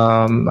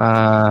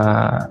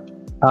a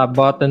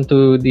button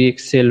to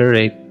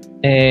deaccelerate.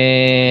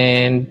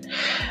 And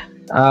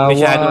I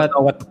don't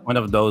know what the point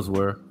of those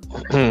were.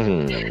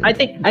 I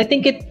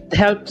think it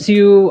helps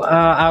you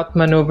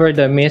outmaneuver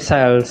the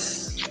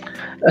missiles.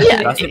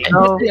 Yeah,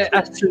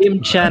 A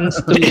slim chance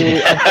to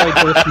avoid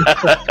those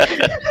missiles.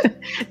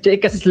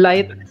 Take a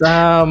slight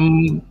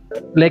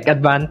like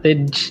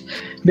advantage,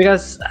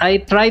 because I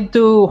tried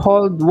to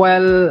hold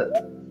while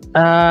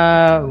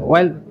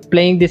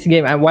playing this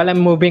game, and while I'm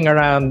moving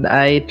around,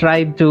 I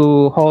tried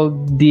to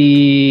hold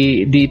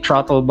the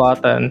throttle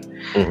button,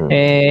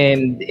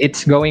 and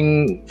it's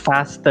going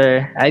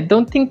faster. I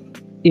don't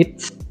think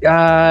it's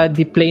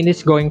the plane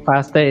is going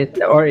faster,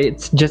 or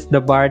it's just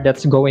the bar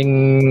that's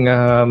going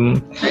higher.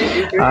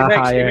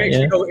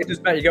 It does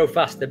make you go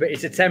faster, but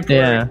it's a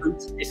temporary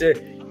boost.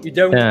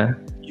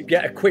 You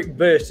get a quick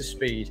burst of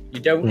speed. You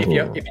don't if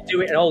you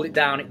do it and hold it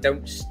down, it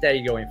don't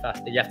stay going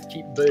faster. You have to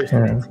keep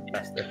bursting it to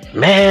get faster.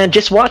 Man,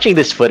 just watching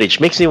this footage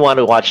makes me want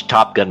to watch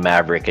Top Gun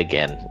Maverick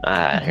again.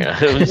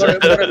 What a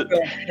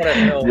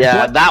film.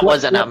 Yeah, that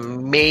was an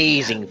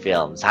amazing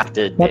film. I have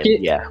to admit,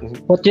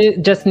 What you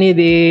just need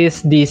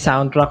is the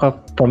soundtrack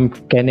from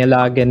Kenny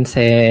Loggins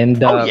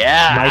and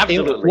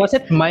absolutely. Was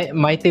it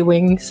Mighty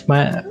Wings?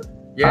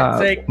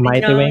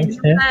 Mighty Wings.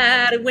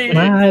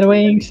 Mighty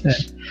Wings.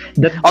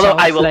 Although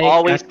I will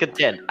always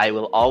contend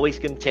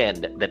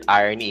that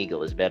Iron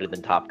Eagle is better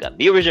than Top Gun.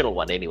 The original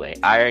one, anyway.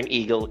 Iron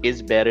Eagle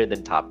is better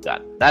than Top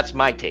Gun. That's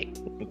my take.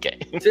 Okay.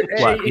 Do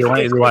you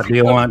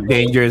want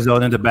Danger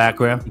Zone in the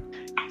background?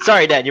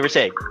 Sorry, Dan, you were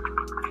saying.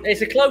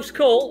 It's a close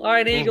call,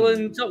 Iron Eagle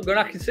and Top Gun.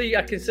 I can see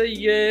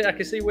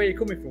where you're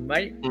coming from,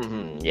 mate.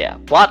 Yeah,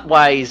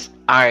 plot-wise,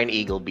 Iron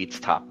Eagle beats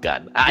Top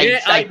Gun. I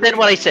said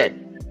what I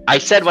said. I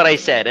said what I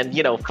said, and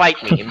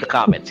fight me in the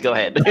comments. Go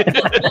ahead.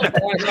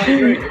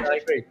 I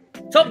agree.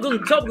 Top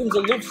Gun's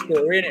a love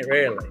story, isn't it?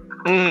 Really?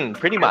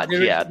 Pretty much,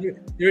 yeah.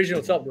 The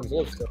original Top Gun's a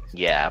love story.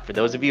 Yeah. For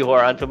those of you who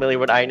are unfamiliar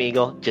with Iron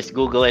Eagle, just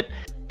Google it.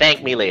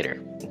 Thank me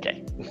later.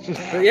 Okay.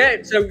 But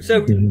yeah. So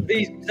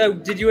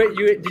did you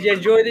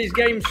enjoy these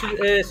games, so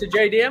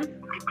JDM?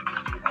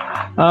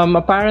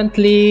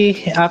 Apparently,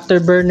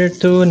 Afterburner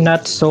 2,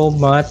 not so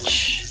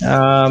much.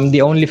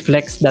 The only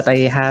flex that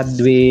I had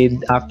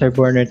with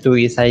Afterburner 2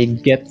 is I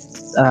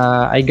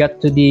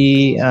got to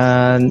the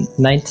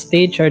 9th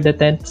stage or the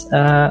 10th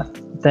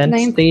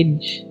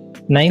stage.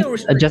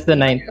 9th? Just the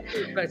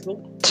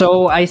 9th.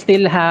 So I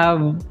still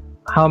have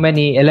how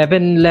many?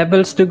 11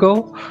 levels to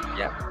go?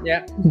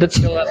 Yeah. That's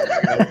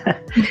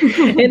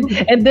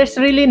and there's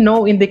really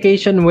no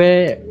indication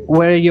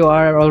where you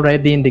are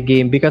already in the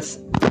game, because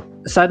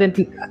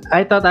suddenly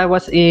I thought I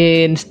was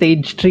in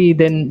stage 3,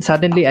 then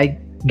suddenly I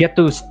get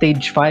to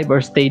stage 5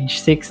 or stage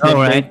 6. Then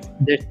right.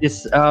 There's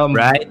this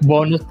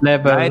bonus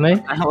level,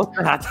 right? I hope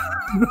that.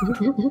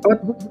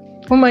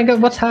 Oh my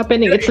god, what's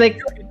happening? It's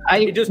like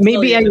I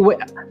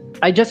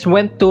just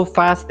went too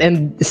fast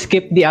and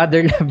skipped the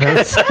other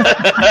levels.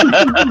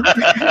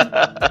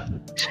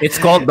 It's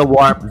called the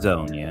warp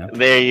zone, yeah.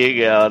 There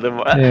you go.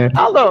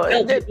 Although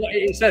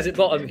it says at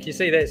bottom, you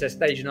see that it says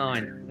stage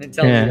 9, and it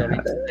tells you on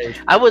each stage.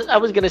 I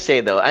was gonna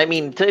say though, I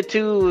mean,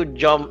 to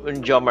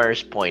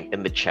Jomar's point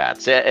in the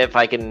chat, if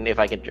I can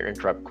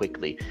interrupt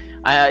quickly,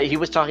 he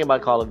was talking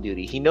about Call of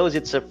Duty. He knows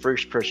it's a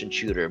first-person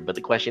shooter, but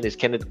the question is,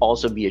 can it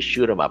also be a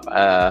shoot 'em up?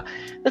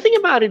 The thing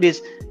about it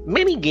is,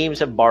 many games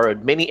have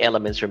borrowed many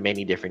elements from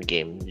many different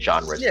game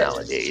genres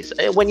nowadays.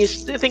 When you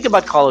think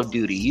about Call of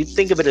Duty, you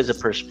think of it as a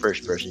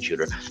first-person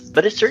shooter,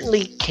 but it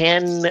certainly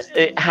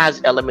it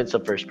has elements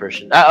of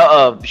first-person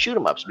of shoot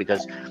 'em ups,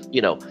 because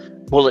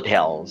bullet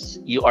hells.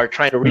 You are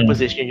trying to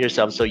reposition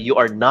yourself so you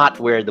are not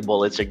where the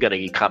bullets are going to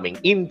be coming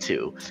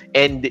into,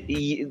 and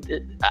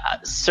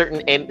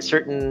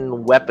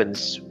certain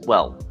weapons.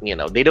 Well,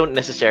 they don't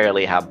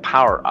necessarily have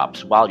power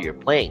ups while you're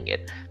playing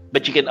it,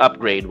 but you can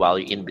upgrade while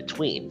you're in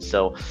between.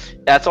 So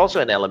that's also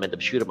an element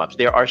of shoot 'em ups.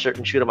 There are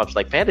certain shoot 'em ups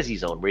like Fantasy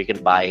Zone where you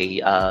can buy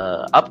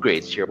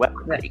upgrades to your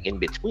weaponry in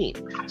between.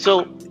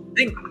 So I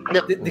think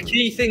the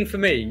key thing for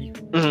me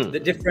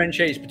that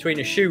differentiates between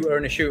a shooter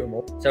and a shoot 'em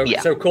up,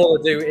 so Call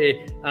of Duty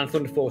and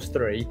Thunder Force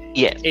 3,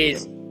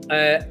 is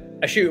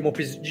a shoot 'em up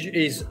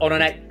is on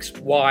an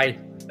XY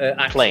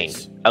axis. Plane.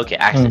 Okay,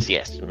 axis.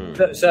 Yes.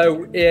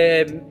 So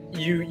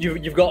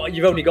you've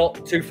only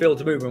got two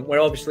fields of movement, where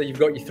obviously you've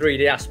got your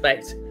 3D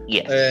aspect.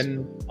 Yes.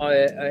 In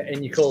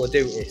your Call of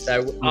Duty.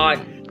 So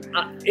I'm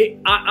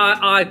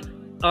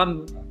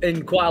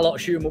in quite a lot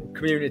of shoot 'em up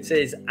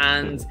communities,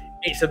 and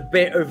it's a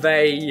bit of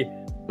a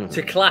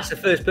to class a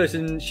first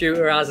person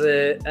shooter as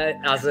a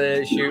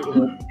shoot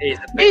 'em up is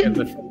a bit of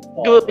a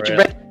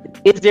really.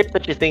 Is there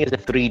such a thing as a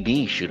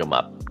 3D shoot 'em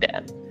up,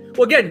 Dan?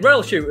 Well, again,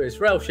 rail shooters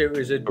are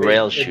shooters.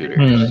 3D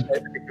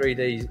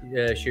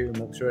shoot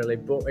 'em ups really,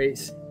 but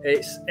it's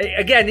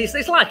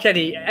like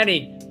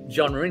any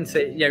genre, isn't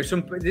it? You know,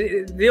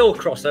 they all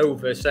cross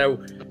over, so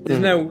there's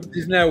no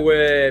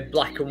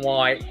black and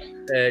white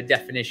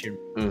definition.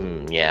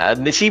 Yeah,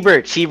 and the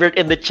Seabird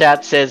in the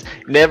chat says,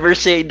 "Never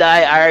say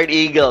die, Iron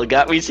Eagle."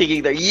 Got me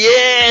singing there.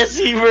 Yes,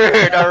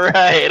 Seabird. All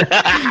right.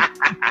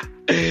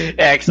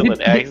 Excellent.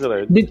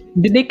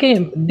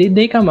 Did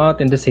they come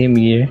out in the same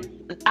year?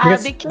 I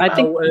think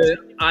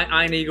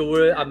Iron Eagle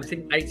were, I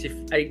think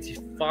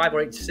 85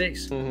 or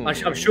 86.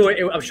 I'm sure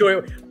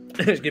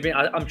excuse me.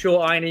 I'm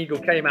sure Iron Eagle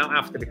came out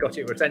after, because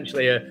it was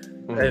essentially a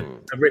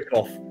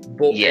rip-off,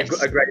 but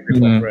a great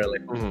rip-off, really.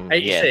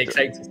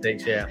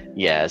 86, yeah.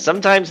 Yeah,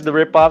 sometimes the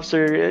rip-offs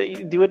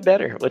do it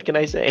better. What can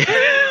I say?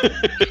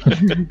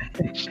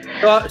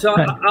 So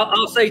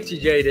I'll say to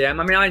you, JDM,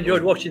 I mean, I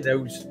enjoyed watching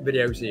those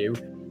videos of you.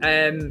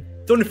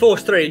 Thunder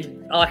Force 3,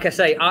 like I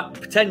say,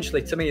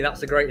 potentially, to me, that's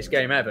the greatest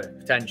game ever,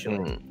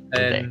 potentially.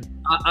 Okay.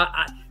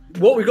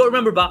 What we've got to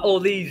remember about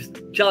all these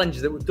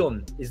challenges that we've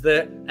done is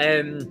that,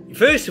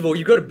 first of all,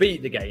 you've got to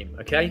beat the game,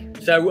 okay?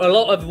 So a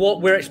lot of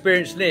what we're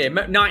experiencing here,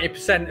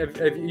 90%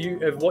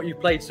 of what you've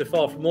played so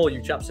far, from all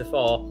you chaps so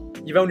far,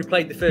 you've only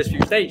played the first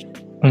few stages.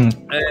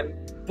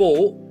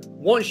 But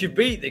once you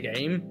beat the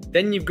game,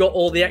 then you've got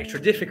all the extra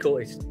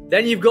difficulties.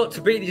 Then you've got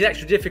to beat these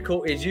extra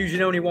difficulties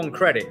using only 1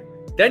 credit.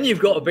 Then you've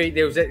got to beat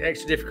those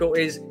extra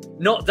difficulties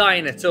not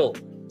dying at all.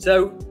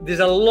 So there's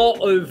a lot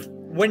of,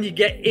 when you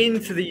get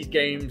into these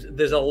games,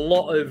 there's a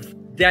lot of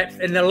depth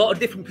and a lot of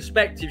different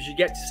perspectives you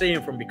get to see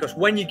them from, because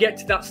when you get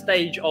to that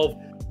stage of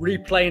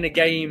replaying a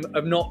game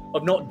of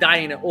not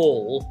dying at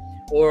all,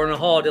 or on a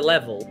harder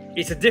level,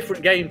 it's a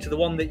different game to the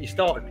one that you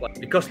started playing,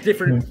 because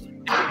different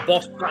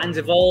boss patterns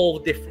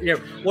evolve.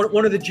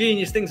 One of the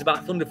genius things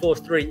about Thunder Force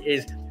 3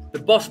 is the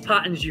boss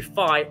patterns you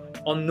fight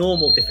on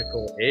normal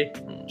difficulty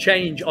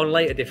change on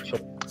later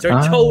difficulty. So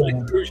it totally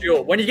screws you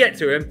up. When you get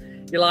to him,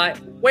 you're like,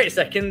 wait a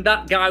second,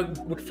 that guy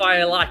would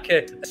fire like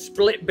a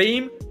split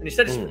beam, and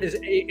instead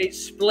it's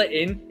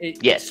splitting,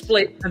 it's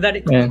split, and then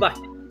it comes back.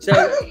 So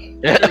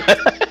that's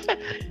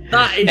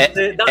what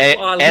I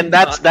love. And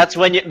that's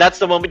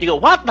the moment you go,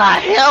 what the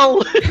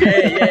hell?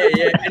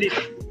 Yeah. And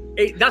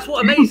that's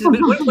what amazes me.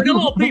 When a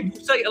lot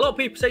of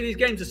people say these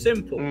games are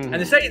simple, and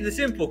they say they're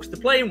simple because the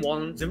playing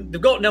ones,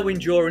 they've got no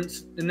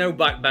endurance and no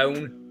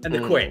backbone, and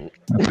they're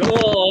quick. They go,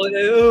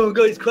 oh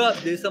God, it's crap.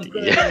 I'm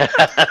crap.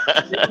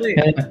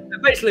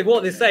 Basically,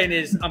 what they're saying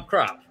is, I'm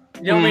crap.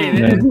 You know what I mean?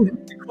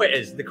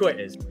 The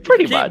quitters.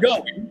 Pretty keep much.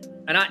 going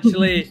and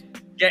actually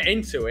get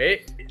into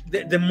it.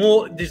 The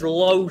more there's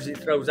loads it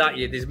throws at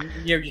you,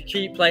 you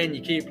keep playing,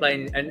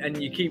 and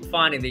you keep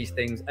finding these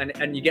things,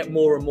 and you get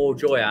more and more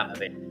joy out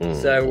of it.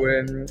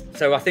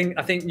 So I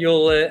think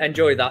you'll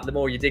enjoy that the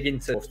more you dig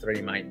into Force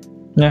 3, mate.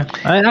 Yeah,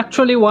 I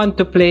actually want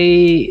to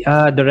play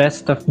the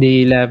rest of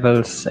the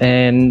levels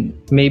and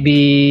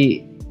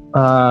maybe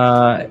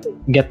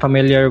get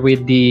familiar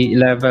with the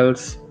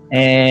levels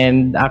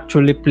and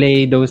actually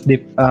play those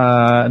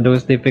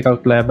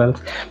difficult levels.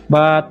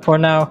 But for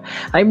now,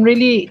 I'm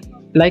really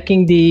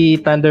liking the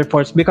Thunder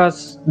Force,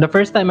 because the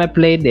first time I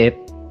played it,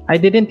 I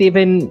didn't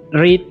even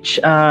reach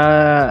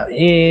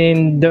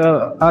in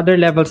the other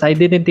levels. I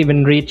didn't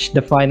even reach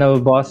the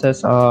final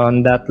bosses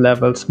on that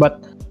levels.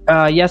 But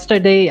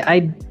yesterday,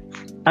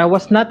 I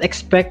was not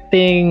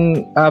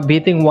expecting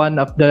beating one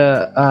of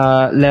the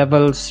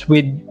levels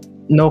with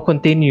no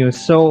continues.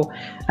 So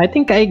I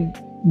think I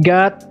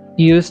got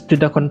used to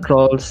the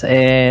controls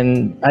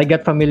and I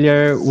got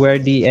familiar where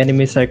the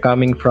enemies are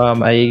coming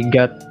from. I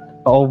got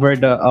over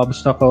the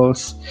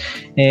obstacles,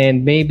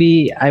 and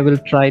maybe I will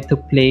try to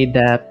play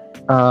that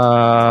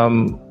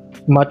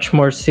much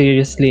more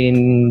seriously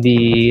in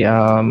the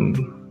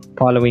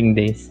following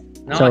days.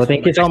 Nice. So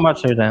thank you so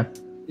much for that.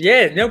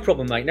 Yeah, no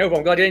problem, mate. No problem.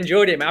 I'm glad you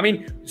enjoyed it, mate. I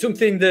mean,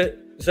 something that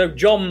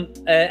John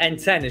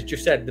N10 has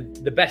just said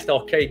the best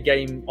arcade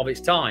game of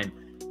its time,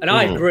 and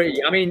I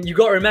agree. I mean, you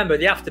got to remember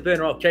the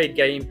Afterburner arcade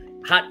game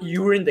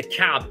you were in the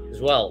cab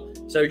as well.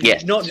 So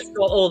you've not just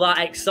got all that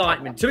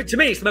excitement. To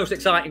me, it's the most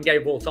exciting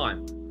game of all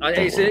time.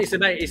 It's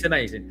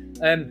amazing.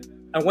 And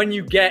when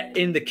you get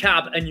in the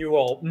cab and you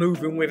are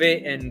moving with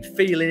it and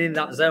feeling in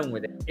that zone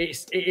with it,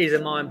 it is a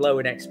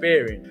mind-blowing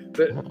experience.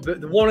 But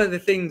one of the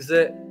things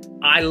that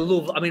I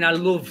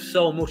love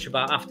so much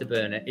about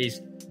Afterburner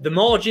is the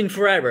margin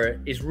for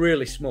error is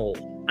really small.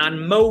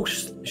 And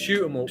most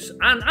shoot 'em ups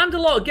and a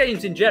lot of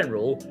games in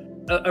general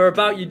are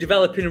about you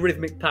developing a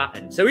rhythmic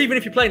pattern. So even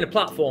if you're playing a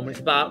platform, it's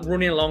about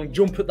running along,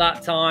 jump at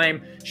that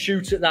time,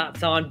 shoot at that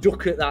time,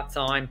 duck at that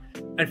time,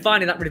 and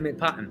finding that rhythmic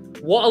pattern.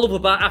 What I love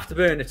about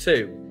Afterburner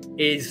 2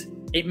 is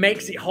it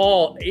makes it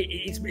hard.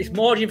 Its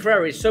margin for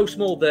error is so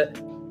small that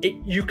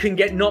you can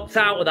get knocked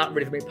out of that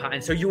rhythmic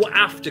pattern. So you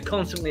have to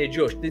constantly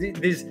adjust.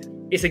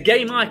 It's a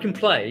game I can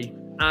play,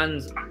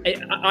 and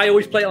I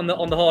always play it on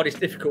the hardest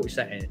difficulty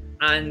setting,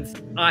 and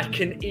I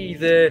can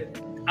either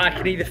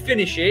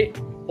finish it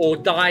or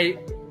die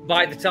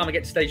by the time I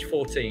get to stage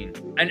 14.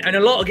 And a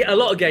lot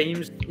of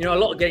games,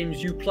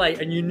 you play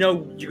and you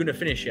know you're going to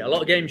finish it. A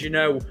lot of games, I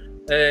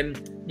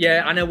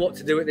know what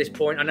to do at this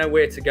point. I know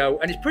where to go,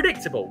 and it's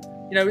predictable.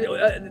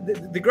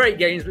 The great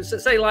games, but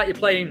say like you're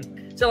playing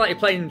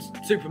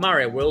Super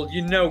Mario World,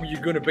 you know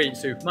you're going to beat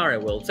Super Mario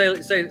World. Say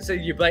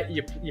you're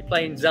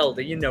playing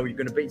Zelda, you know you're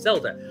going to beat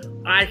Zelda.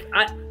 I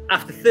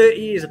after 30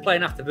 years of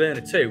playing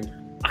Afterburner 2,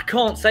 I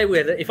can't say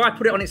whether, if I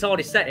put it on its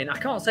hardest setting, I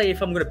can't say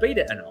if I'm going to beat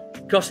it or not.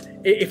 Because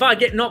if I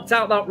get knocked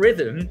out that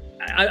rhythm,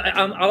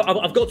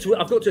 I've got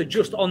to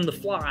adjust on the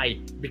fly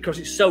because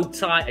it's so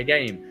tight a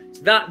game.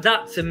 That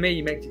to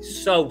me makes it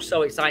so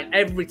exciting.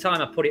 Every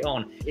time I put it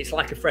on, it's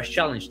like a fresh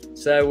challenge.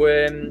 So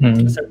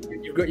so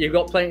you've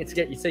got plenty to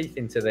get your teeth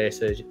into there,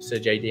 Sir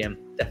JDM.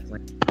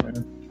 Definitely.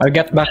 I'll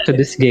get back to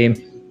this game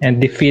and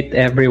defeat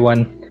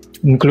everyone,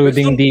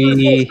 including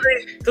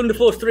Thunder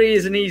Force 3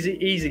 is an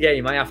easy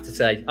game, I have to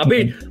say. I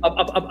beat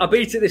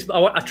it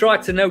I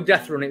tried to no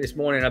death run it this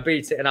morning. I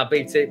beat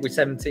it with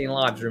 17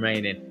 lives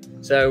remaining.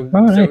 So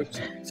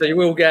you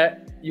will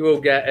get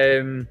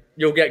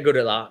good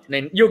at that. And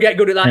then you'll get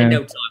good at that in no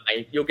time,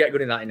 mate. You'll get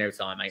good at that in no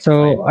time, mate.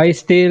 So I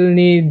still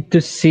need to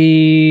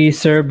see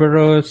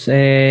Cerberus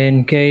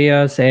and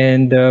Chaos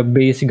and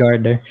Base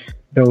Guarder.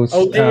 Those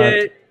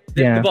the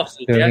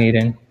bosses,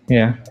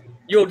 yeah.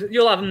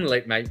 You'll have them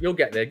licked, mate. You'll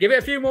get there. Give it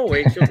a few more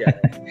weeks. You'll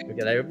get there. You'll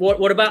get there.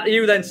 What about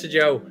you then, Sir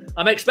Joe?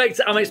 I'm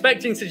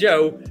expecting Sir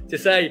Joe to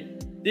say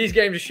these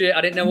games are shit. I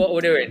didn't know what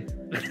we're doing.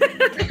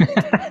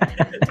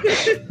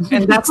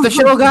 And that's the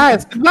show,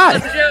 guys. Goodbye.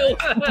 That's the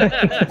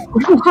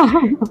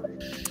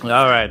show.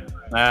 All right.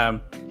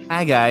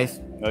 Hi, guys.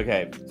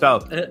 Okay.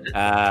 So,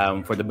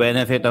 for the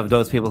benefit of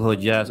those people who are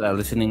just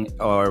listening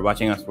or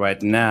watching us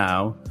right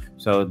now,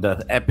 so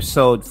the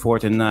episode for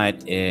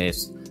tonight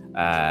is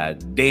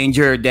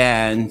Danger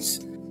Dan's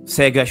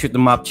SEGA Shoot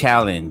 'em Up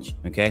Challenge.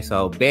 Okay,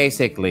 so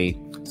basically,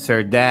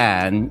 Sir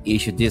Dan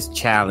issued this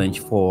challenge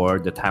for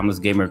the Timeless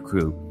Gamer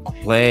crew.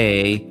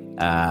 Play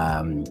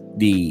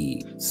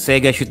the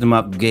SEGA Shoot 'em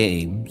Up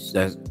games,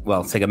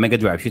 Sega Mega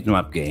Drive Shoot 'em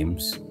Up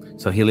games.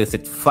 So he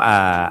listed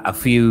a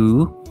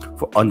few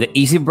on the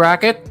easy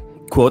bracket,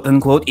 quote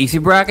unquote easy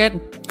bracket,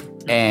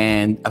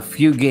 and a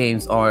few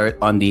games are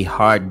on the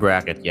hard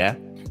bracket. Yeah.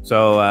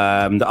 So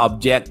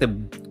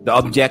the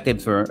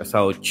objectives were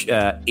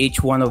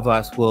each one of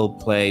us will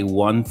play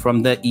one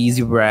from the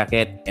easy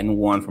bracket and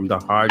one from the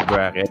hard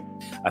bracket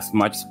as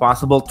much as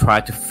possible.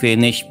 Try to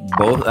finish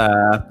both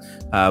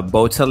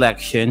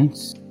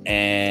selections,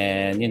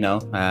 and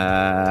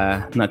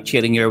not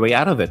cheating your way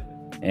out of it,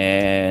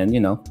 and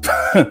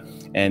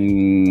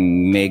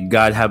and may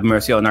God have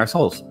mercy on our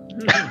souls.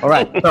 All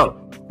right,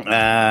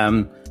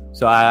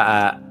 so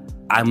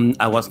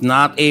I was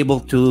not able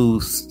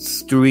to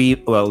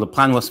stream. Well, the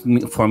plan was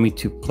for me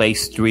to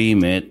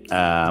stream it,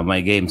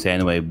 my games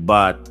anyway.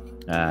 But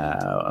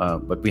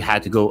we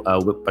had to go.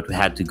 But we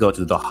had to go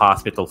to the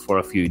hospital for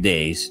a few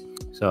days.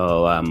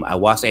 So I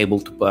was able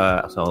to.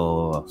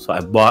 So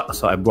I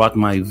brought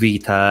my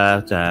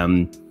Vita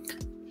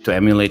to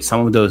emulate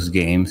some of those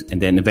games, and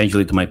then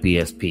eventually to my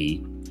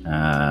PSP.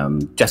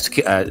 Just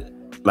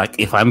like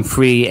if I'm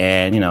free,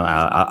 and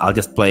I'll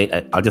just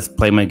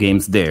play my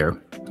games there.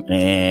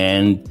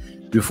 And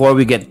before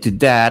we get to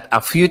that,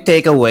 a few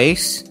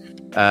takeaways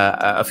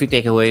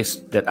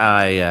that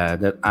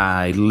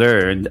I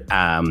learned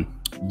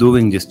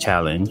doing this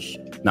challenge.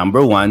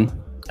 Number one,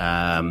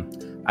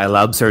 I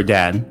love Sir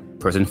Dan,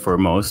 first and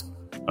foremost.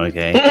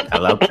 Okay, I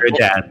love Sir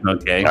Dan.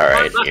 Okay, all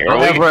right,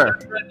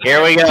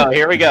 here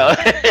we go.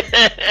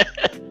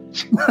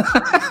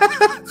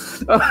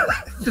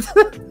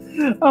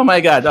 Oh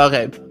my God.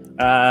 Okay.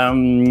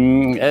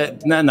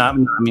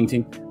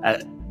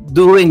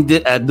 Doing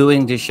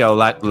this show,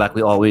 like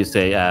we always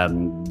say,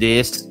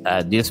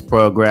 this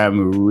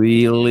program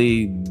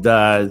really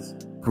does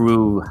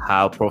prove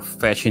how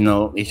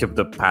professional each of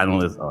the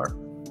panelists are.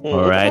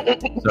 All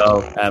right,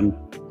 so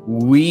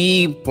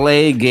we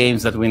play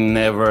games that we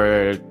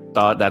never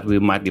thought that we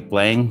might be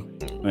playing.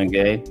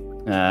 Okay,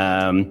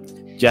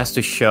 just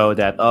to show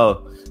that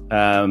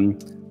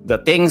the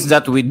things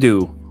that we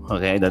do.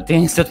 Okay, the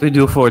things that we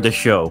do for the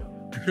show,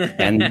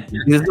 and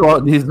this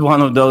is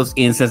one of those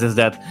instances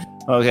that.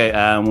 Okay,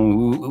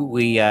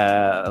 we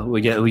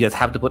just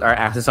have to put our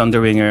asses on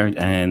the ringer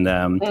and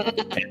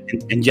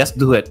just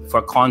do it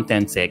for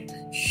content's sake.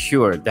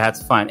 Sure,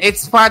 that's fine.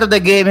 It's part of the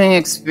gaming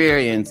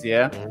experience,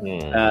 yeah.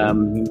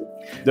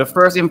 The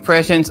first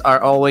impressions are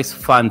always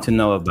fun to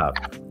know about.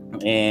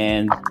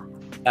 And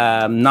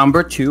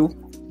number two,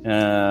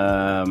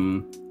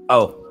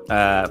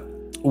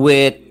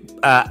 with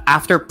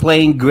after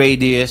playing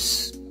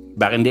Gradius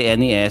back in the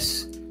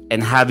NES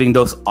and having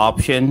those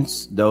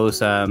options, those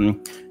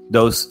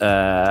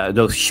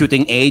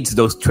shooting aids,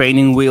 those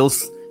training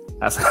wheels,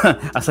 as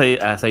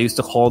I used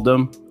to call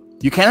them,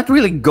 you cannot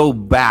really go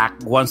back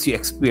once you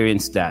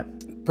experience that.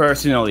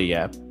 Personally,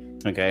 yeah.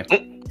 Okay.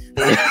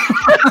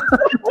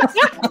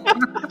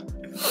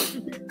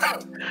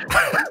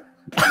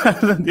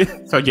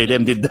 So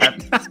JDM did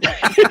that.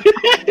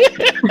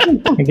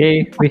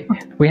 Okay,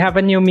 we have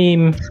a new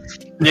meme.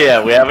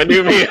 Yeah, we have a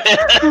new meme.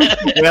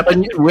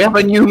 we have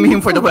a new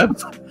meme for the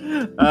website.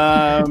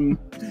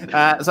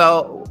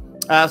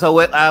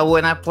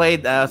 When I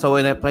played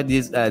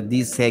these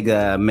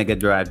Sega Mega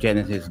Drive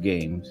Genesis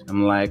games,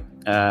 I'm like,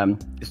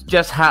 it's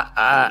just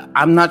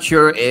I'm not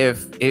sure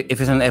if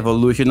it's an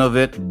evolution of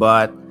it,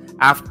 but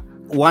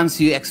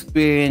once you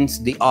experience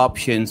the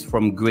options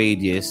from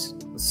Gradius,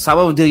 some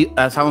of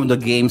the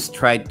games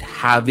tried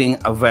having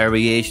a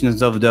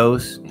variations of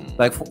those,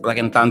 like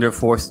in Thunder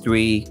Force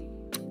 3,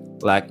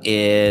 like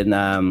in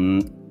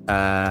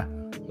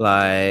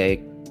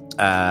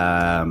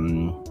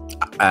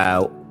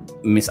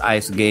Miss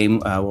Ice game.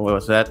 What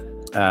was that?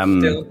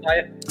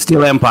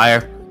 Steel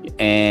Empire,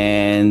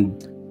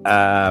 and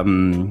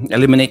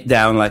Eliminate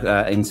Down, like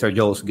in Sir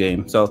Joel's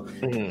game. So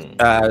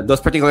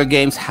those particular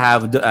games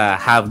have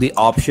the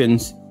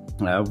options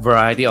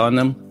variety on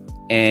them,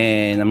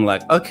 and I'm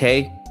like,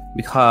 okay,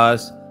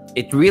 because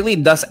it really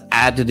does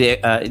add to the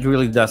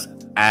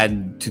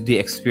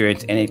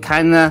experience, and it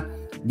kind of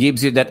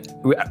gives you that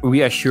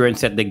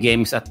reassurance that the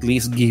game is at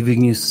least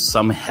giving you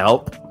some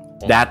help.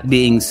 That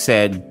being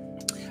said,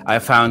 I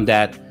found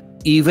that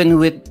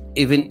even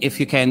if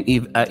you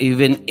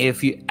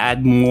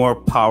add more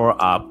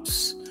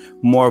power-ups,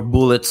 more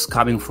bullets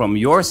coming from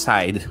your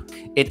side,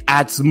 it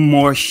adds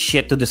more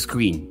shit to the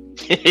screen.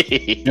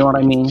 You know what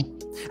I mean?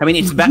 I mean,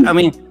 it's bad. I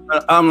mean,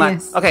 I'm like,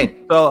 yes. Okay,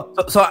 so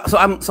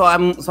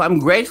I'm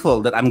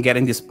grateful that I'm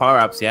getting these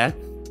power-ups. Yeah,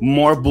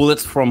 more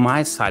bullets from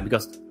my side,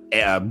 because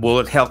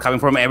bullet hell coming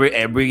from every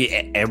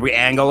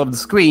angle of the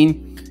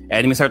screen.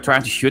 Enemies are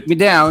trying to shoot me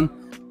down.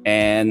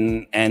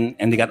 And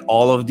they got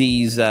all of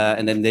these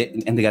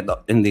they got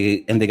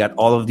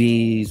all of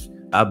these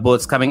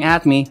bullets coming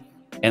at me,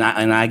 and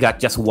I got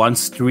just one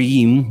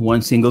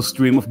single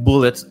stream of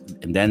bullets,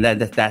 and then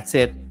that's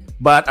it.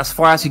 But as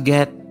far as you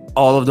get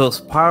all of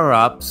those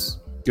power-ups,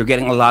 you're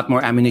getting a lot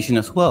more ammunition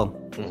as well.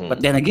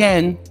 But then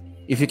again,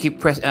 if you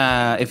keep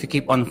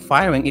on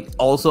firing, it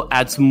also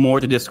adds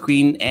more to the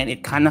screen, and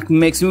it kind of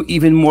makes you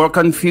even more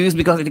confused,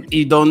 because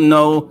you don't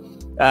know.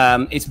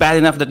 It's bad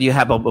enough that you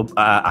have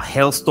a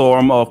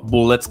hailstorm of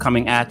bullets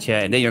coming at you,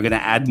 and then you're gonna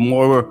add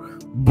more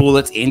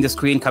bullets in the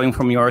screen coming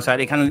from your side.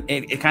 It kind of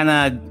in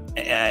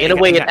a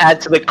way, it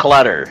adds to the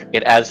clutter.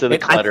 It adds to the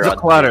clutter.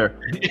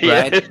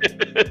 Right?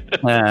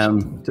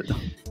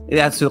 It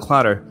adds to the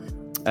clutter.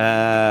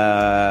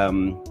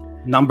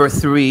 Number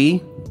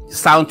 3,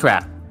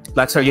 soundtrack.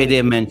 Like Sir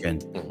JD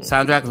mentioned,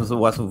 soundtrack was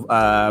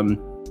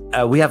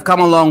we have come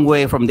a long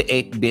way from the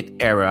 8-bit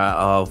era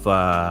of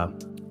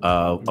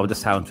the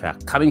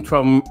soundtrack,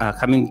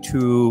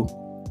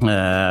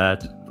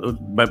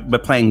 by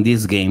playing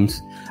these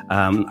games.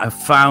 I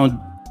found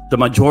the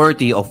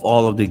majority of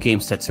all of the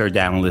games that Sir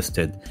Dan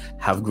listed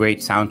have great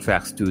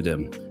soundtracks to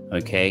them.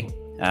 Okay,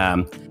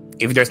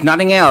 if there's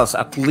nothing else,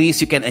 at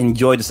least you can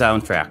enjoy the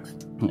soundtrack.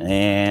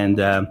 And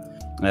the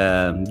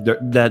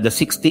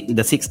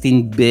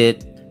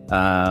 16-bit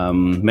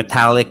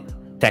metallic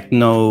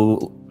techno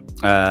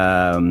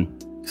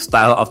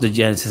style of the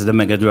Genesis, the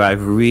Mega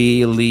Drive,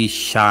 really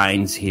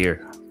shines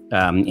here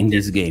in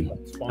this game.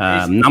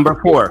 Number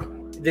 4,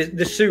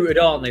 they're suited,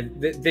 aren't they?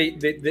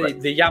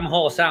 The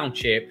Yamaha sound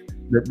chip.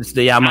 It's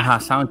the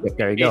Yamaha sound chip.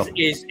 There you go.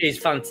 Is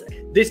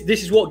fantastic.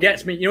 This is what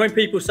gets me. You know, when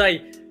people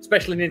say,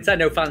 especially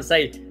Nintendo fans,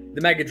 say the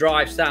Mega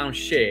Drive sounds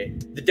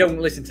shit, they don't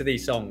listen to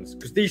these songs,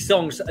 because these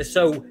songs they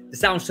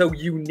sound so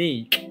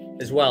unique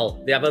as well.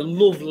 They have a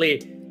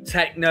lovely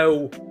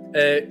techno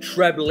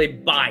trebly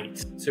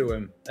bite to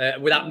them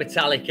with that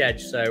metallic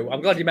edge. So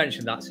I'm glad you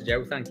mentioned that, Sir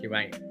Joe. Thank you,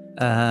 mate.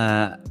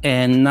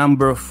 And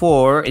number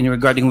 4, in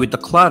regarding with the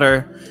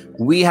clutter,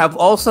 we have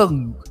also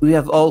gone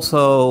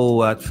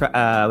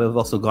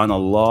a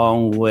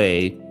long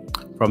way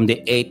from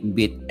the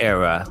 8-bit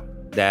era.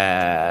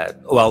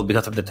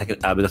 Because of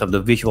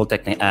the visual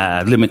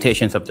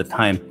limitations of the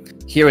time.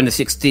 Here in the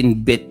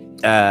 16-bit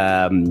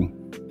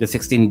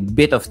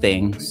of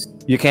things,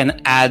 you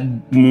can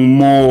add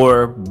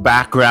more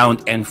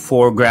background and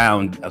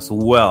foreground as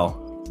well.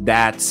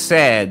 That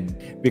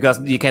said,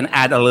 because you can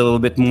add a little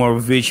bit more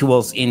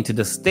visuals into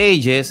the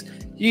stages,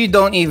 you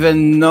don't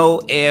even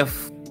know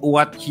if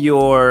what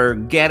you're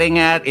getting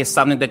at is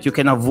something that you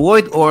can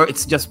avoid, or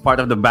it's just part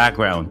of the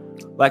background.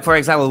 Like, for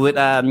example, with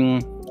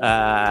when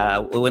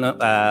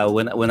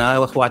I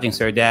was watching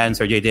Sir Dan,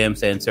 Sir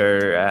JDM's,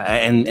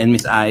 and and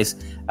Miss I's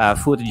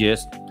footages,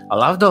 a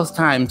lot of those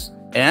times,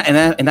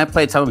 and I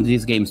played some of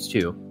these games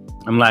too.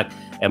 I'm like,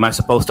 am I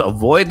supposed to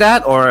avoid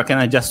that, or can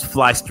I just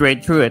fly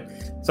straight through it?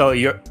 So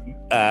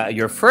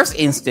your first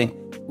instinct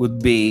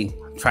would be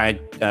trying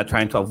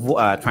to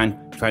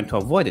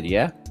avoid it.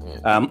 Yeah.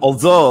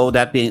 Although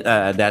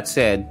that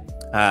said,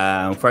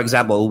 for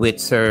example, with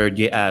Sir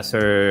Joel's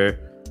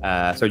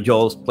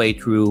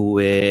playthrough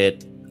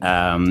with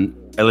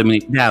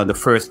Eliminate Now, the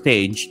first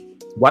stage.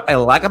 What I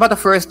like about the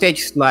first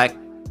stage is like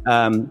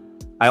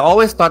I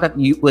always thought that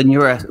when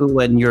you're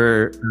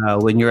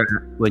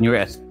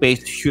a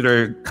space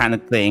shooter kind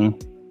of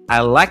thing,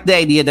 I like the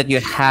idea that you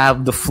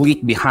have the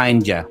fleet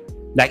behind you.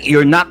 Like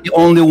you're not the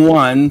only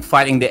one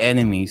fighting the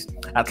enemies.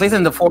 At least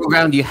in the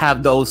foreground, you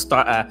have those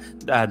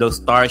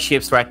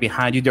starships right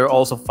behind you. They're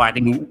also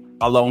fighting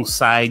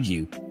alongside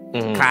you.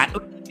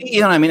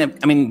 You know what I mean?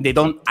 I mean, they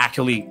don't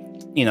actually,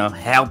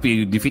 help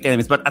you defeat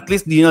enemies, but at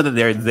least you know that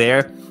they're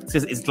there.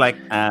 It's like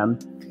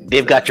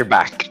they've got your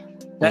back.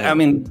 I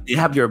mean, they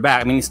have your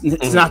back. I mean,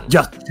 it's not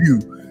just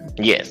you.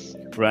 Yes.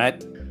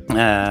 Right.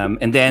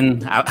 And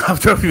then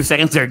after a few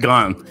seconds, they're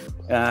gone.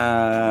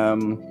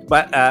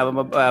 But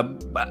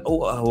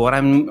what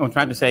I'm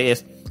trying to say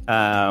is,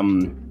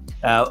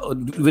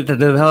 with the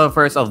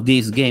developers of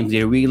these games,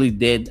 they really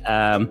did.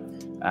 I'm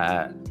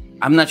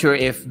not sure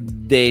if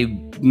they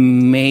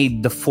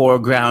made the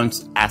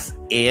foregrounds as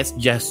is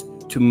just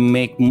to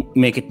make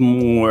it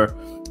more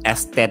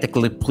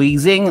aesthetically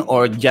pleasing,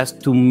 or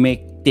just to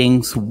make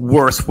things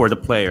worse for the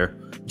player,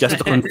 just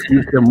to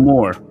confuse them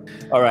more.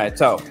 All right,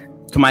 so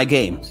to my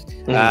games.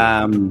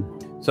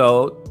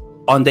 So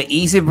on the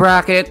easy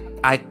bracket,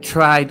 I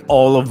tried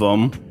all of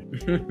them,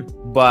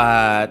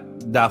 but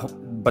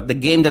the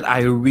game that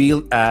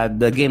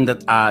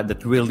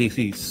that really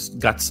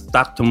got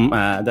stuck to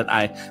that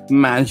I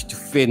managed to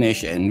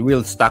finish and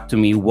really stuck to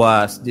me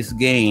was this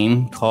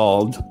game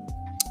called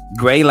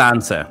Grey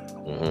Lancer.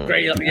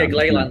 Grey Lancer.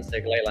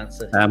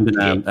 I'm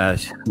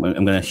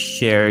gonna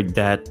share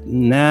that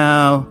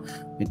now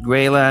with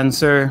Grey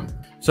Lancer.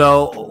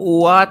 So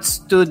what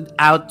stood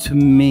out to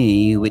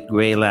me with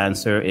Grey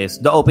Lancer is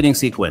the opening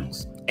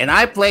sequence, and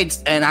I played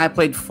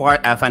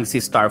Phantasy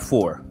Star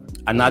 4,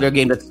 another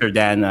game that Sir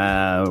Dan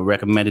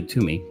recommended to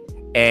me.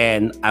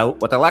 And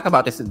what I like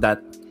about this is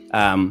that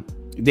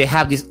they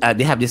have this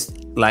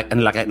like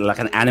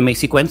an anime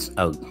sequence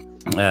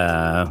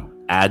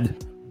ad.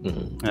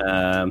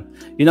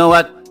 You know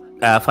what?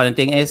 Funny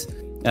thing is,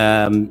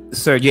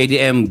 Sir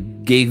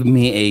JDM gave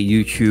me a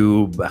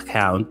YouTube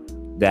account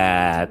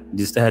that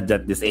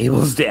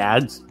disables the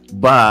ads,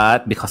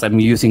 but because I'm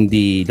using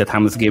the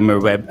Timeless Gamer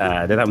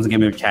the Timeless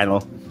Gamer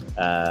channel,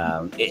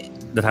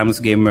 the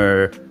Timeless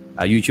Gamer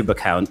YouTube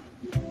account,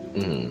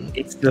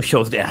 it still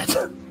shows the ads.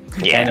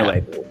 Yeah.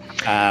 Anyway.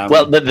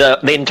 Well,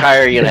 the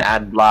entire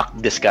ad block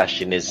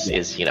discussion is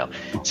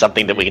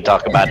something that we can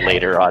talk about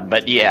later on.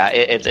 But yeah,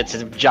 it's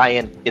a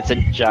giant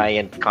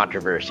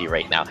controversy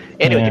right now.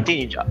 Anyway,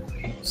 continue, John.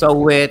 So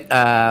with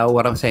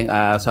what I'm saying,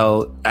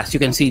 so as you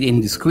can see in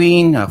the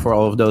screen, for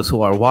all of those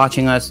who are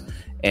watching us,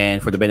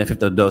 and for the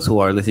benefit of those who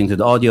are listening to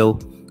the audio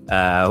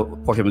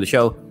portion of the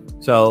show,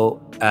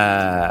 so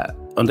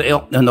on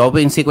the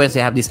opening sequence, they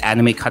have these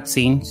anime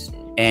cutscenes,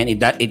 and it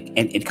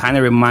kind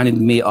of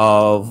reminded me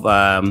of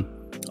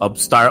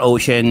Star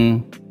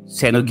Ocean,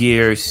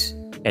 Xenogears,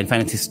 and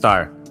Phantasy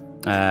Star.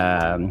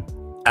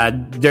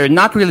 They're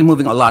not really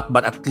moving a lot,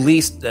 but at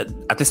least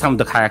some of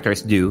the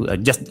characters do. I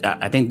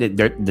think that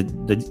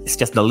it's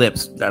just the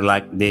lips that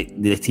like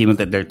the team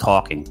that they're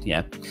talking.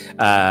 Yeah.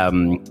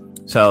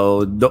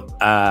 So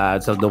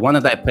the one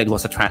that I played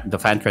was the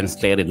fan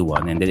translated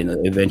one, and then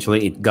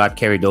eventually it got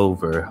carried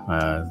over.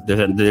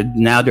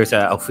 Now there's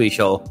an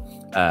official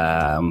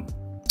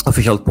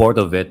port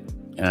of it.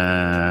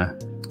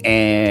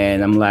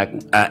 And I'm like,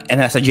 and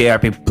as a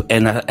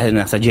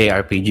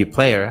JRPG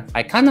player,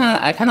 I kind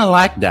of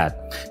like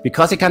that,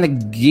 because it kind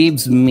of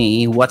gives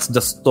me what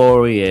the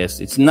story is.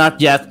 It's not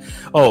just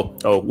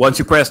once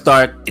you press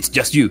start, it's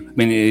just you. I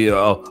mean, you're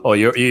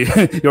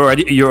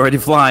already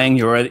flying,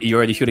 you're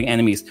already shooting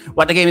enemies.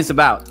 What the game is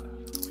about,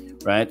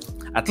 right?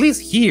 At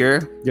least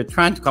here, they're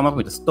trying to come up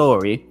with a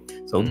story.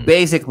 So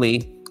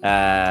basically,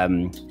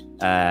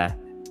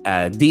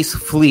 this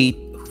fleet,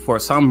 for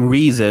some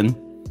reason,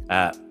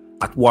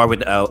 at war with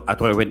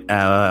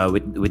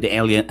the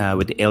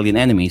alien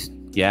enemies.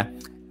 Yeah.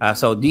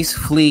 So this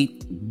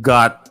fleet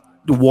got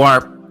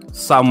warped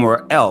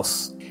somewhere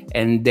else,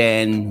 and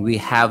then we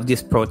have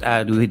this we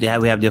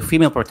have the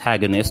female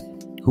protagonist,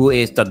 who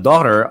is the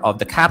daughter of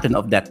the captain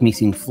of that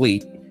missing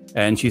fleet,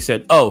 and she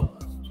said, where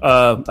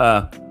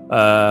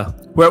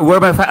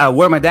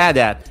my dad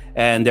at?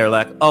 And they're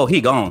like, oh,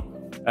 he gone.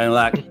 And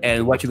like,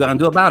 and what you gonna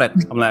do about it?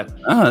 I'm like,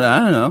 I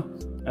don't know.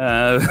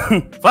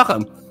 Fuck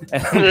him.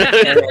 and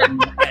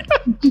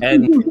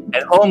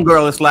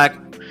homegirl is like,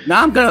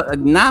 I'm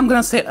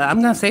gonna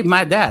save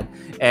my dad,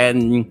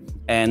 and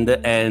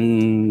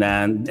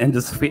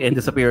the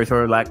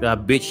superior like,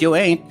 bitch, you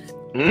ain't.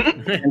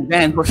 and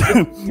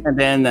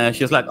then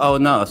she's like, oh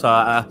no, so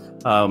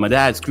my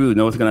dad's screwed.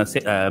 No one's gonna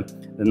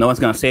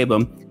save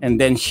him. And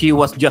then she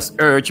was just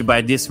urged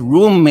by this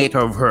roommate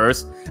of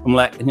hers. I'm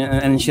like,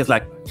 and she's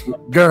like,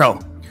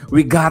 girl,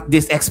 we got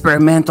this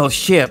experimental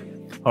ship,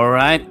 all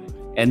right,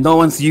 and no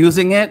one's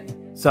using it.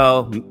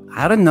 So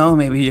I don't know.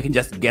 Maybe you can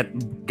just get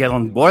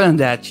on board on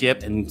that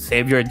ship and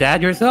save your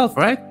dad yourself,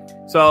 right?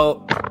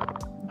 So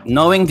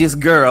knowing this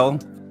girl,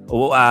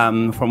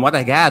 from what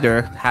I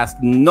gather, has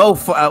no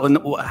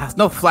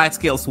flight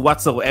skills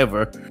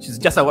whatsoever. She's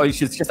just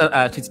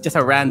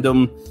a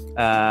random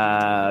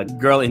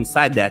girl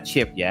inside that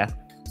ship. Yeah.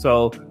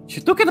 So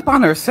she took it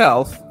upon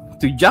herself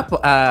to jump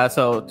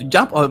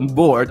on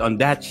board on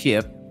that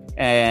ship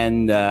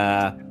and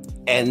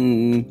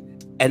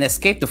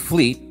escape the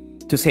fleet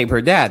to save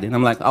her dad. And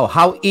I'm like, oh,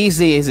 how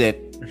easy is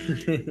it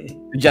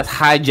to just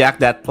hijack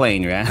that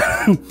plane, right?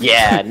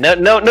 Yeah,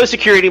 no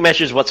security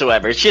measures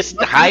whatsoever. It's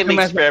just a highly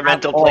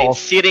experimental plane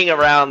sitting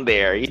around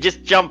there. You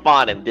just jump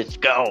on and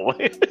just go.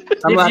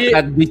 I'm like,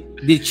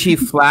 did she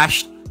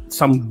flash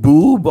some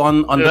boob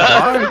on the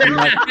car? Of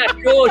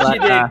course she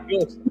did. Of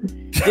course.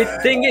 The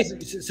thing is,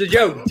 so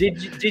Joe,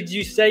 did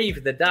you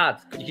save the dad?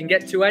 You can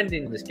get two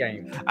endings in this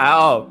game.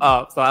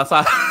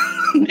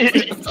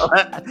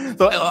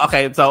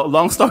 Okay. So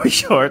long story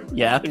short,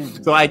 yeah.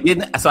 So I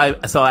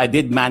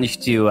did manage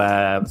to.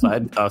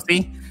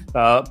 See.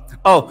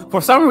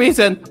 For some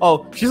reason,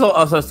 she's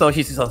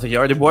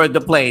already boarded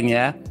the plane,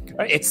 yeah.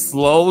 It's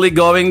slowly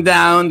going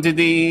down to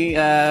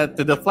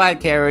the flight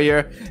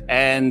carrier,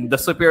 and the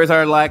superiors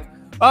are like,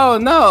 "Oh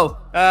no,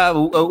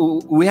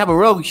 we have a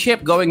rogue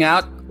ship going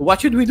out. What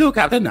should we do,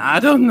 Captain? I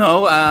don't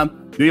know.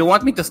 Do you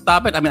want me to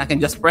stop it? I mean, I can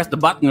just press the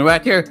button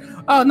right here.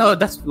 Oh no,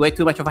 that's way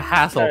too much of a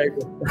hassle."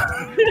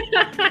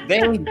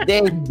 They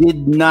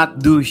did not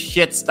do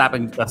shit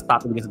stopping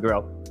this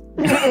girl.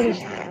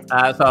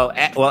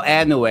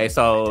 Anyway,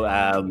 so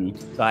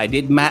I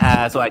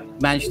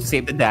managed to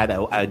save the dad.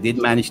 I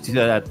did manage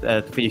to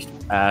finish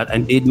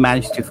and did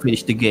manage to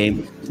finish the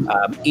game.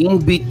 In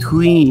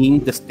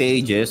between the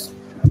stages,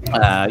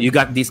 you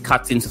got these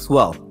cutscenes as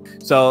well.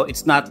 So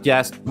it's not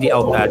just the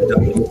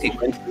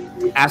sequence.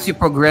 As you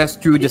progress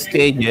through the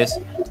stages,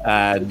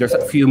 there's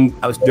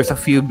a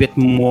few bit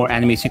more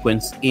anime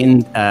cutscenes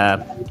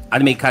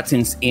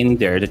in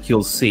there that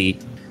you'll see,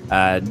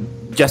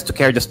 just to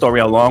carry the story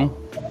along.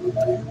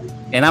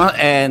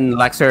 And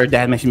like Sir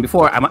Dan mentioned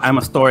before, I'm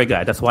a story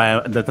guy. That's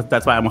why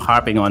I'm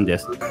harping on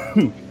this.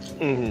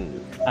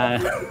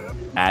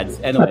 Ads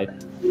anyway.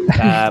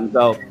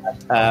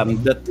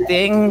 The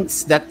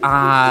things that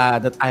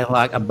I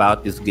like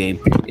about this game,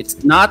 it's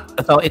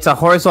a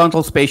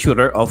horizontal space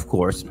shooter, of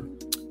course,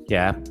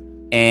 yeah.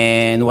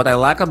 And what I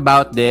like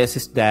about this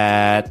is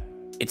that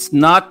it's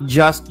not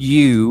just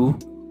you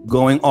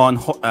going on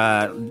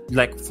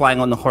like flying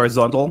on the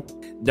horizontal.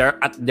 There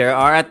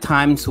are at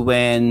times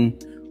when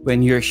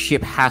your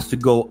ship has to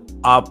go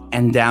up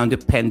and down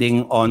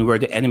depending on where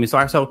the enemies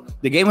are. So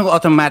the game will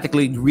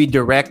automatically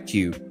redirect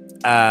you.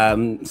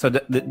 So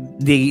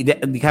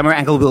the camera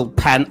angle will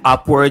pan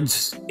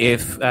upwards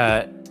if,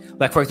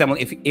 like for example,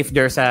 if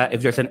there's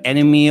an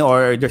enemy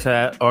or there's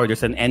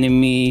an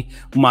enemy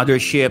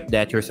mothership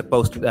that you're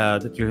supposed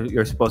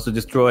to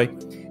destroy,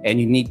 and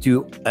you need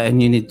to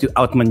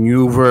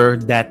outmaneuver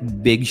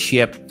that big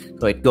ship.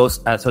 So it goes.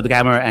 So the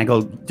camera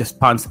angle just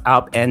pans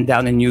up and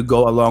down, and you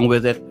go along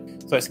with it.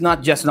 So it's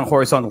not just a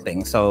horizontal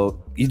thing. So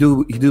you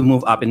do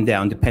move up and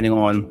down depending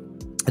on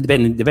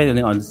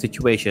the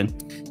situation.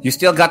 You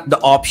still got the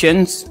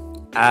options.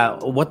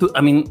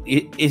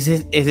 Is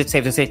it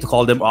safe to say to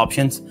call them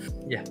options?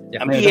 Yeah.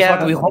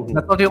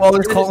 That's what we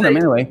always call them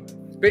anyway.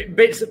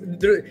 Bits,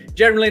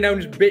 generally known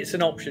as bits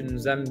and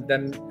options, and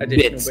then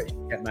additional bits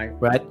you get, mate.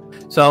 Right.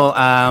 So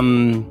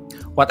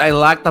what I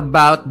liked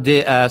about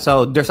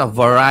so there's a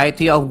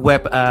variety of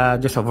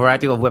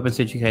weapons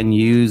that you can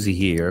use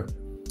here.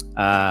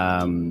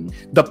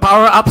 The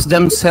power-ups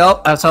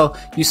themselves, so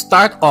you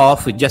start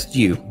off with just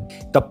you.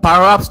 The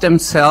power-ups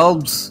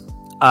themselves,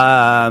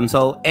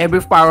 so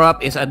every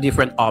power-up is a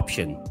different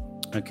option,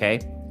 okay?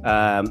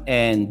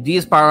 And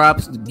these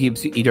power-ups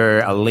gives you either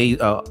a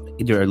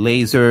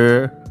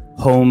laser,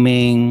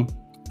 homing,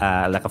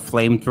 like a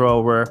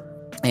flamethrower,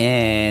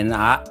 and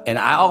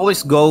I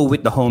always go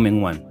with the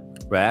homing one,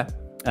 right?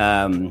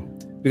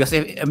 Because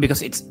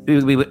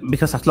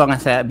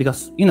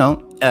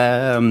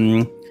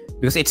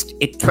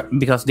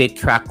they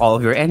track all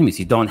of your enemies.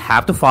 You don't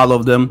have to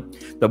follow them.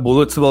 The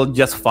bullets will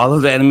just follow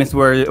the enemies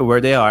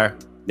where they are.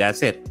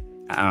 That's it.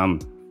 Some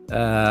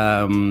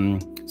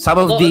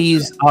of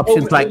these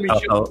options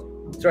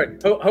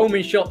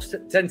homing shots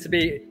tend to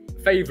be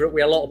favourite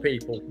with a lot of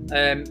people.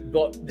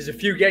 But there's a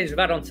few games we've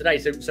had on today.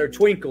 So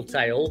Twinkle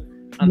Tail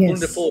and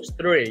Thunder Force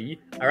 3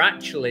 are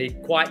actually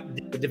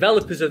the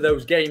developers of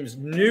those games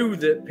knew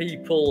that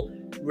people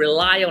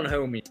rely on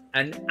homing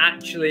and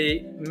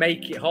actually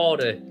make it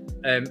harder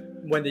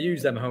when they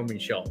use them homing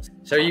shots.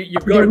 So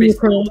you've got to be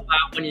smart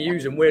about when you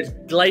use them. Whereas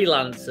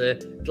Glaylancer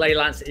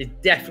is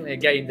definitely a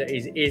game that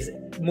is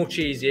much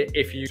easier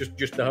if you use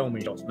just the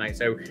homing shots, mate.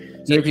 So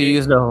if you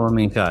use the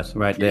homing shots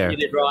right there. You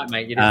did right,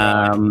 mate. You did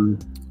right.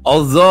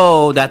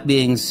 Although that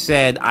being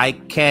said, I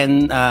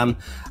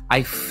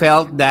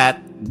felt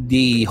that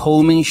the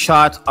homing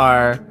shots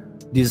are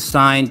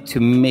designed to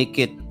make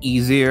it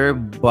easier,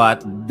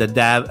 but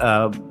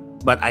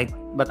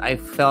I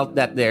felt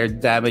that their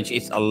damage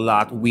is a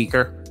lot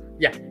weaker.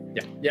 Yeah,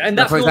 and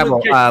that's for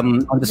example,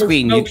 on the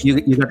screen,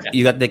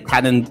 you got the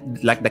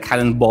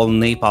cannonball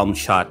napalm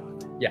shot.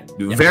 Yeah.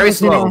 Very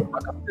slow,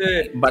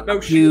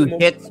 but you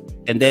hit,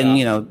 and then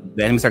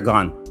the enemies are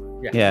gone.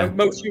 Yeah.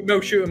 Most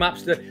shooter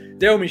maps,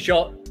 the Omen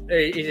shot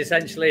is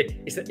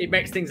essentially it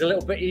makes things a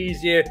little bit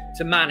easier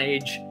to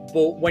manage.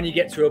 But when you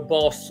get to a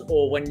boss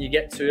or when you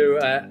get to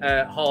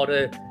a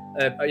harder,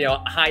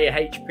 higher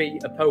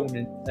HP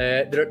opponent,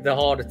 they're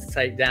harder to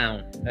take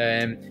down.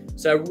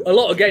 So a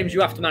lot of games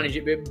you have to manage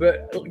it,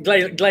 but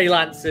Glay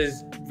Lance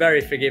is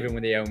very forgiving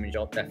with the Omen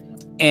shot, definitely.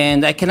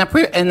 And I can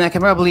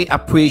probably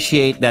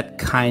appreciate that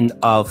kind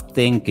of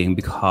thinking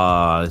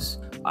because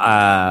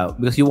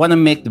you want to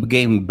make the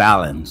game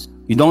balanced.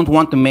 You don't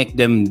want to make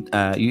them.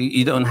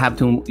 You don't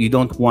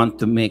want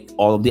to make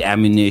all of the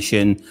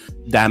ammunition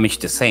damage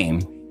the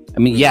same. I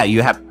mean, yeah,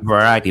 you have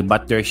variety,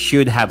 but there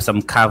should have some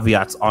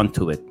caveats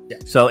onto it. Yeah.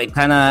 So it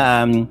kind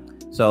of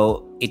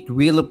it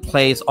really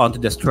plays onto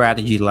the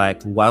strategy,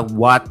 like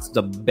what's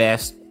the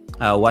best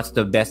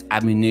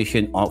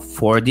ammunition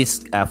for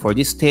this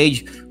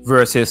stage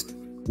versus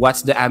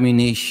what's the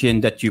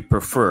ammunition that you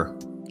prefer.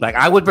 Like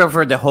I would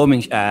prefer the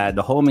homing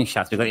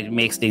shots because it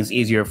makes things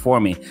easier for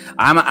me.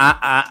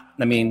 As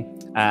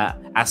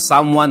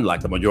someone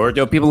like the majority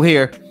of people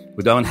here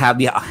who don't have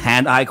the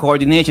hand-eye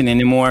coordination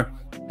anymore.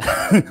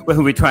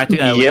 When we try to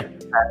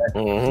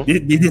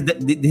this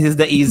is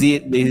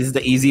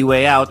the easy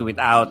way out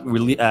without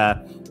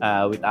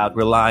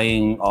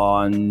relying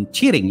on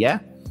cheating. Yeah.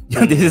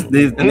 this is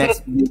the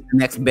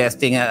next best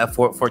thing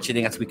for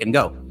cheating as we can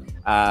go.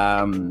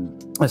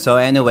 So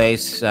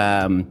anyways,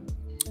 what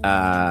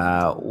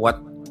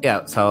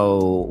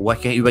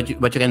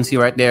you can see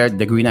right there,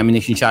 the green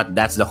ammunition shot,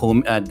 that's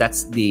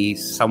the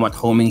somewhat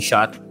homing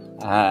shot.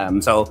 I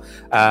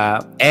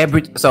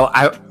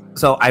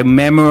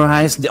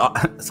memorized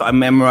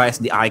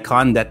the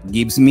icon that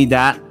gives me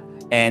that,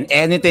 and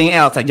anything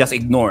else I just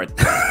ignore it.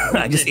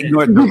 I just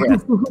ignored the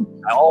rest.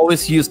 I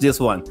always use this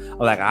one.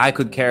 Like I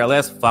could care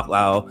less. Fuck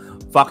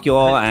you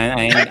all. I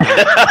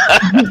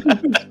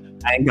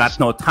ain't got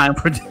no time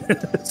for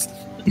this.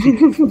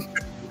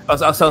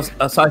 So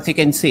as you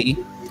can see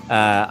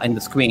in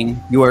the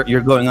screen,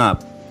 you're going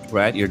up,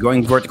 right? You're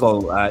going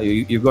vertical.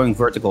 You're going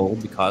vertical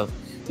because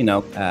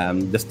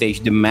the stage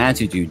demands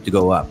you to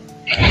go up.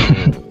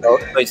 So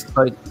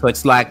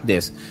it's like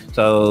this.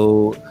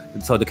 So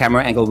the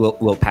camera angle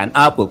will pan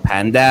up, will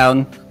pan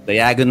down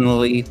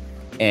diagonally,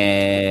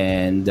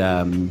 and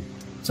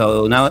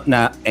so now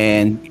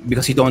and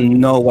because you don't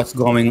know what's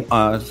going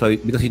on, so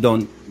because you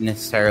don't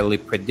necessarily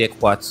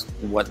predict what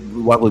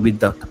will be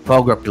the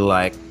topography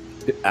like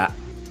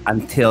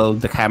until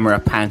the camera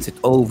pans it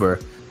over,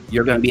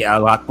 you're going to be a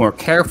lot more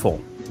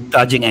careful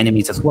dodging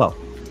enemies as well.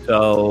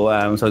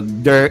 So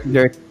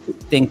they're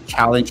think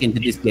challenge into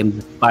this game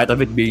despite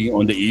of it being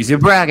on the easy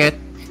bracket.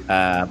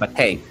 But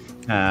hey,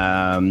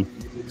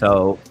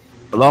 so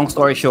long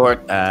story short,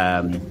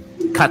 anime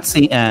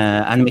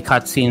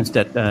cutscenes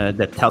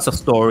that tells a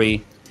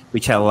story,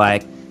 which I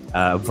like,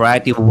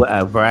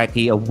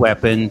 variety of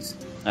weapons,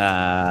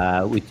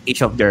 with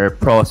each of their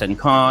pros and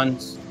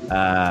cons,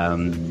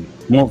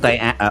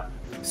 multi-angle,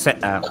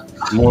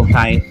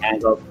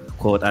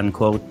 quote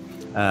unquote.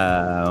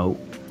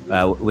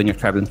 When you're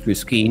traveling through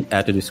to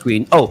the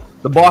screen. Oh,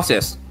 the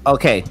bosses.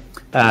 Okay.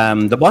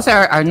 The bosses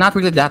are not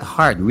really that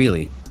hard,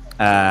 really.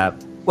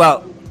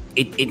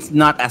 It's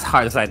not as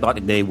hard as I thought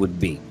they would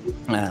be.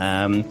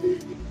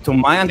 To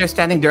my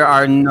understanding, there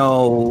are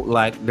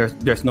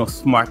there's no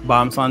smart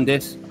bombs on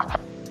this.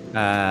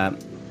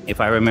 If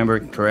I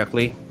remember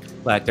correctly,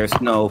 like there's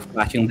no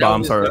flashing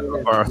bombs or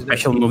a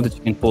special move that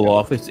you can pull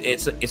off.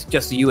 It's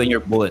just you and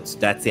your bullets.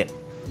 That's it.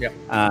 Yeah.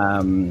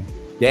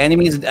 The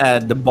enemies,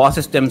 the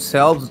bosses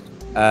themselves,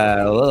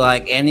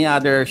 like any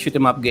other shoot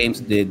 'em up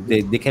games, they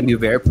can be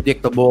very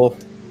predictable.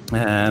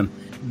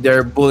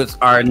 Their bullets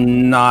are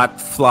not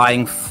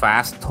flying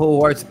fast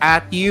towards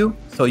at you,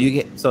 so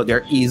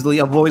they're easily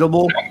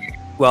avoidable.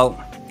 Well,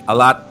 a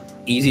lot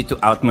easy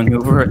to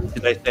outmaneuver,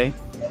 should I say?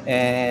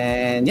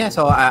 And yeah,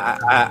 so I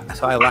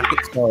like it.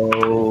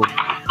 So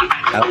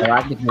I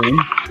like the game.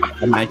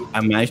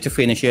 I managed to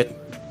finish it.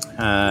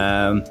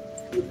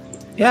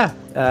 Yeah.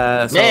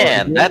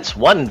 Man, that's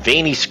one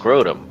veiny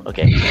scrotum.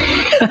 Okay.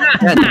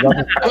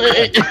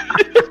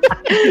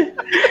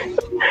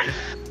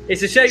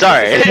 It's a shame.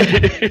 Sorry.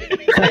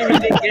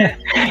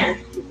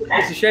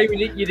 It's a shame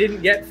you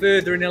didn't get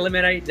further and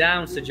eliminate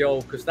down, Sir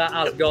Joel, because that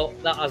has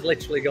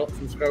literally got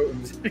some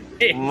scrotums.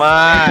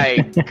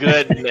 My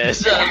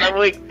goodness.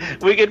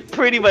 We could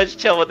pretty much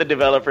tell what the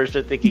developers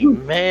are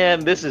thinking.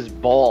 Man, this is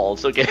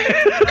balls. Okay.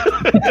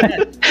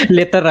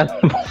 Literal.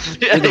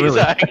 Yeah,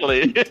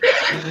 exactly.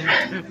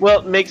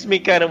 Well, it makes me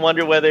kind of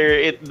wonder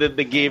whether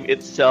the game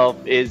itself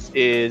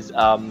is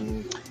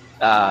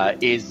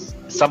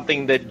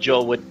something that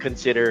Joe would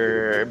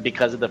consider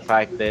because of the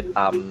fact that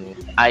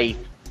I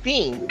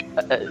think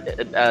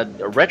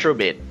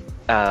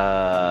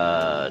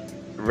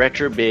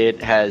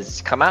Retrobit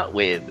has come out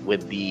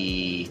with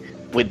the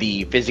with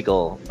the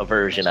physical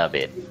version of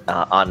it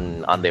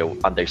on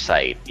their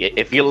site.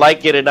 If you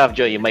like it enough,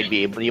 Joe, you might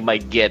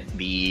get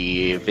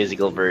the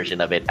physical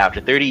version of it.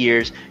 After 30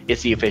 years,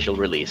 it's the official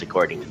release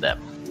according to them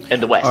in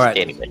the West. All right.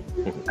 Anyway.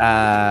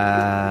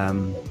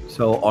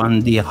 So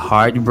on the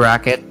hard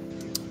bracket,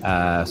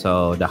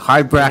 so the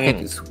hard bracket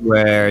is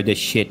where the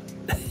shit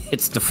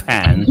hits the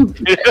fan.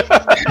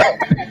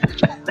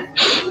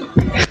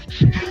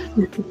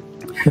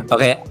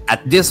 Okay,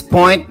 at this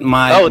point,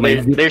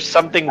 there's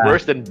something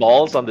worse than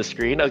balls on the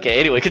screen. Okay,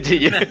 anyway,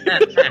 continue.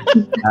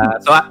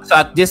 So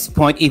at this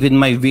point, even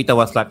my Vita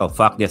was like, "Oh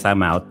fuck this,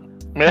 I'm out."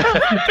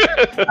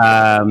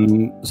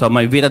 So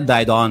my Vita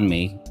died on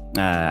me.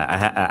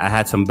 I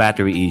had some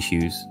battery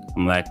issues.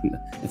 I'm like,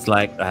 it's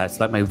like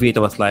my Vita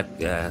was like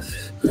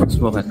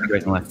smoking a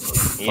cigarette. I'm like,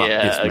 fuck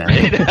this,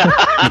 man.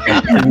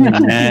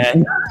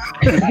 Man.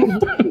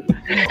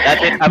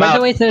 That's it. By the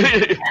way,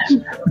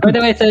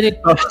 so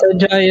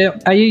Joy,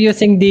 are you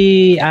using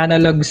the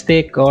analog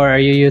stick or are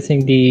you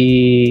using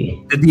the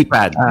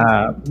D-pad?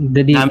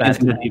 The D-pad. I'm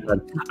using the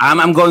D-pad.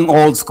 I'm going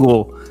old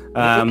school.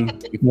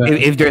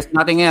 If there's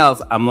nothing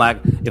else, I'm like,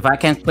 if I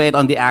can't play it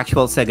on the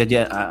actual Sega,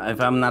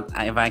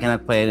 if I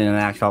cannot play it in an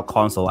actual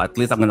console, at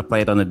least I'm gonna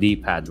play it on the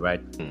D-pad,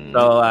 right?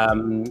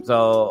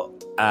 So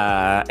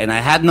and I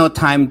had no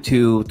time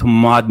to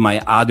mod my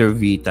other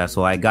Vita,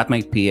 so I got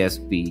my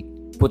PSP,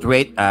 put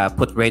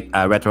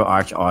Retro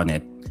Arch on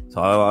it,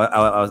 so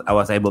I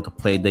was able to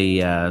play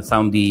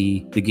some of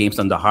the games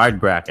on the hard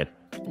bracket,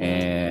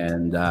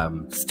 and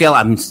I'm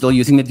still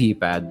using the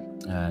D-pad.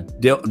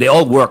 They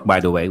all work,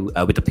 by the way,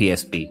 with the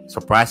PSP.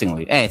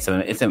 Surprisingly, it's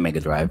a Mega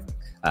Drive,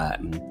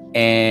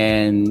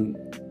 and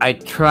I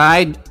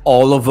tried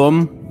all of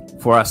them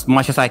for as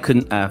much as I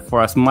could,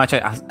 for as much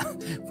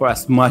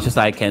as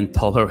I can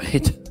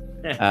tolerate.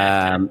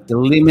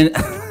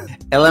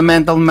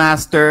 Elemental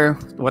Master,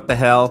 what the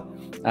hell?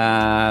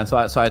 So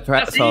I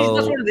tried. That's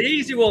one of the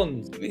easy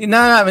ones. No.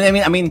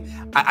 I mean,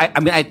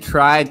 I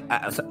tried.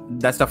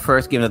 That's the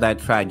first game that I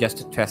tried just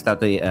to test out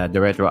the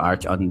Retro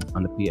Arch on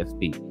the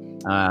PSP.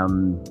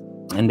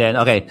 And then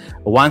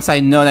once I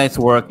know that it's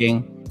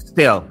working,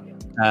 still,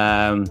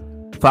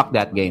 fuck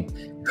that game.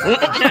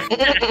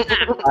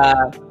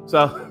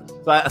 So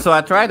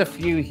I tried a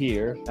few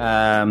here,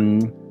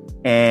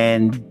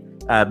 and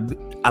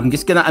I'm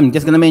just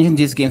gonna mention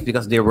these games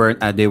because they weren't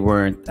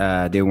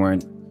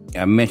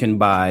mentioned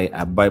by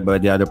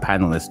the other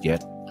panelists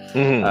yet.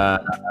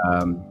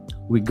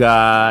 We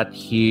got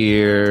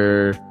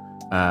here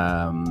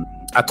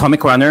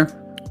Atomic Runner,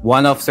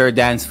 one of Sir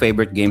Dan's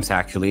favorite games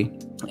actually,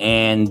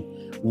 and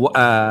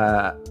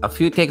a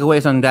few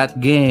takeaways on that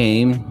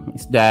game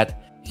is that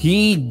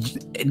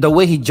the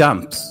way he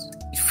jumps,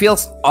 it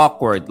feels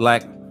awkward.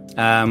 Like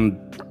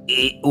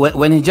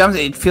when he jumps,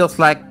 it feels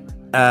like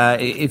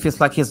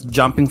he's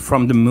jumping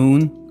from the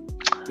moon.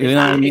 You know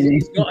what I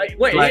mean? It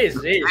is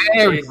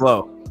very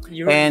slow,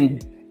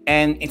 and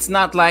it's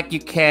not like you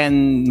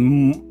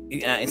can.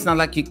 It's not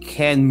like you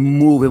can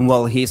move him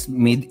while he's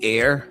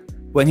mid-air.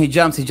 When he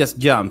jumps, he just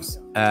jumps.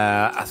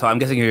 So I'm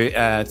guessing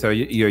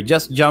you're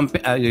just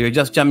jumping. You're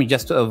just jumping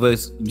just to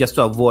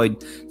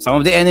avoid some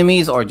of the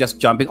enemies, or just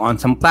jumping on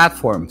some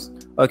platforms.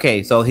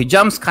 Okay, so he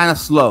jumps kind of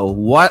slow.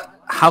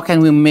 How can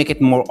we make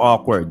it more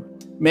awkward?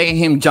 Making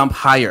him jump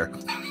higher.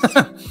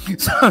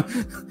 so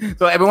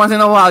every once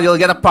in a while, you'll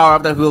get a power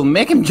up that will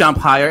make him jump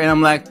higher, and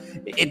I'm like,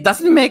 it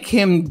doesn't make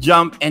him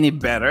jump any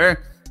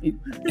better.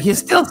 He's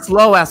still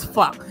slow as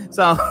fuck.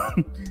 So.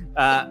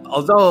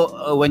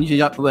 Although when you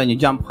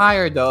jump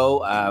higher,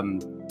 though,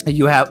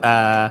 you have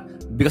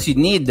because you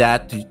need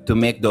that to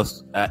make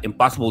those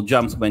impossible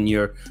jumps when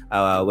you're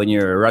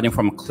running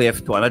from a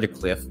cliff to another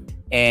cliff,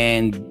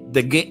 and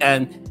the game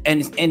and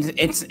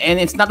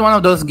it's not one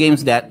of those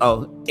games that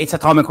it's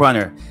Atomic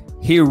Runner.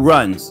 He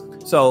runs,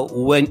 so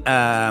when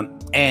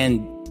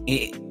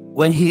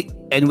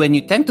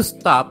you tend to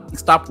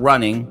stop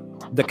running.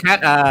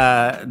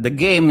 The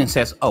game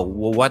says, "Oh,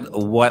 well,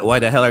 why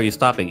the hell are you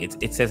stopping?"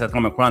 It says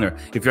Atomic Runner.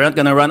 If you're not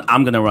gonna run,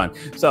 I'm gonna run.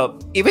 So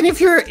even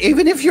if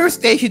you're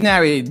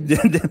stationary,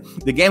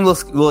 the game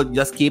will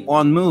just keep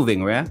on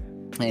moving, right?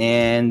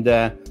 And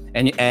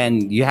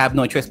you have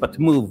no choice but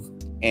to move.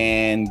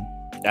 And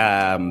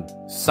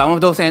some of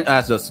those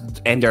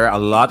and there are a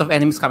lot of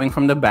enemies coming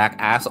from the back,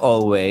 as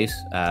always,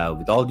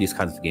 with all these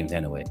kinds of games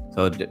anyway.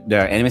 So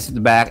there are enemies at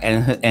the back,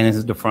 enemies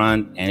at the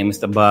front,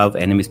 enemies above,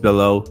 enemies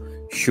below.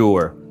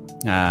 Sure.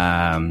 Just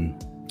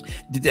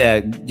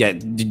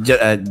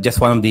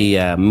one of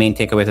the main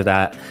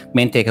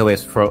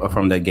takeaways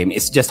from the game.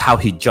 It's just how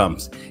he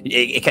jumps.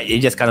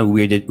 It just kind of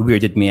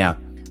weirded me out.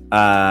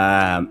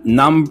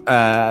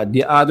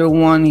 The other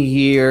one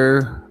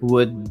here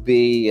would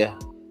be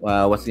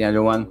what's the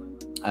other one?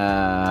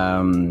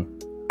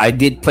 I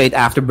did play it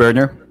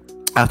Afterburner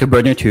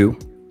 2.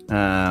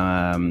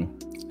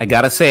 I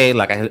gotta say,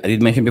 like I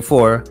did mention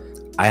before,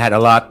 I had a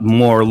lot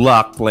more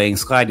luck playing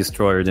Sky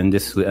Destroyer than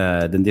this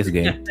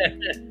game.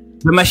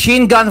 The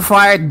machine gun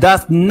fire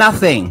does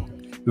nothing.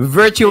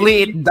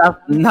 Virtually, it does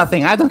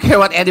nothing. I don't care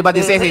what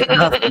anybody says. It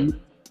does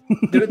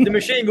The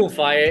machine gun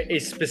fire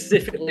is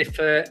specifically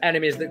for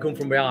enemies that come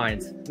from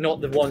behind,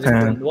 not the ones in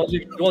front. The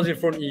ones in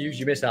front you use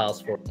your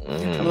missiles for.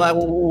 I'm like,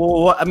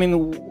 what? I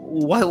mean,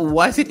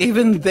 why is it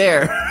even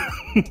there?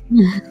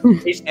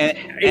 It's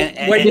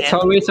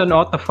always on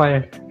auto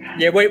fire.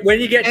 Yeah, when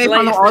you get to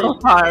on auto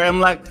fire, I'm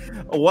like,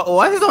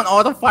 why is it on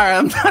auto fire?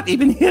 I'm not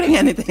even hitting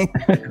anything.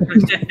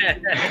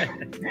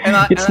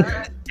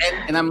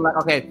 and I'm like,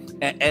 okay.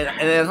 And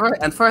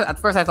at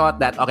first I thought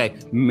that, okay,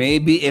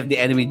 maybe if the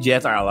enemy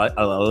jets are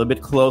a little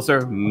bit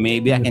closer,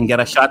 maybe I can get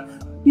a shot.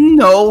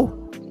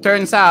 No,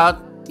 turns out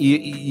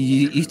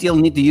you still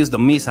need to use the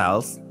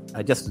missiles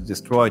just to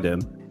destroy them.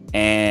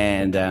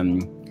 And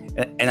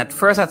at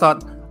first I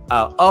thought,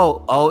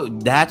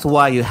 that's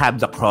why you have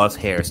the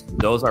crosshairs.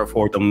 Those are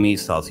for the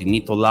missiles. You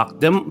need to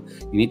lock them.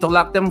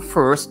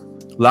 First.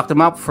 Lock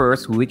them up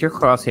first with your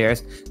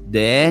crosshairs.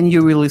 Then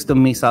you release the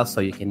missiles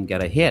so you can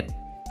get a hit.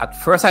 At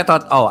first, I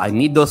thought, I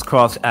need those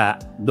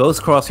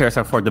crosshairs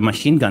are for the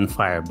machine gun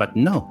fire. But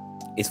no,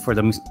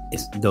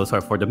 those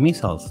are for the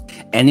missiles.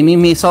 Enemy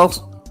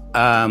missiles.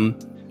 Because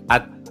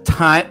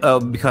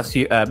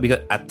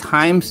at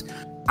times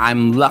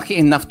I'm lucky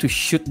enough to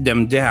shoot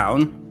them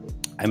down.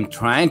 I'm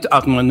trying to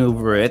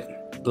outmaneuver it.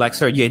 Like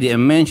Sir JDM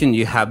mentioned,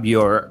 you have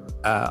your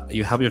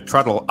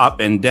throttle up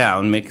and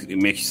down, makes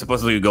you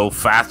supposedly go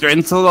faster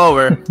and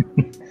slower.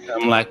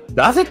 I'm like,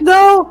 does it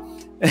though?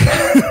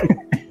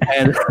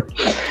 and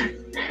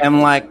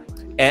I'm like,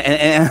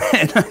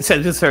 and I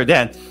said to Sir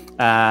Dan,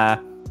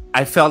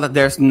 I felt that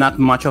there's not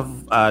much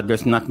of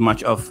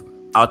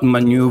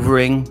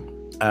outmaneuvering.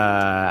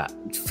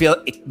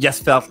 It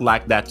just felt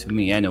like that to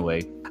me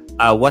anyway.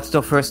 What's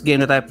the first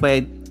game that I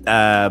played?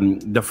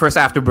 The first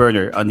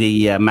Afterburner on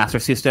the Master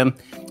System.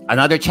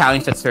 Another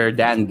challenge that Sir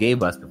Dan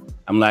gave us.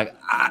 I'm like,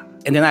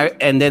 and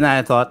then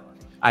I thought,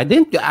 I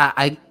think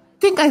I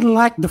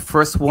liked the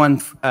first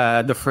one,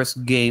 the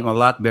first game a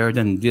lot better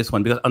than this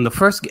one, because on the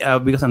first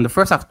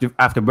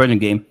Afterburner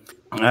game,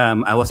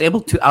 I was able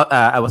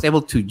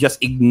to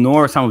just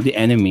ignore some of the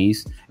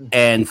enemies,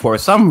 and for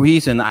some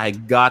reason I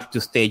got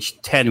to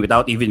stage 10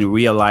 without even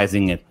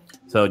realizing it.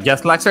 So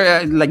just like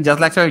Sir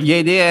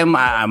JDM,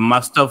 I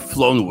must have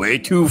flown way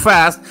too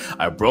fast.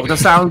 I broke the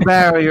sound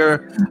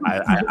barrier.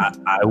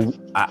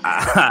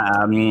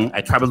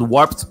 I traveled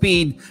warp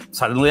speed.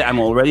 Suddenly, I'm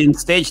already in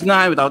stage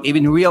 9 without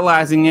even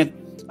realizing it.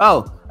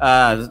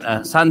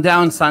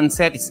 Sundown,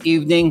 sunset, it's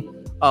evening.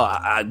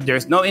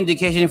 There's no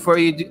indication for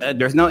you.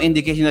 There's no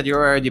indication that you're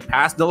already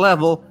past the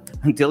level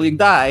until you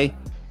die.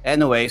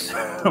 Anyways,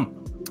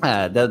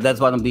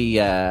 that's one of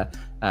the.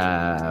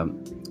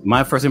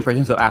 My first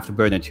impressions of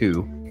Afterburner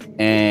 2.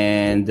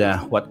 And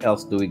what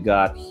else do we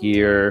got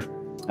here?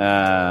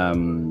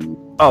 The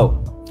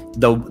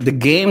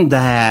game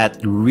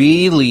that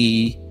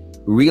really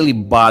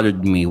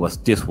bothered me was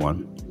this one,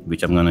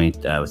 which I'm going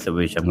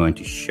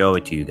to show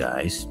it to you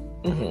guys.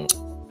 Mm-hmm.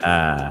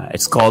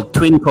 It's called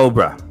Twin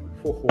Cobra.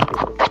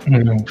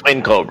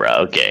 Twin Cobra,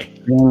 okay.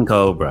 Twin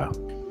Cobra.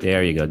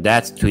 There you go.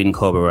 That's Twin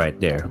Cobra right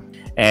there.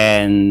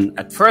 And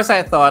at first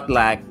I thought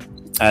like,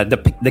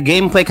 the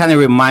gameplay kind of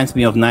reminds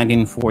me of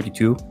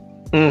 1942,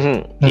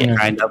 yeah,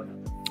 kind of,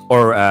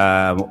 or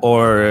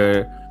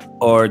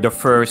the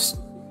first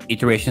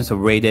iterations of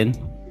Raiden,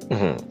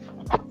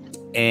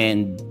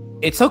 and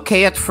it's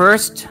okay at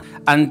first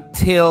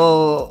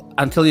until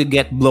you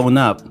get blown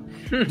up.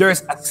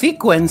 There's a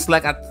sequence,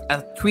 like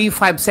a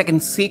 3-5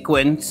 second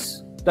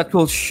sequence that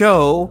will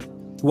show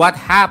what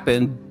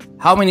happened,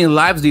 how many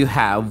lives do you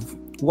have,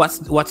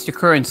 what's your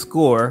current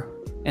score.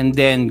 And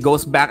then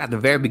goes back at the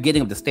very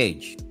beginning of the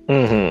stage.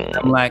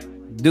 I'm like,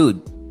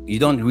 dude, you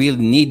don't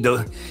need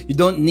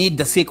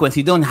the sequence.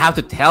 You don't have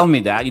to tell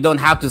me that. You don't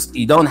have to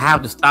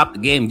stop the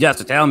game just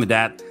to tell me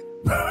that.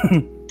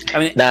 I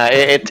mean,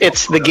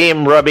 it's the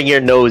game rubbing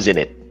your nose in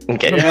it.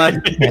 Okay.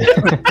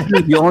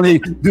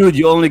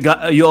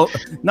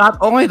 Not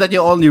only that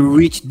you only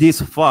reached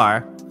this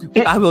far,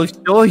 I will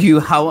show you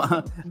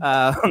how.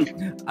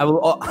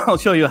 I'll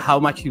show you how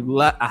much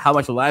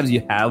lives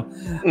you have,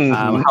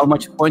 how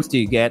much points do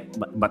you get.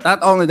 But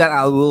not only that,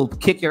 I will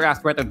kick your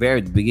ass right at the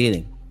very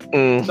beginning.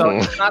 So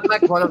it's not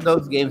like one of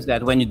those games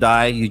that when you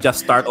die, you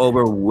just start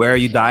over where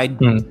you died.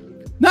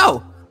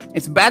 No,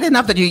 it's bad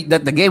enough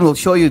that the game will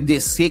show you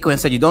this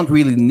sequence that you don't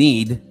really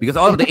need, because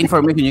all of the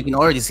information you can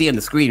already see on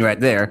the screen right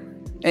there.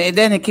 And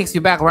then it kicks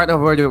you back right at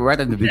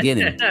the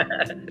beginning.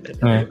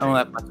 I'm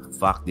like,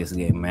 fuck this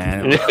game,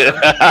 man.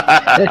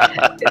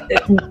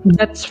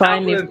 That's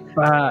fine if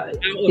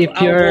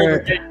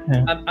you're.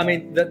 I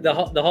mean, the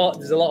hard,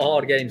 there's a lot of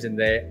hard games in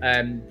there,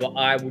 but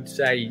I would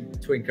say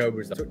Twin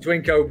Cobra's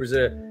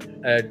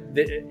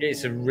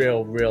it's a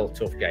real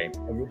tough game.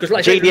 Because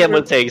like JDM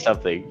was saying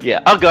something. Yeah.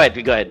 Oh, go ahead,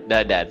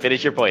 Dad.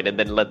 Finish your point, and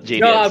then let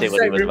JDM say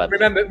what he was about.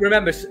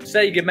 Remember,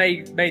 Sega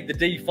made the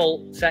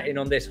default setting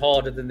on this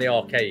harder than the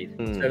arcade,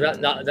 so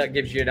that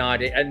gives you an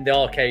idea. And the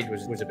arcade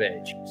was a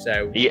bitch.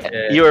 So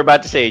yeah, you were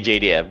about to say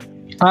JDM.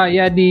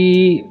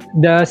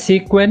 The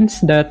sequence,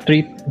 the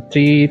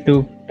 3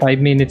 to 5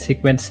 minute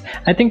sequence.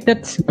 I think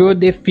that's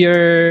good if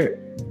you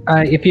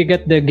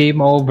get the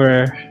game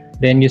over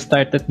then you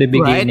start at the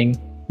beginning,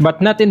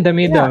 but not in the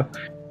middle.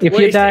 If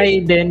Well, you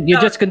die, then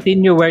you just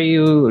continue where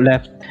you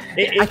left.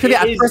 Actually,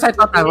 at first I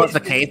thought that was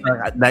the case.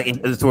 Like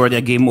it's already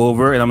a game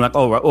over, and I'm like,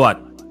 oh, what?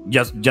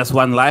 Just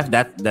one life?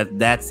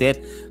 That's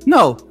it?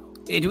 No,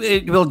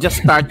 it will just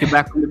start you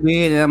back from the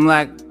beginning. And I'm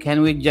like,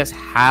 can we just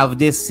have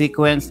this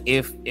sequence?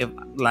 If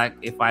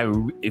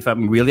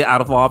I'm really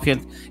out of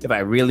options, if I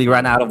really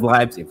run out of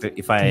lives,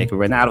 if I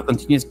run out of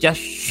continues,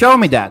 just show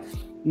me that.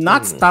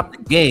 Not stop the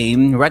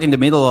game right in the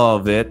middle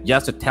of it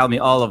just to tell me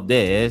all of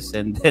this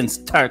and then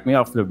start me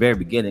off from the very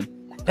beginning.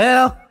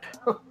 Hell,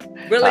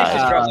 Well, at least you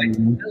tried.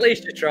 At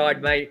least you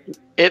tried, mate.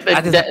 It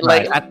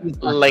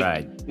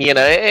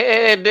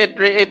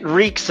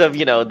reeks of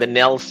the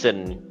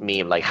Nelson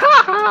meme, like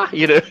ha ha,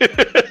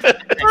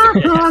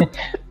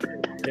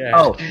 Yeah.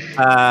 Oh,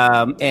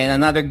 and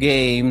another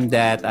game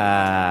that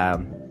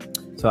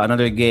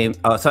another game.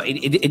 Oh, so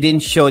it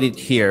didn't show it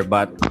here,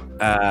 but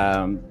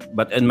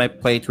in my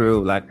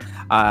playthrough, like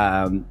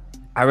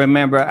I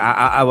remember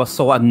I was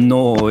so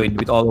annoyed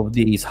with all of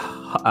these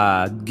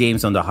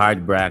games on the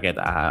hard bracket.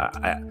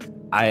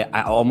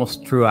 I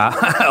almost threw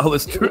out I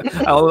almost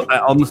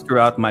threw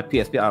out my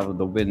PSP out of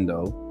the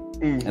window,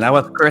 and I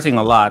was cursing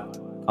a lot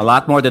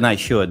more than I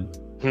should.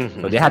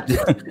 So they had to,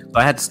 so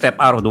I had to step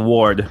out of the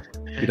ward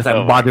because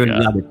I'm bothering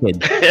the other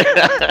kid.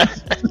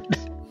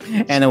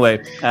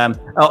 Anyway, and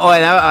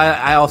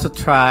I also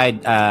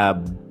tried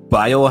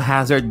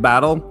Biohazard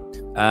Battle.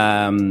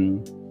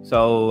 I'm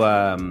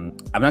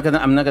not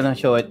gonna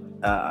show it.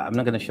 I'm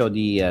not gonna show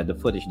the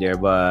footage there,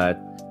 but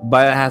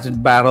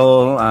Biohazard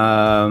Battle.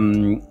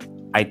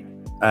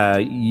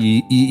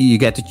 You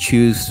get to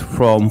choose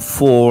from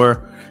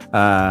four.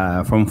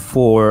 I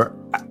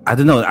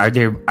don't know. Are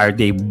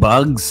they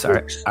bugs?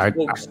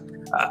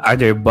 Are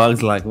there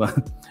bugs like?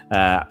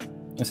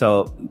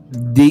 So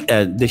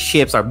the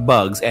ships are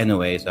bugs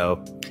anyway. So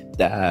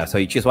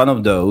you choose one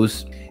of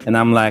those, and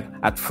I'm like,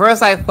 at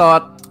first I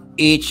thought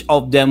each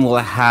of them will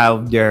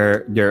have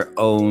their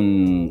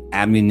own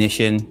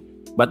ammunition,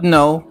 but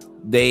no,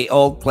 they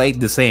all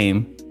played the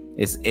same.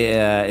 It's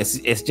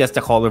just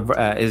the color.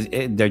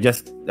 They're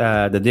just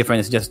the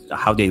difference is just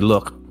how they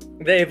look.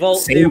 They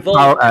evolve. They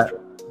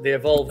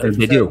evolve.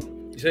 They do.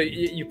 So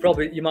you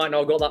might not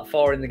have got that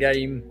far in the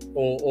game,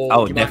 or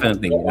oh, you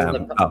definitely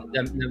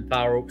them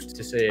power ups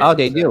to see it. Oh,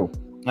 they do.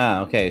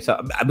 Okay. So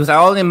because I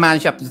only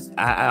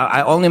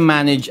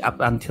managed up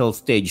until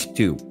stage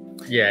 2.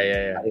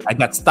 Yeah. I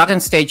got stuck in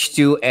stage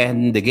 2,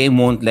 and the game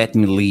won't let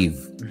me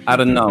leave. I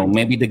don't know.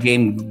 Maybe the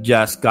game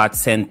just got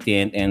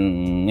sentient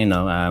and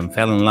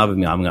fell in love with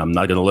me. I'm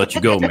not gonna let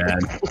you go, man.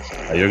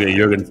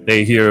 You're gonna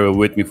stay here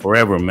with me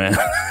forever, man.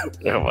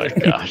 Oh my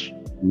gosh.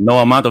 No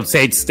amount of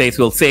sage states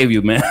will save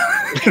you, man.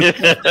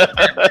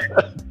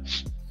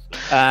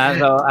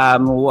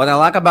 What I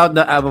like about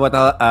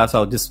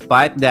so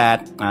despite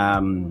that,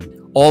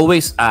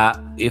 always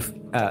if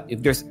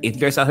there's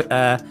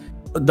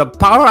the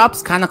power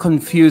ups kind of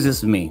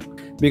confuses me,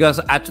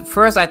 because at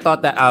first I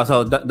thought that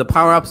the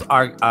power ups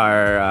are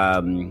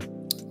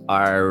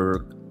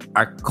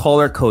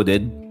color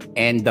coded,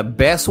 and the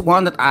best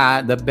one that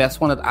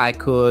I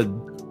could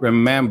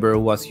remember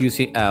was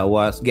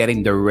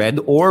getting the red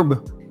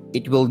orb.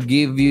 It will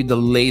give you the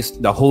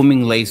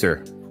homing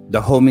laser,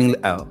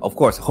 of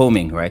course,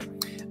 homing, right?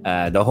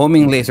 The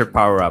homing laser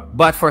power up.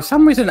 But for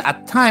some reason,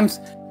 at times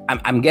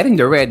I'm getting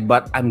the red,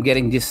 but I'm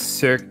getting this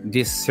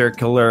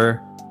circular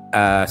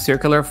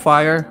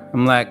fire.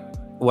 I'm like,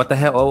 what the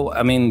hell? Oh,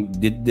 I mean,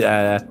 did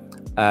I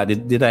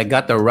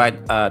got the right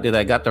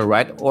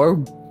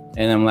orb?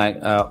 And I'm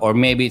like, or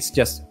maybe it's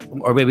just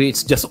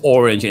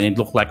orange and it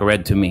looked like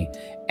red to me.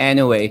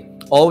 Anyway,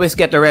 always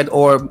get the red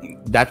orb.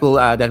 That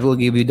will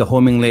give you the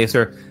homing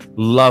laser.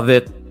 Love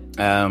it.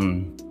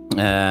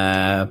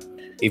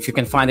 If you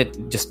can find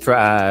it, just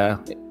try.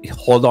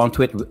 Hold on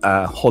to it.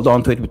 Hold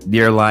on to it with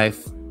dear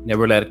life.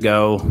 Never let it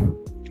go.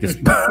 Just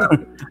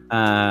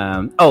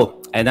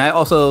and I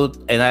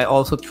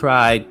also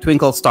tried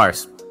Twinkle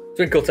Stars.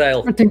 Twinkle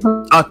Tail.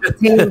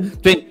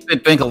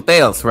 Twinkle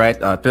Tails, right?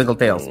 Twinkle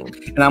Tails.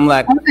 And I'm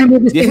like, I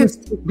made this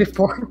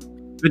before.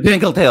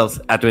 Twinkle Tails.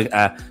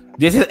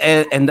 This is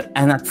and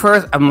at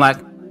first I'm like,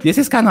 this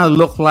is kind of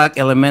look like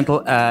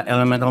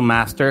Elemental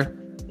Master,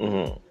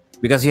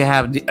 because you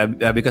have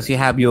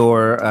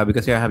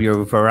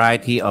your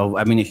variety of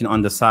ammunition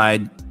on the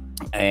side,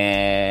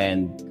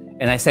 and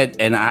I said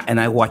and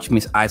I watched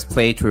Miss I's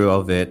playthrough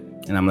of it,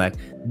 and I'm like,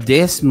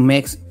 this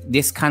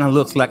kind of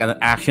looks like an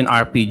action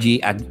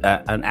RPG,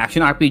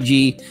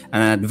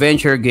 an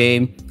adventure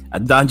game, a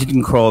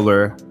dungeon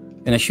crawler,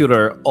 and a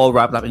shooter all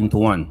wrapped up into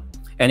one.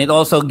 And it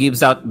also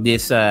gives out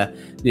this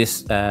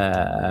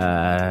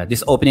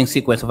opening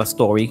sequence of a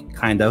story,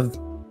 kind of.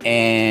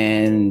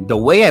 And the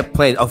way I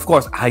played, of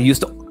course, I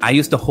used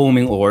the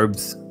homing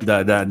orbs,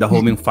 the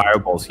homing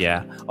fireballs,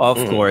 yeah,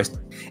 of course.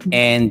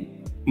 And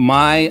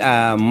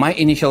my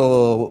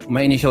initial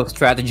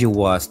strategy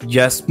was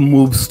just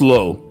move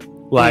slow,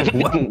 tap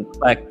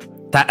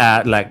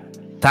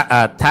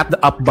the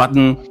up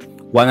button,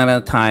 one at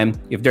a time.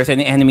 If there's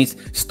any enemies,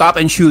 stop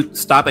and shoot,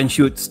 stop and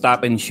shoot,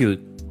 stop and shoot.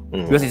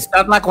 Because it's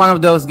not like one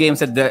of those games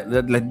that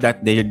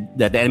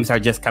the enemies are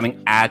just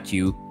coming at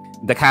you.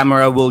 The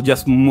camera will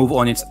just move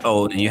on its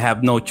own, and you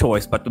have no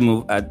choice but to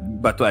move,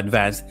 but to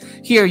advance.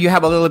 Here, you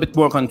have a little bit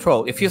more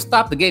control. If you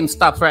stop, the game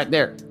stops right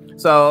there.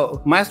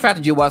 So my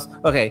strategy was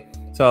okay.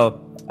 So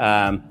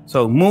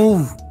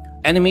move,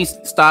 enemies,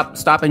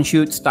 stop and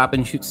shoot, stop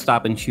and shoot,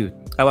 stop and shoot.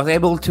 I was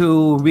able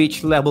to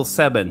reach level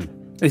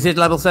 7. Is it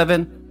level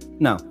 7?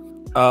 No.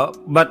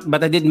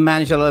 But I did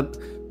manage a little.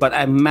 But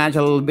I managed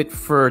a little bit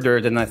further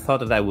than I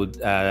thought that I would.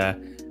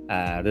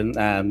 Than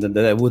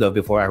I would have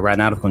before I ran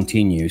out of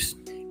continues.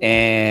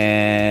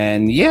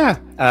 And yeah.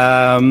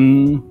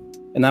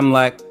 And I'm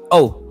like,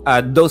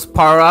 those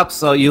power ups.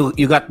 So you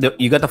got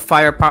the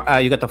fire.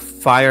 You got the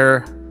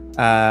fire.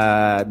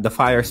 The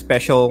fire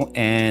special,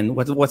 and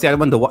what's the other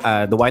one? The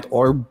white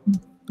orb.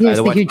 Yes,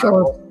 the huge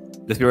orb.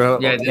 The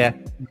spiral. Yeah.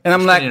 And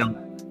I'm like,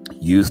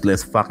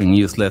 useless, fucking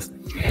useless.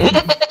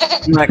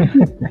 I'm like,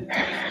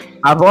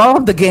 out of all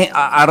of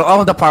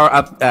the power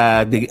up,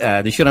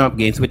 the shoot 'em up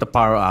games with the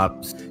power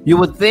ups, you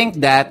would think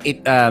that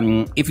it,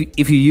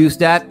 if you use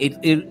that,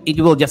 it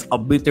will just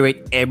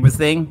obliterate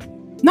everything.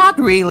 Not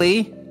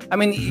really. I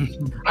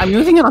mean, I'm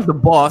using it on the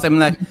boss. I'm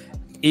like,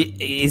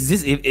 is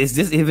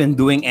this even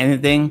doing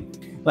anything?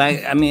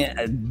 Like, I mean,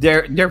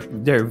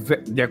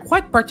 they're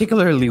quite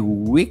particularly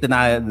weak than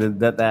I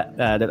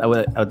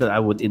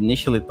would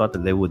initially thought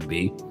that they would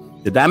be.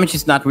 The damage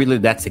is not really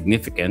that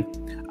significant.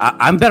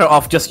 I'm better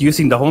off just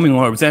using the homing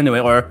orbs anyway,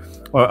 or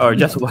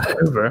just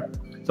whatever.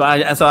 So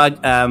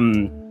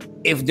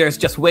if there's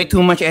just way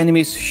too much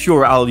enemies,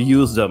 sure, I'll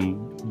use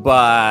them.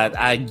 But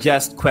I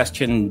just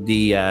question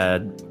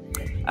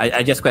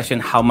I just question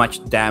how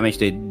much damage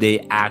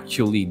they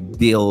actually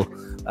deal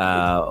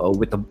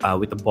with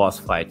the boss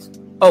fights.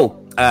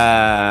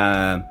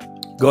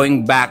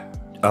 Going back.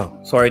 Oh,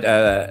 sorry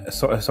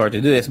to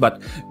do this,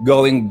 but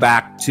going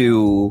back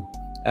to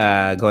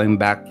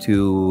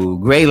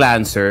Grey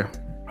Lancer,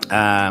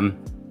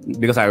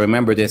 because I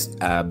remember this.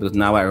 Because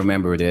now I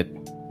remembered it.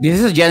 This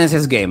is a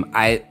Genesis game.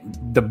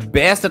 The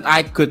best that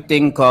I could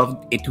think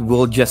of, it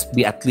will just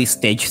be at least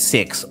stage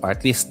 6 or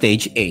at least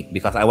stage 8,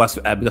 because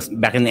because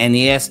back in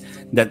NES,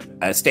 that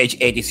stage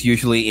 8 is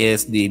usually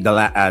the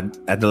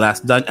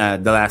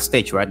last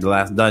stage, right? The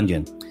last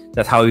dungeon.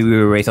 That's how we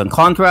were raised on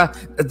Contra.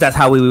 That's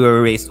how we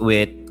were raised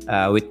with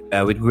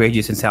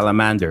Gradius and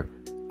Salamander.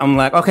 I'm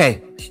like,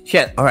 okay,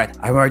 shit, all right,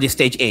 I'm already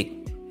stage 8,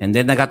 and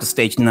then I got to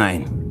stage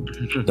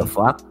 9. The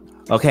fuck?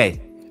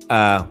 Okay,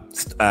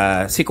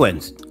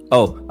 sequence.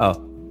 I'm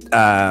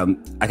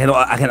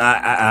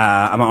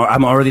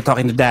already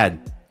talking to Dad.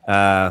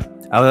 A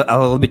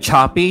little bit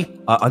choppy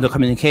on the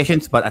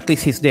communications, but at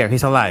least he's there.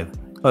 He's alive.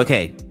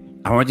 Okay,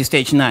 I'm already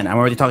stage 9. I'm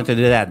already talking to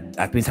the Dad.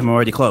 That means I'm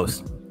already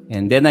close.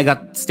 And then I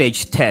got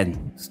stage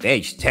 10.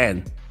 Stage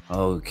 10.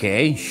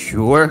 Okay,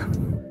 sure.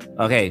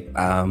 Okay,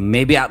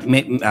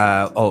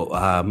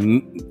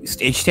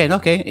 stage 10.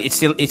 Okay, it's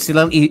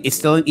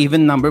still an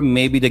even number.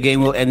 Maybe the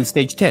game will end in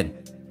stage 10.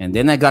 And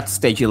then I got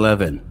stage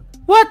 11.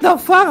 What the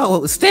fuck?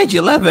 Oh, stage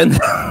 11?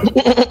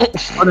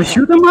 Wanna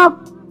shoot them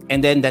up?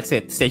 And then that's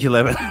it. Stage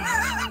 11.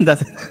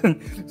 That's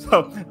it.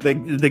 So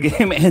the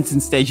game ends in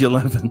stage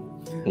 11.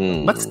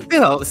 But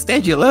still,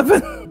 stage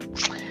 11.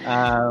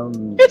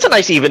 It's a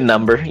nice even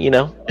number, you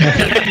know.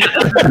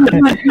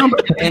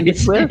 And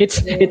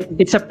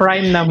it's a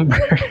prime number.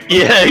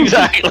 Yeah,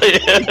 exactly.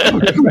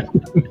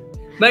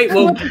 Mate,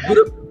 well,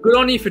 good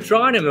on you for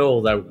trying them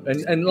all, though.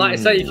 And like I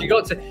say, if you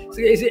got to,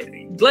 is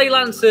it Grey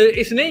Lancer?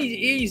 It's an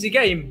easy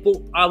game, but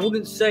I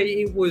wouldn't say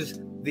it was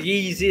the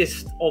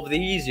easiest of the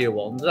easier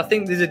ones. I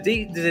think there's a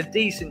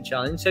decent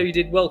challenge, so you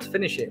did well to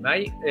finish it,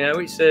 mate. You know,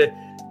 it's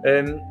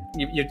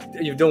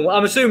you've done well.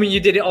 I'm assuming you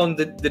did it on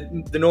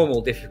the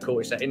normal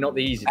difficulty setting, not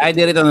the easy. I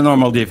did it on the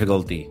normal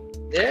difficulty.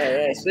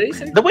 Yeah. See,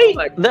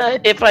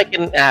 if I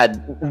can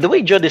add, the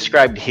way Joe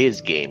described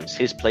his games,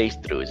 his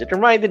playthroughs, it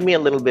reminded me a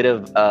little bit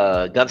of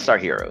Gunstar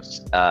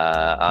Heroes.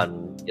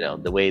 On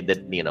the way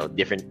that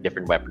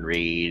different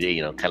weaponry,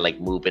 kind of like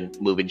move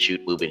and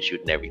shoot,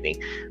 and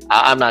everything.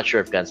 I'm not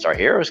sure if Gunstar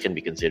Heroes can be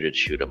considered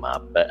shoot 'em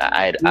up, but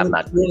I'm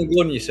not. Run and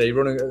gun, you say?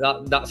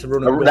 That's a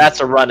run and gun.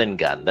 That's a run and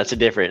gun. That's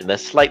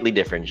slightly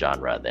different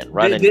genre than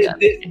run and gun.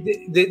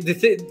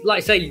 Like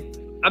I say,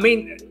 I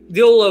mean,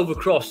 the all over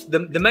cross. The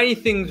main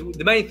thing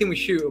with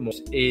shoot 'em up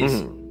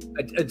is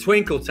a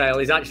twinkle tail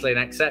is actually an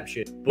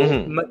exception. But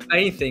the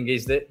main thing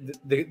is that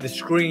the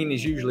screen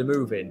is usually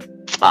moving.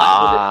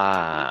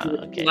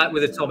 Okay. Like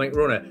with Atomic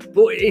Runner,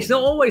 but it's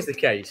not always the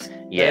case.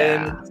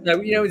 Yeah. So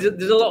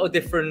there's a lot of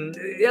different.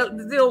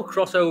 They all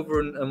cross over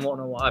and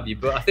whatnot, what have you.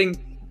 But I think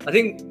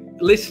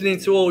listening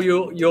to all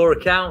your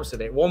accounts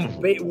of it,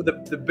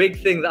 the big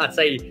thing that I'd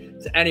say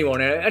to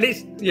anyone, and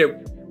it's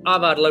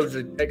I've had loads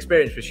of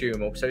experience with shoot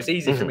 'em up, so it's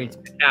easy for me to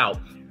pick out.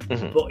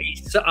 But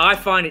I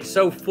find it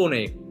so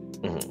funny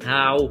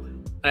how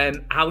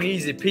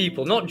easy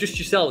people, not just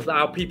yourselves, but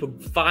how people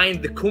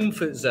find the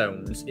comfort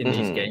zones in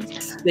these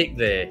games, stick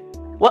there.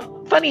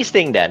 Well, funniest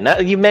thing then,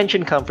 you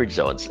mentioned comfort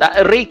zones.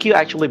 Reikyu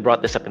actually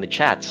brought this up in the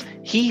chats.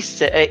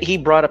 He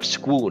brought up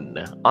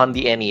Scoon on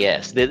the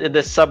NES,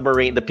 the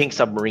submarine, the pink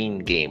submarine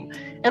game.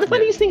 And the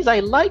funniest thing is, I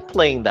like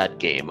playing that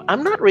game.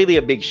 I'm not really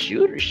a big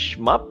shooter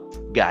shmup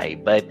guy,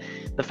 but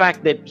the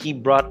fact that he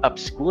brought up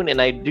Scoon, and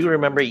I do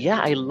remember,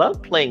 I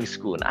love playing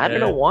Scoon. I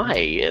don't know why.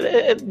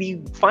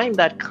 You find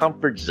that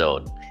comfort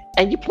zone.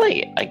 And you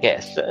play it, I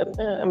guess.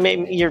 I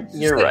mean,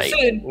 you're right.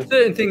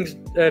 Certain things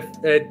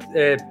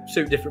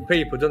suit different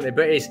people, don't they?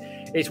 But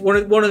it's one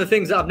of the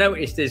things that I've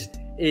noticed is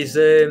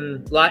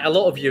like a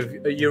lot of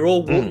you're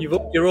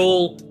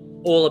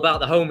all about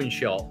the homing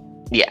shot.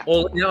 Yeah.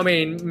 You know what I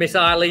mean? Miss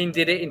Eileen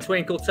did it in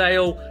Twinkle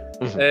Tail.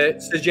 Sir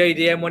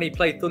JDM, when he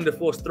played Thunder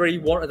Force 3,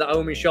 wanted that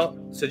homing shot.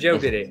 Sir Joe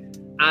did it.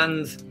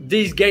 And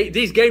these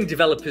game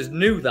developers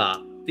knew that.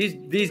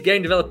 These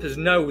game developers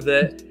know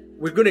that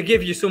we're going to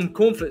give you some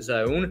comfort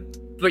zone,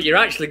 but we're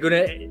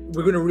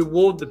going to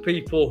reward the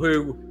people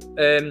who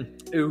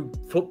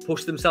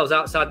push themselves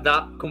outside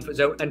that comfort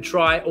zone and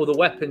try other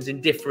weapons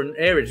in different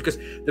areas. Because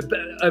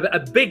a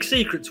big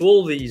secret to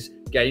all these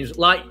games,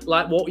 like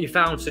what you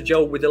found Sir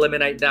Joe with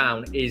Eliminate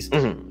Down, is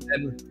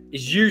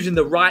using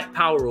the right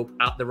power up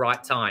at the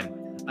right time.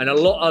 And a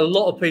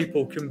lot of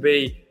people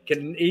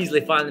can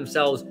easily find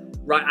themselves,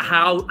 right,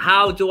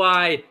 how do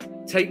I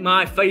take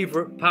my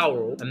favorite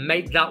power up and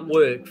make that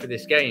work for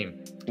this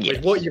game?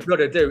 Yes. What you've got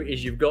to do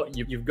is you've got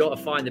to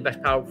find the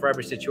best power for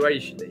every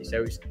situation.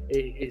 So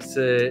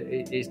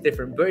it's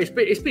different, but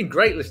it's been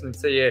great listening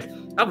to you.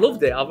 I've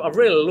loved it. I've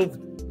really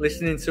loved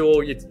listening to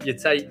all your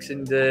takes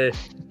and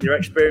your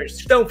experience.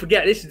 Just don't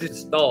forget, this is the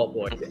start,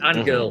 boy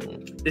and girl.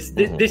 This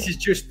is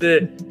just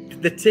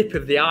the tip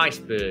of the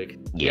iceberg.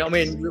 Yes. You know what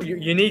I mean?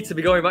 You need to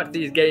be going back to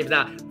these games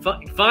now.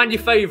 Find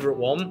your favorite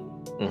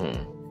one,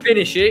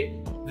 finish it.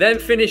 Then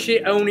finish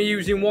it only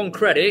using 1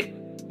 credit,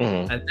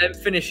 and then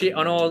finish it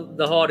on all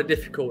the harder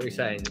difficulty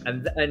settings.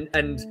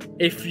 And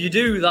if you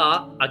do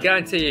that, I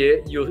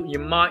guarantee you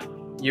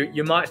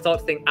might start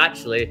to think,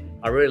 actually,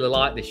 I really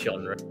like this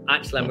genre.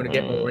 Actually, I'm going to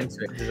get more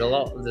into it. There's a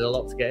lot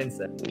to get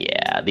into.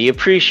 Yeah, the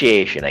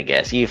appreciation, I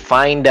guess. You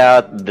find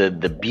out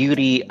the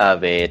beauty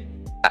of it.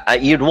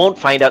 You won't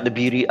find out the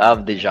beauty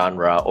of the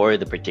genre or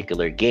the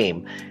particular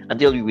game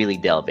until you really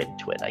delve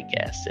into it, I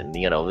guess. And,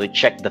 they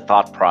check the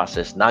thought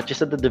process, not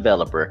just of the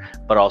developer,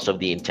 but also of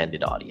the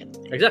intended audience.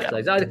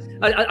 Exactly.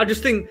 Yeah. I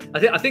just think,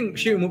 I think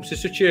shoot 'em ups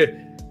is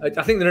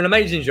I think they're an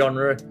amazing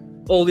genre.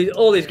 All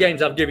these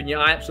games I've given you,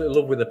 I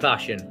absolutely love with a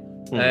passion.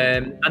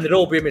 And they'd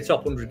all be in my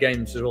top 100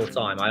 games of all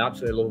time. I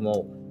absolutely love them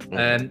all.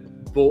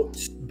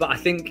 But I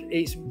think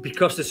it's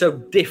because they're so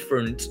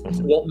different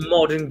what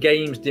modern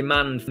games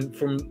demand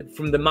from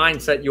the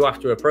mindset you have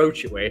to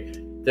approach it with,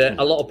 that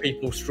a lot of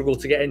people struggle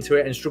to get into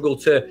it and struggle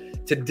to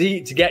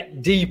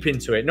get deep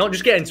into it. Not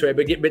just get into it,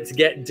 but to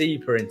get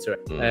deeper into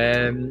it.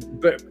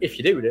 But if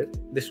you do,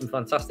 there's some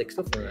fantastic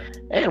stuff in there.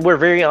 And we're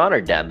very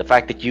honored, Dan, the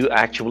fact that you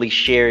actually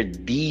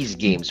shared these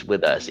games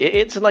with us.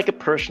 It's like a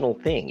personal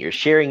thing. You're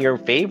sharing your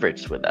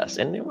favorites with us,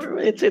 and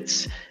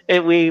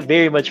we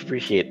very much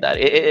appreciate that.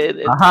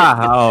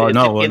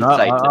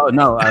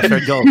 No, Sir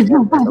Joe.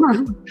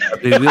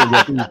 We will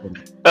get even.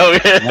 Oh,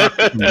 yeah.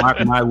 Mark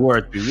my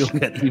word, we will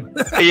get even.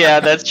 Yeah,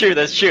 that's true.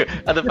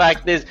 And the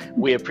fact is,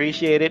 we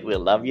appreciate it. We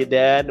love you,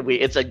 Dan.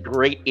 It's a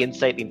great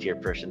insight into your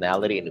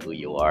personality and who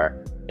you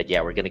are. But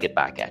yeah, we're gonna get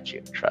back at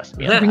you. Trust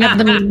me.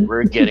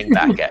 We're getting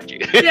back at you.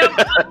 Yeah,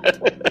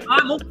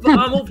 I'm up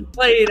for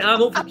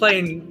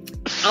playing.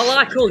 I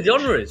like all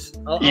genres.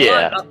 I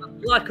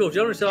like all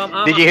genres.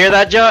 So Did you hear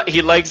that, Joe?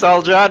 He likes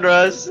all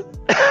genres.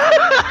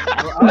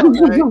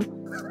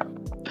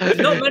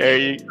 Not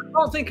many,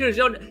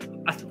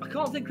 I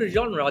can't think of a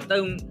genre I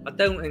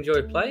don't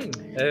enjoy playing.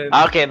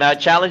 Okay, now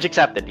challenge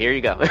accepted. Here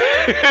you go.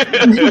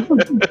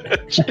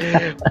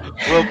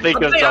 We'll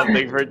think of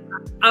something for.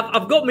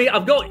 I've got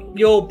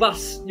your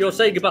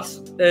Sega Bass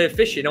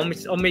fishing on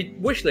my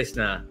wish list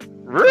now.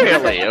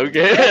 Really?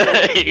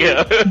 Okay.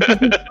 Yeah.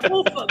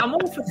 I'm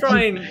all for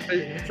trying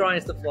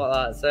stuff like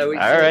that. So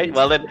all right.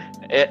 Well then,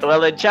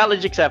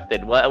 challenge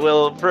accepted.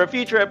 We'll for a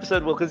future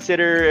episode we'll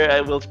consider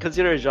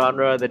a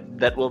genre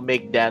that will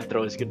make Dan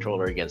throw his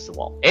controller against the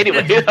wall.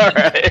 Anyway, all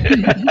right.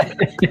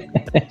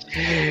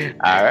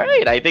 All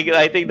right. I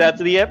think that's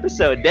the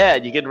episode.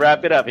 Dan, you can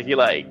wrap it up if you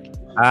like.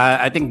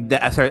 I think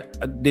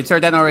did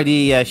Sir Dan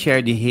already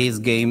shared his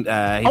game? His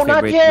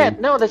not yet.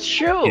 game? No, that's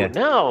true. Yeah.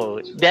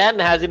 No, Dan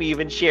hasn't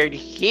even shared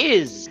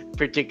his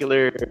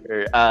particular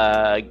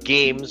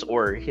games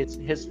or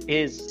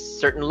his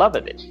certain love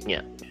of it.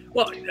 Yeah.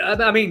 Well,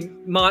 I mean,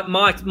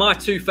 my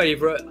two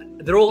favorite.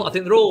 I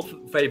think they're all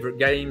favorite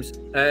games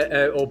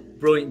or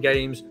brilliant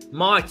games.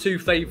 My two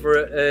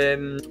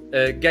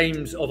favorite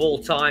games of all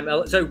time.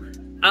 So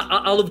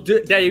I love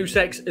Deus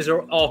Ex as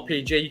an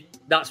RPG.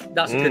 That's a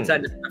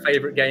contender for my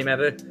favourite game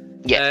ever.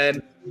 Yeah.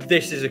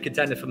 This is a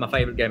contender for my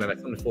favourite game ever,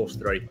 Thunder Force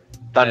 3.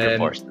 Thunder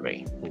Force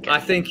 3. Okay. I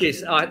think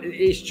it's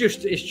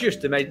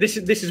just amazing.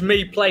 This is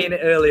me playing it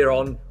earlier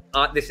on.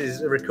 This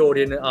is a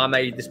recording I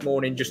made this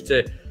morning just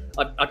to.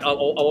 I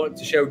wanted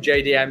to show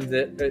JDM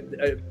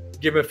that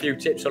give them a few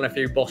tips on a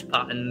few boss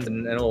patterns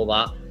and all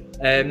that.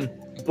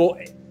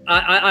 But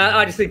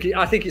I just think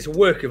it's a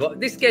work of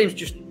this game's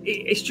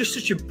it's just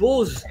such a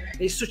buzz.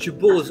 It's such a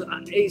buzz.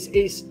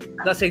 It's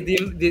let's say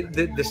the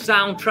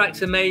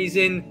soundtrack's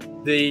amazing.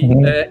 The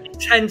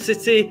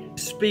intensity,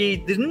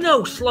 speed. There's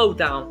no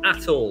slowdown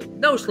at all.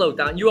 No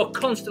slowdown. You are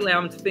constantly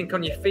having to think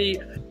on your feet.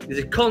 There's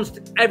a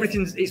constant.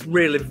 It's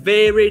really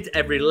varied.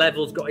 Every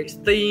level's got its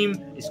theme.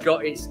 It's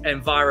got its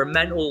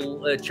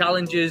environmental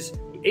challenges.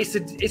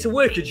 It's a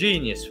work of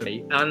genius for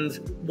me. And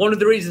one of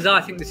the reasons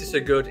I think this is so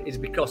good is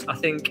because I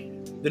think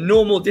the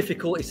normal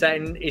difficulty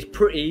setting is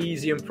pretty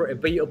easy and pretty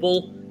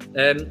beatable.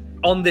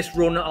 On this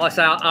run,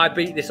 I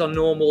beat this on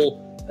normal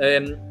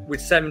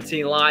with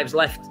 17 lives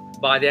left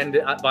by the end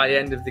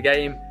of the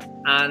game.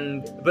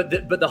 But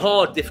the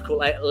hard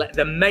difficulty,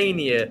 the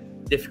mania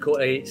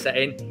difficulty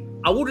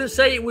setting, I wouldn't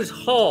say it was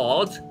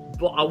hard,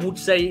 but I would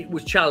say it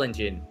was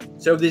challenging.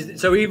 So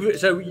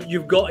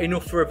you've got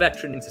enough for a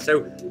veteran.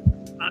 So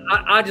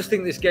I just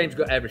think this game's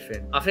got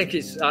everything. I think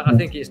it's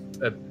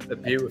a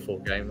beautiful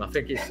game. I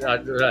think it's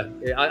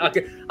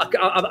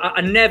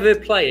I never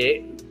play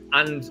it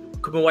and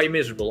come away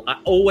miserable. I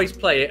always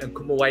play it and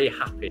come away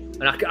happy.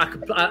 And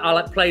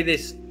I play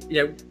this,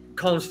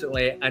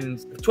 constantly.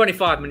 And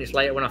 25 minutes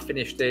later, when I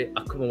finished it,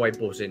 I come away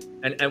buzzing.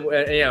 And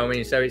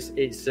so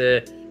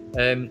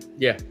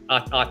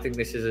I think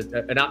this is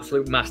an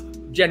absolute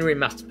genuine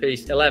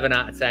masterpiece. 11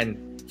 out of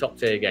 10, top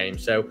tier game.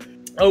 So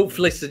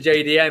hopefully, it's the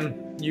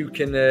JDM. You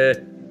can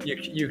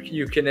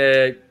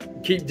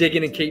keep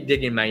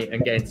digging, mate,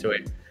 and get into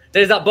it.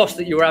 There's that boss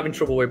that you were having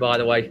trouble with, by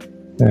the way.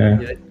 Yeah.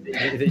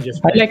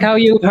 I like how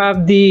you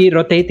have the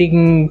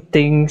rotating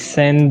things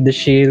and the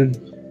shield.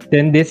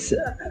 Then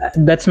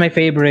that's my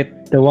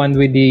favorite, the one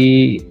with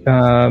the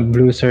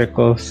blue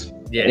circles.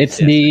 Yes,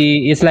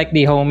 it's like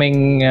the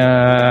homing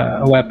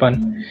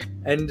weapon.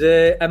 And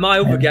my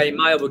other game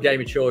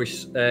of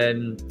choice,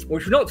 which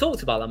we've not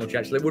talked about that much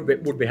actually,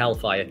 would be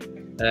Hellfire.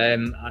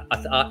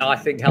 I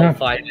think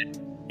Hellfire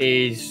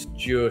is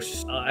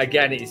just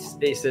again, it's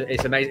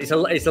amazing.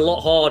 It's a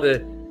lot harder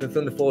than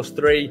Thunder Force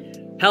 3.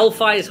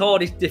 Hellfire's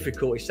hardest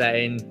difficulty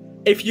setting.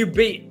 If you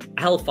beat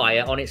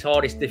Hellfire on its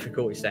hardest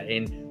difficulty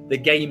setting, the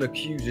game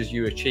accuses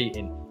you of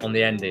cheating on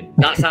the ending.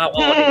 That's how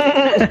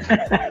hard it is.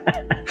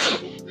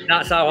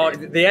 That's how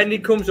hard. The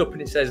ending comes up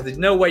and it says, "There's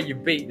no way you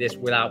beat this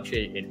without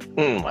cheating."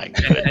 Oh my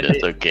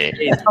goodness! Okay.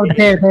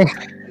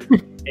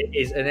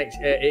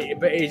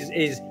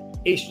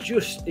 It's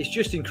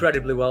just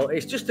incredibly well.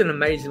 It's just an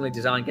amazingly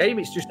designed game.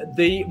 It's just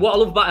what I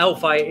love about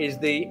Hellfire is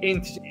the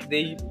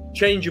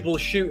changeable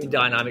shooting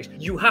dynamics.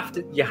 You have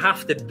to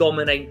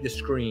dominate the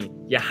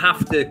screen.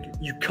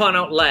 You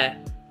cannot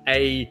let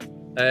a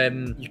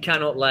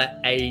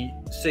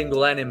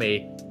single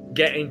enemy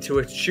get into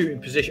a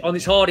shooting position. On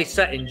its hardest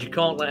settings, you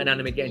can't let an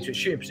enemy get into its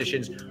shooting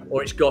positions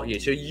or it's got you.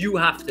 So you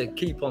have to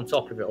keep on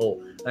top of it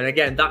all. And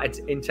again, that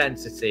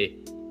intensity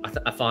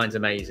I find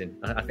amazing.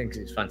 I think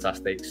it's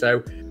fantastic.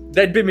 So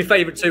they'd be my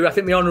favourite two. I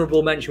think the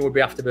honourable mention would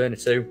be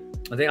Afterburner 2.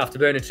 I think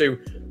Afterburner 2,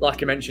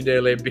 like I mentioned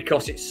earlier,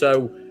 because it's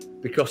so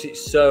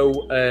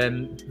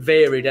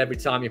varied every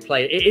time you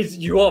play it.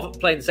 You are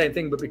playing the same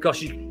thing, but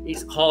because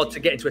it's hard to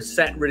get into a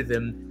set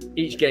rhythm,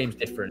 each game's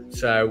different.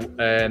 So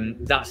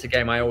that's the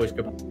game I always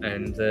go back.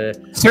 And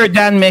Sir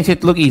Dan makes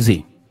it look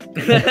easy.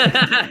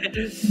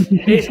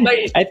 It's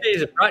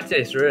a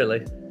practice,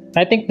 really.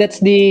 I think that's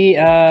the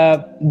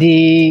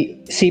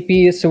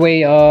CPU's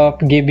way of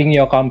giving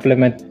you a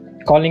compliment,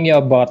 calling you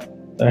a bot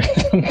or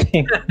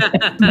something.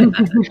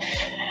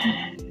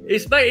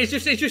 It's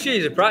just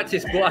years of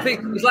practice, but I think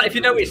it's like if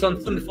you notice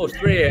on Thunder Force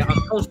 3,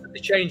 I'm constantly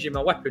changing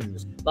my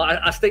weapons. Like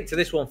I stick to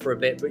this one for a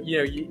bit, but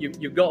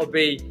you've got to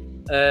be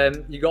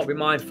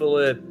mindful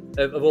of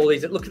all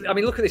these. Look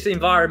at this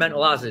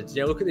environmental hazards.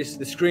 Look at this: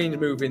 the screens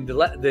moving,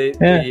 the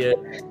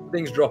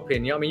things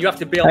dropping. You have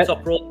to be on top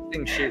of all the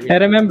things shooting. I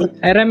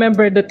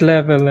remember that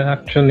level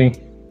actually.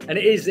 And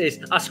it is.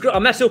 I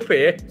mess up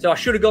here, so I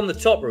should have gone the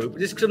top route.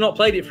 But just because I've not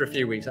played it for a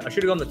few weeks, I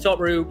should have gone the top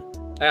route.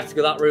 I have to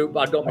go that route,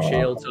 but I got my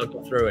shield, so I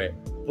got through it.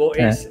 But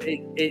it's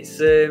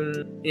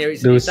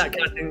that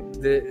kind of thing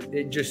that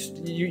it just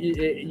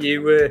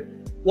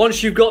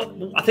once you've got.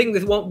 I think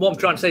what I'm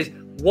trying to say is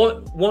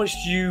once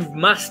you've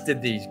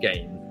mastered these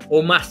games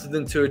or mastered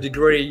them to a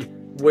degree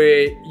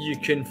where you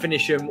can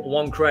finish them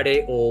 1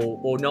 credit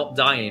or not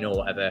dying or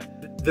whatever,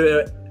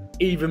 they're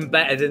even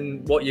better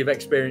than what you've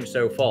experienced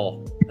so far.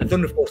 And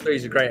Thunder Force 3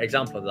 is a great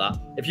example of that.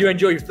 If you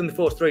enjoy Thunder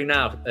Force 3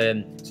 now,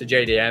 so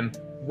JDM.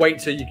 Wait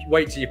till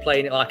you're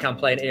playing it like I'm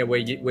playing it here, where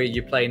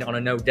you're playing it on a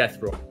no death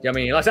run. You know what I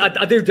mean? Like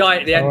I do die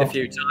at the end a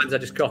few times. I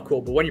just cock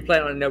up, but when you play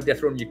it on a no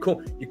death run, you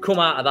come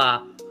out of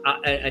that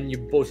and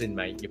you're buzzing,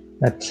 mate.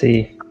 Let's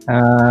see.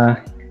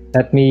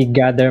 Let me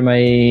gather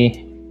my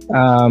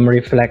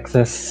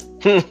reflexes.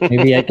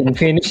 Maybe I can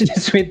finish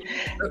this with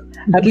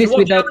at least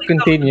without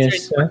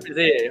continuous.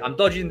 I'm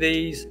dodging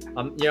these.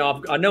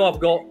 I know I've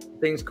got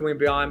things coming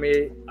behind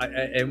me,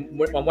 and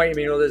I'm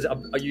waiting on others.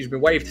 I use my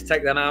wave to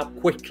take them out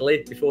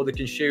quickly before they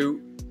can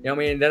shoot. You know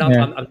what I mean? Then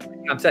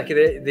I'm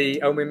taking the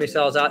homing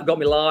missiles out. Got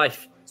my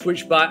life.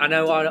 Switch back. I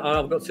know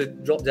I've got to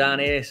drop down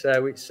here,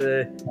 so it's.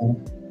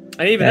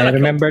 And even I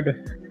remember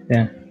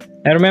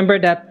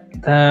that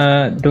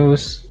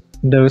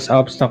those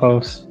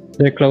obstacles,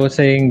 they're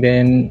closing,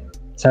 then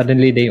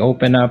suddenly they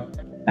open up.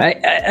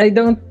 I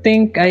don't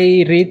think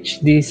I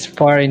reached this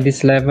far in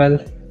this level.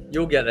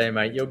 You'll get there,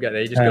 mate. You'll get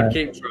there. You just got to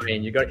keep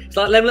trying. It's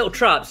like them little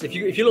traps. If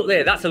you look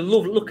there, that's a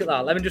look at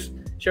that. Let me just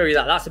show you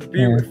that. That's a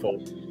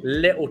beautiful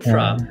little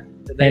trap.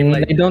 And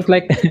I don't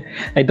like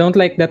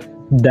that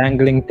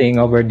dangling thing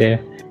over there.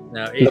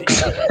 No, it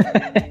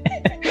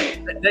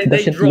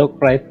doesn't look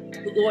right.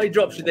 What he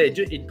drops you there, I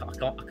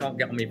can't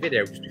get on my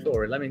video just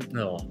before it. Let me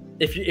know.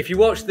 If you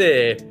watch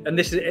there, and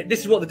this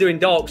is what they do in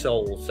Dark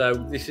Souls. So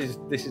this is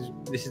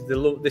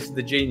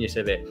the genius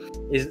of it.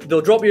 Is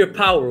they'll drop you a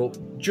power up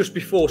just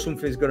before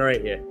something's going to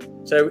hit you.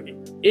 So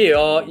here,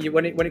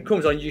 when it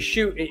comes on, you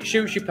shoot. It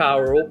shoots your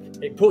power up.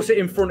 It puts it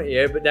in front of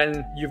you, but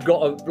then you've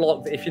got a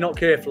block that if you're not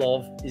careful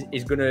of,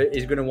 is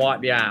gonna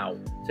wipe you out.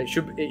 So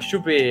it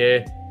should be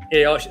here.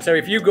 So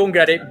if you go and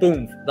get it,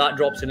 boom, that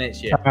drops and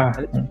hits you.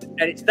 And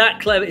it's that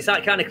clever. It's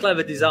that kind of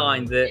clever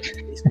design that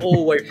it's all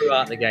the way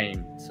throughout the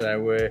game.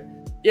 So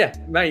yeah,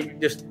 mate,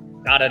 just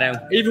I don't know.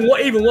 Even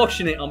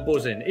watching it, I'm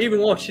buzzing.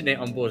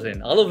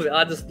 I love it.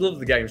 I just love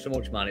the game so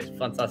much, man. It's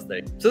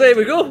fantastic. So there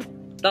we go.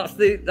 That's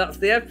the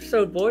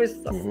episode, boys.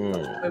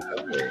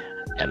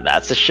 And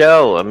that's the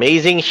show.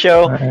 Amazing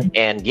show.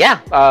 And yeah,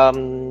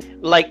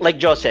 like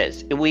Joe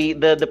says,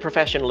 the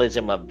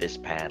professionalism of this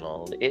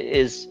panel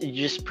is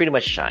just pretty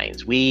much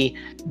shines. It's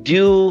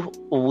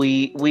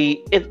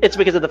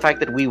because of the fact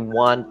that we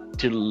want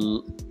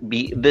to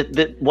be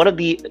one of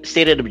the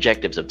stated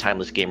objectives of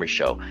Timeless Gamer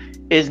Show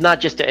is not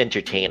just to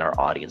entertain our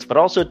audience, but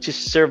also to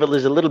serve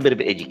as a little bit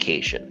of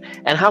education.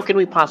 And how can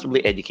we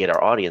possibly educate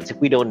our audience if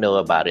we don't know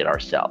about it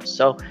ourselves?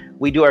 So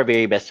we do our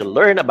very best to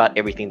learn about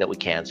everything that we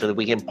can so that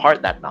we can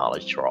impart that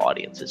knowledge to our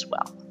audience as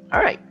well.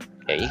 All right,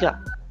 there you go.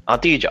 On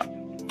to you, Joe.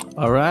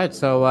 All right,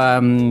 so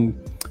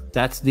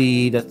that's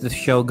the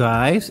show,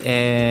 guys,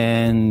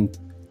 and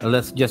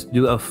let's just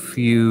do a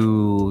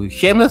few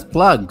shameless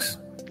plugs.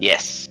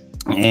 Yes.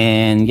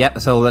 And yeah,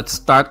 so let's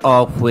start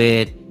off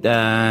with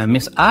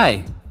Miss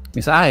I.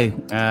 Miss I,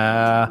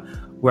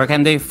 where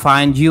can they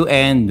find you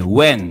and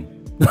when?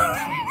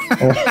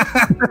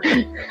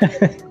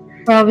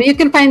 Well, you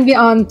can find me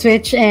on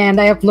Twitch,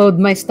 and I upload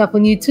my stuff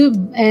on YouTube.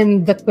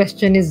 And the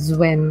question is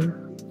when.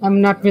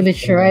 I'm not really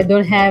sure. I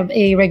don't have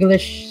a regular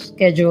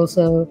schedule,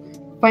 so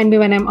find me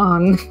when I'm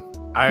on.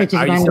 Are you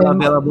still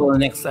available in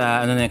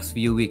the next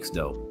few weeks,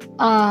 though?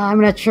 I'm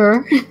not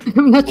sure.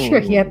 I'm not sure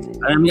yet.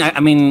 I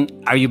mean,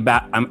 are you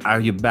back? Are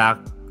you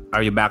back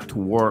to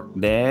work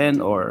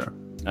then, or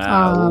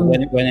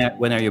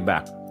when are you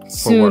back?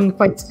 Soon,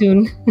 quite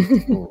soon.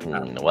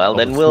 Well,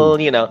 then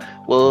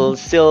we'll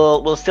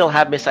still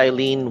have Miss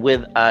Eileen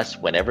with us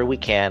whenever we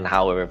can,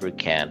 however we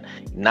can.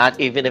 Not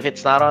even if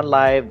it's not on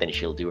live, then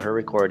she'll do her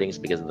recordings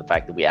because of the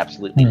fact that we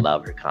absolutely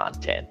love her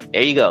content.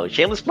 There you go,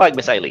 shameless plug,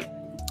 Miss Eileen.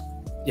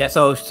 Yeah,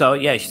 so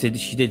yeah, she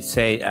did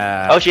say.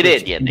 She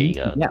did. Yeah, there you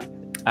go. Yeah.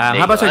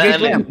 How about your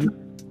game?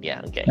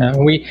 Yeah. Okay.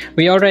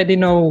 We already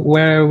know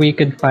where we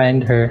could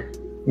find her,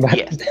 but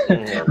yes.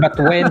 But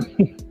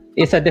when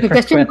is a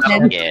different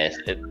question. Yes.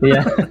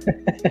 Yeah.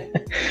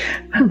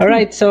 All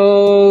right.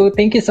 So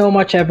thank you so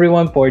much,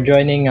 everyone, for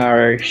joining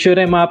our Shoot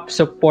 'Em Up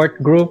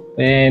support group,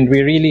 and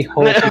we really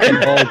hope you can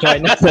all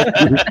join us.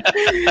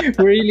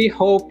 We really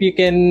hope you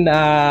can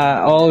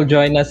all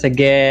join us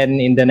again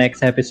in the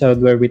next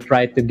episode where we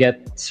try to get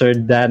Sir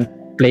Dan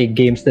play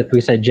games that we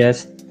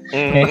suggest.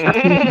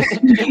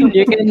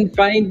 You can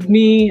find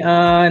me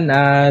on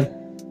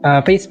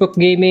Facebook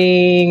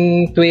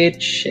Gaming,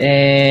 Twitch,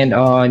 and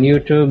on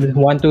YouTube.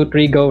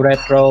 123 Go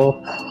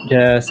Retro.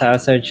 Just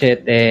search it,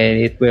 and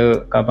it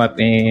will come up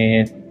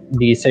in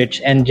the search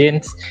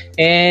engines.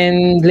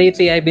 And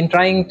lately, I've been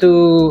trying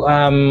to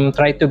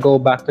go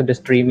back to the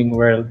streaming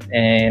world,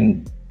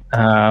 and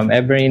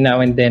every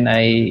now and then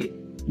I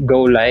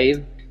go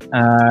live.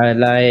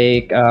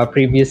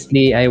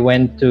 Previously, I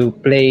went to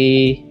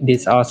play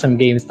these awesome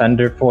games,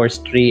 Thunder Force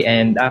 3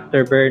 and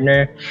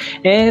Afterburner.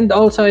 And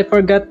also, I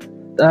forgot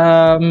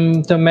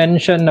to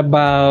mention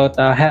about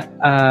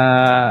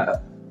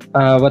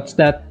what's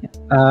that?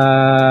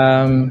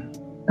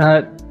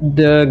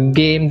 The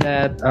game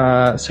that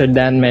Sir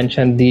Dan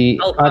mentioned, the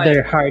Hellfire.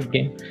 Other hard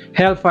game,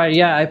 Hellfire.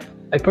 Yeah,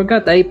 I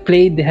forgot I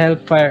played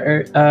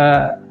Hellfire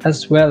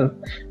as well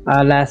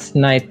last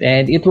night,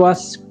 and it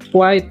was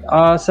quite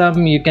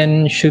awesome. You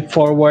can shoot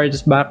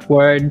forwards,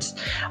 backwards,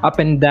 up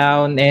and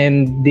down,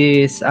 and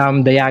this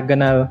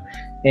diagonal.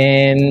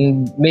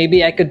 And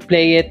maybe I could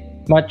play it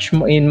much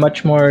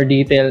more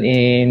detail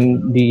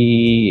in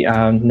the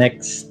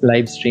next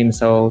live stream.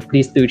 So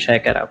please do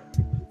check it out.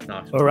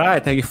 All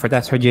right, thank you for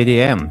that, Sir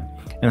JDM.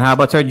 And how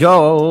about Sir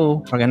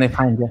Joe? Where can they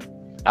find you?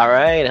 All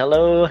right.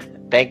 Hello.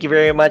 Thank you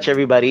very much,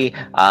 everybody.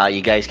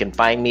 You guys can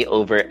find me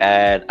over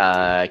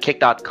at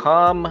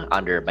kick.com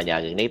under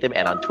Banyagang Native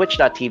and on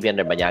twitch.tv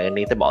under Banyagang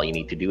Native. All you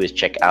need to do is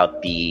check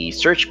out the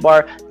search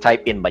bar,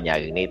 type in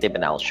Banyagang Native,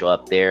 and I'll show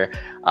up there.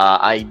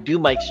 I do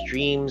my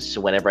streams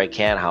whenever I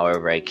can,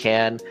 however I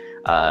can.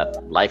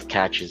 Life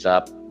catches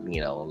up.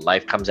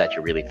 Life comes at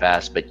you really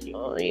fast, but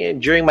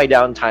during my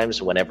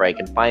downtimes, whenever I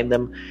can find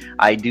them,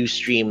 I do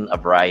stream a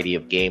variety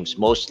of games,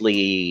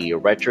 mostly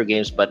retro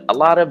games, but a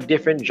lot of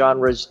different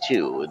genres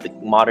too, the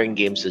modern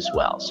games as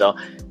well. So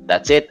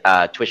that's it.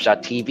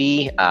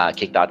 Twitch.tv,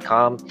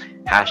 kick.com,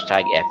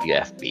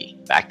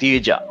 #FUFB. Back to you,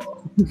 Joe.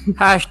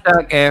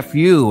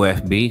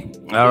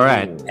 #FUFB. All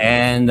right.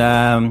 And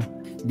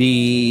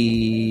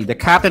the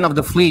captain of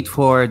the fleet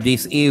for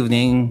this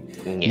evening,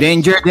 yes.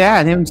 Danger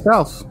Dan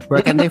himself.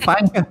 Where can they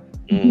find you?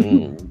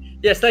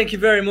 Yes, thank you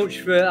very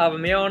much for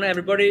having me on,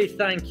 everybody.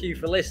 Thank you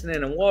for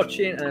listening and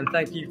watching, and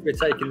thank you for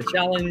taking the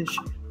challenge.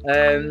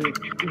 You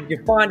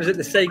can find us at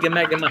the Sega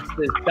Mega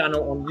Masters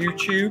channel on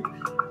YouTube.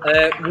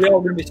 We are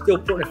going to be still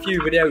putting a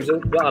few videos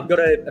up, but I've got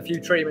a few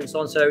treatments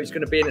on, so it's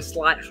going to be in a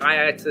slight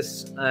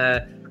hiatus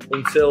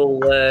until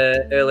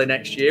early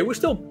next year. We'll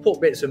still put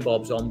bits and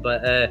bobs on,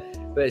 but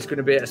it's going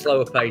to be at a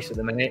slower pace at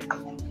the minute.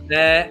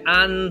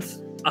 And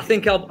I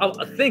think I'm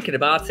thinking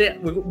about it.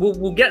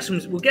 We'll get some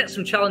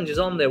challenges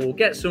on there. We'll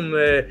get some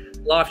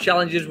live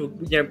challenges.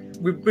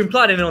 We've been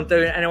planning on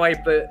doing it anyway,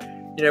 but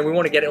we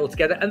want to get it all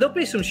together. And there'll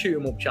be some shoot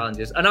 'em up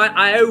challenges. And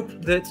I hope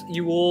that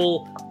you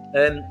all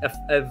have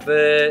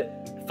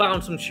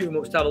found some shoot 'em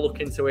ups to have a look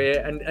into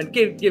here and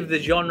give the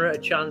genre a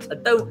chance.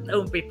 And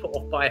don't be put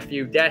off by a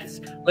few deaths.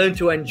 Learn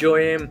to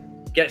enjoy them.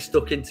 Get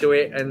stuck into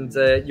it, and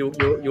you'll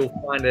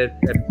find a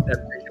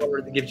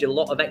genre that gives you a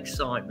lot of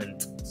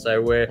excitement.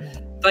 So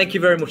thank you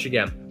very much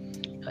again.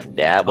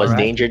 That was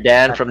Danger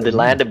Dan from the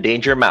land of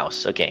Danger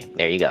Mouse. Okay,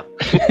 there you go.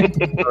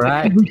 All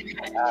right.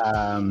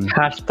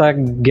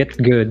 #get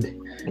good.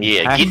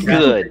 Yeah, get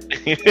good.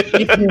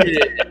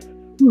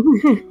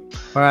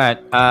 All right.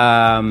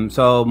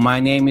 So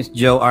my name is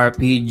Joe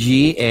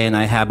RPG, and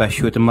I have a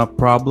shoot 'em up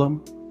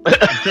problem.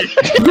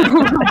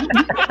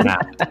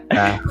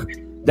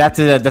 That's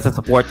a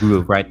support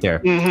group right there.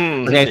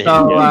 Mm-hmm. Okay,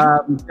 so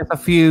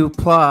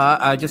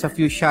just a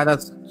few shout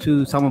outs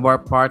to some of our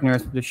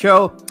partners for the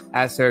show.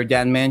 As Sir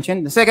Dan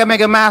mentioned, the Sega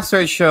Mega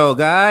Masters show,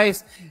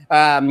 guys.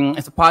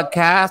 It's a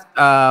podcast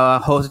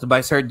hosted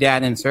by Sir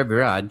Dan and Sir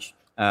Viraj.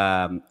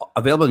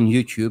 Available on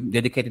YouTube,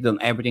 dedicated on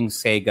everything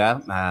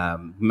Sega,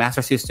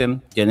 Master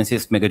System,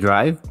 Genesis, Mega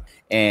Drive,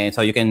 and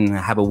so you can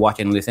have a watch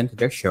and listen to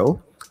their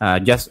show.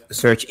 Just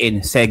search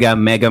in Sega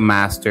Mega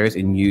Masters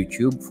in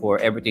YouTube for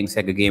everything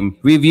Sega game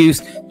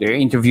reviews, their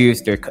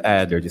interviews,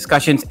 their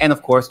discussions, and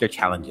of course their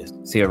challenges.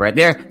 See it right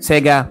there,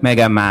 Sega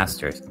Mega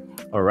Masters.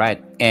 All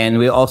right, and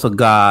we also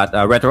got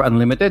Retro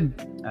Unlimited,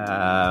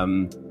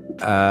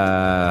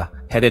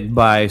 headed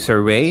by Sir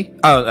Ray.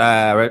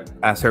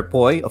 Sir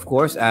Poi, of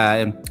course,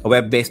 a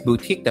web-based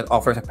boutique that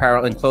offers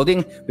apparel and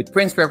clothing with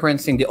prints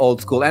referencing the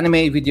old school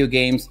anime, video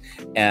games,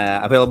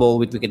 available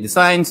with wicked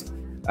designs.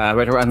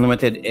 Retro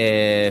Unlimited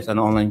is an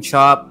online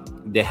shop.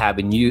 They have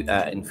in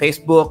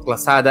Facebook,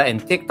 Lazada, and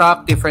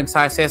TikTok, different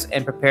sizes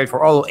and prepared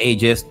for all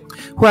ages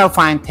who have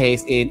fine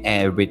taste in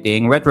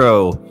everything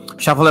retro.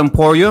 Shuffle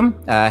Emporium,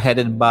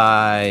 headed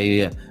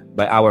by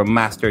our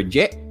Master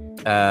J.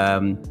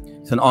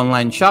 It's an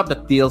online shop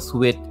that deals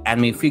with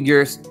anime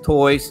figures,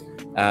 toys,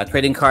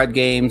 trading card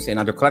games, and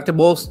other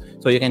collectibles.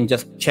 So you can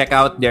just check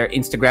out their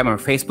Instagram or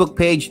Facebook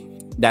page.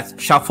 That's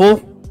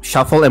Shuffle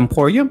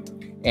Emporium.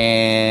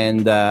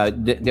 And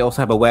they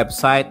also have a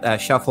website,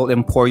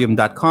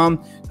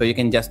 shuffleemporium.com, so you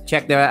can just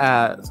check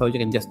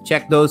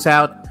those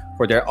out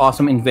for their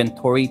awesome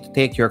inventory to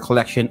take your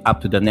collection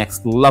up to the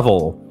next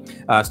level.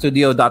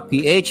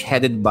 Studio.ph,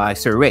 headed by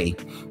Sir Ray,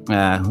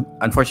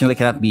 unfortunately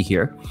cannot be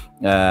here.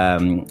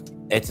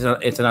 It's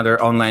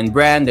another online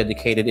brand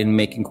dedicated in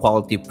making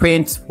quality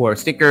prints for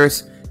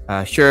stickers,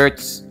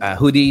 shirts,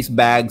 hoodies,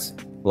 bags,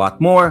 a lot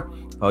more.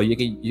 You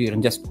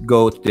can just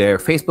go to their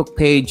Facebook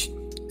page,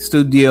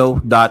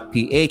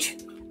 studio.ph,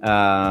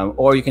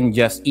 or you can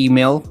just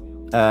email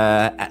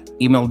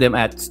them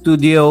at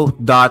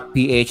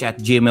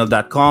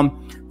studio.ph@gmail.com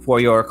for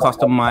your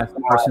customized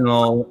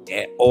personal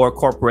or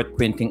corporate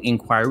printing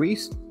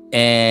inquiries.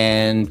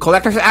 And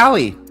Collector's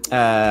Alley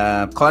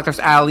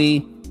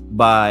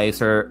by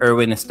Sir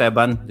Erwin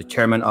Esteban, the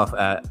chairman of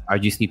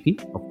RGCP,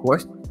 of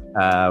course,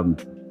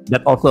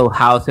 that also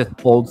houses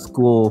old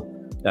school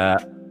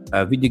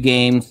video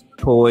games,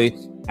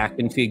 toys,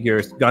 action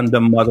figures,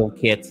 Gundam model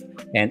kits,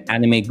 and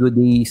anime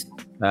goodies.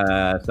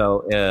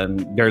 So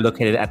they're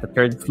located at the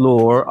 3rd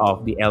floor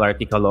of the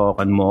LRT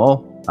Caloocan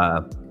Mall.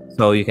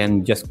 So you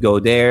can just go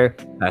there,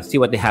 see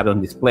what they have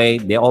on display.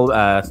 They all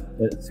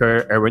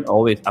Sir Erwin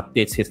always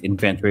updates his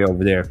inventory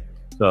over there.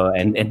 So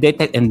and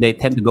they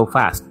tend to go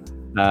fast.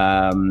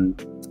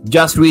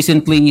 Just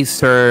recently,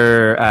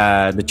 Sir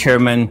the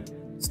chairman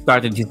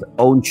started his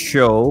own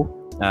show.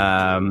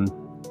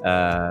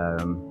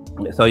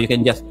 So you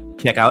can just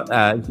check out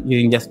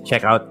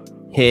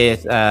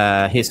his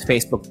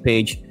Facebook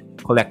page,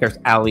 Collectors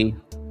Alley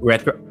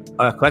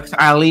Collectors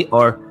Alley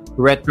or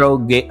Retro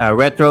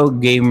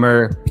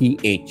Gamer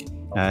PH.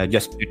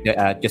 Just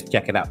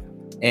check it out.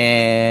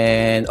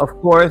 And of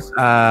course,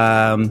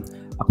 a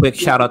quick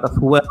shout out as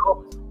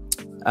well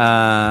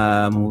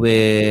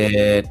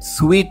with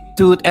Sweet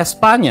Tooth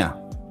España.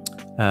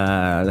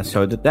 Let's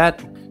show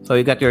that. So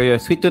you got your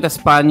Sweet Tooth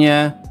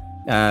España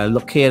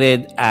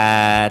located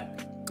at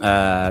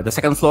the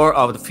second floor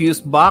of the Fuse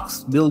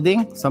Box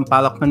building,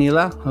 Sampaloc,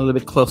 Manila, a little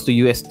bit close to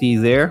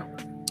UST there.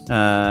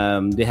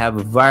 They have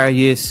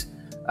various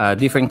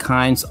different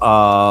kinds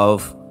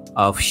of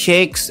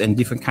shakes and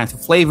different kinds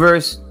of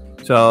flavors.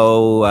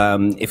 So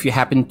if you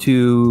happen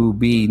to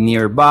be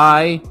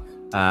nearby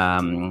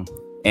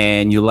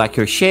and you like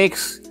your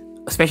shakes,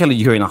 especially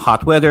during a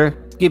hot weather,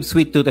 give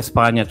Sweet Tooth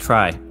España a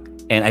try.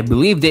 And I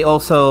believe they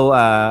also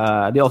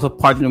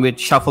partnered with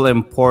Shuffle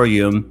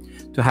Emporium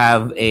to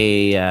have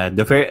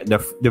the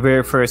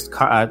very first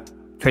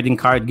trading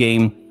card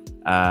game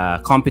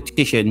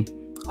competition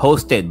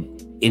hosted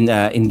in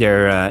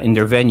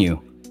their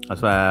venue.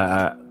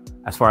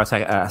 As far as I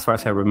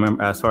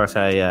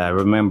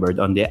remembered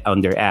on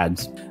their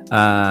ads.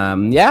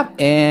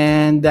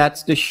 And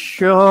that's the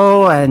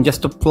show. And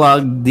just to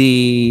plug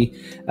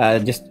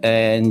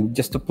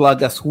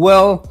as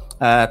well,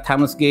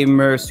 Timeless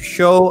Gamers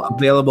show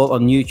available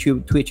on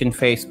YouTube, Twitch, and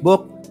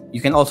Facebook. You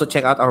can also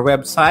check out our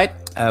website,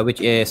 which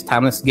is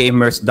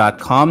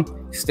timelessgamers.com.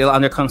 Still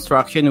under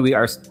construction. We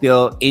are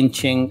still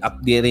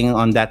updating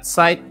on that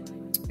site.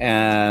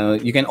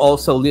 You can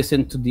also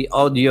listen to the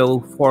audio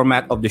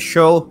format of the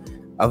show,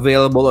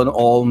 available on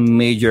all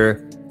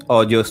major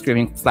audio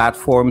streaming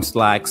platforms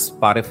like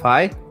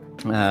Spotify.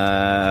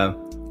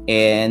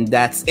 And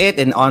that's it.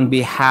 And on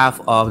behalf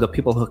of the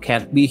people who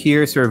can't be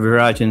here, Sir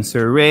Viraj and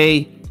Sir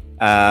Ray,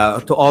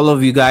 to all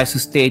of you guys who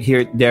stayed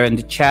there in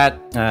the chat,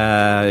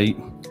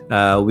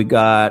 we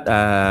got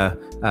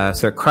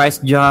Sir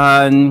Christ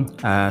John,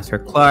 Sir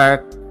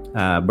Clark,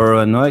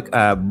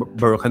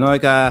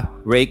 Barukanoika,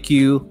 Ray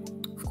Q,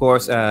 of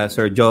course,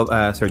 Sir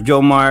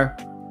Jomar,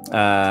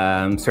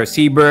 Sir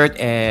Siebert,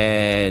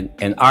 and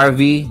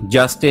RV,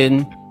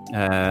 Justin,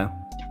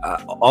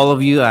 all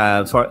of you.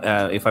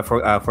 If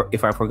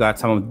I forgot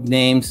some of the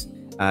names,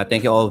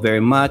 thank you all very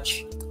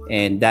much.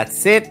 And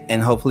that's it.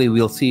 And hopefully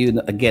we'll see you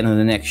again on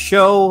the next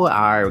show.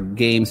 Our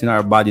games and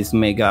our bodies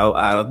may go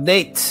out of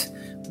date,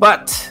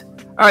 but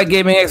our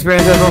gaming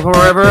experiences will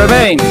forever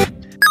remain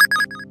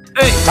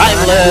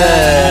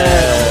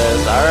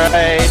timeless. All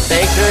right.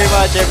 Thanks very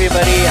much,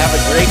 everybody. Have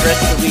a great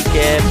rest of the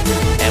weekend,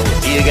 and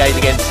we'll see you guys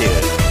again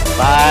soon.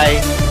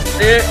 Bye.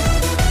 See you.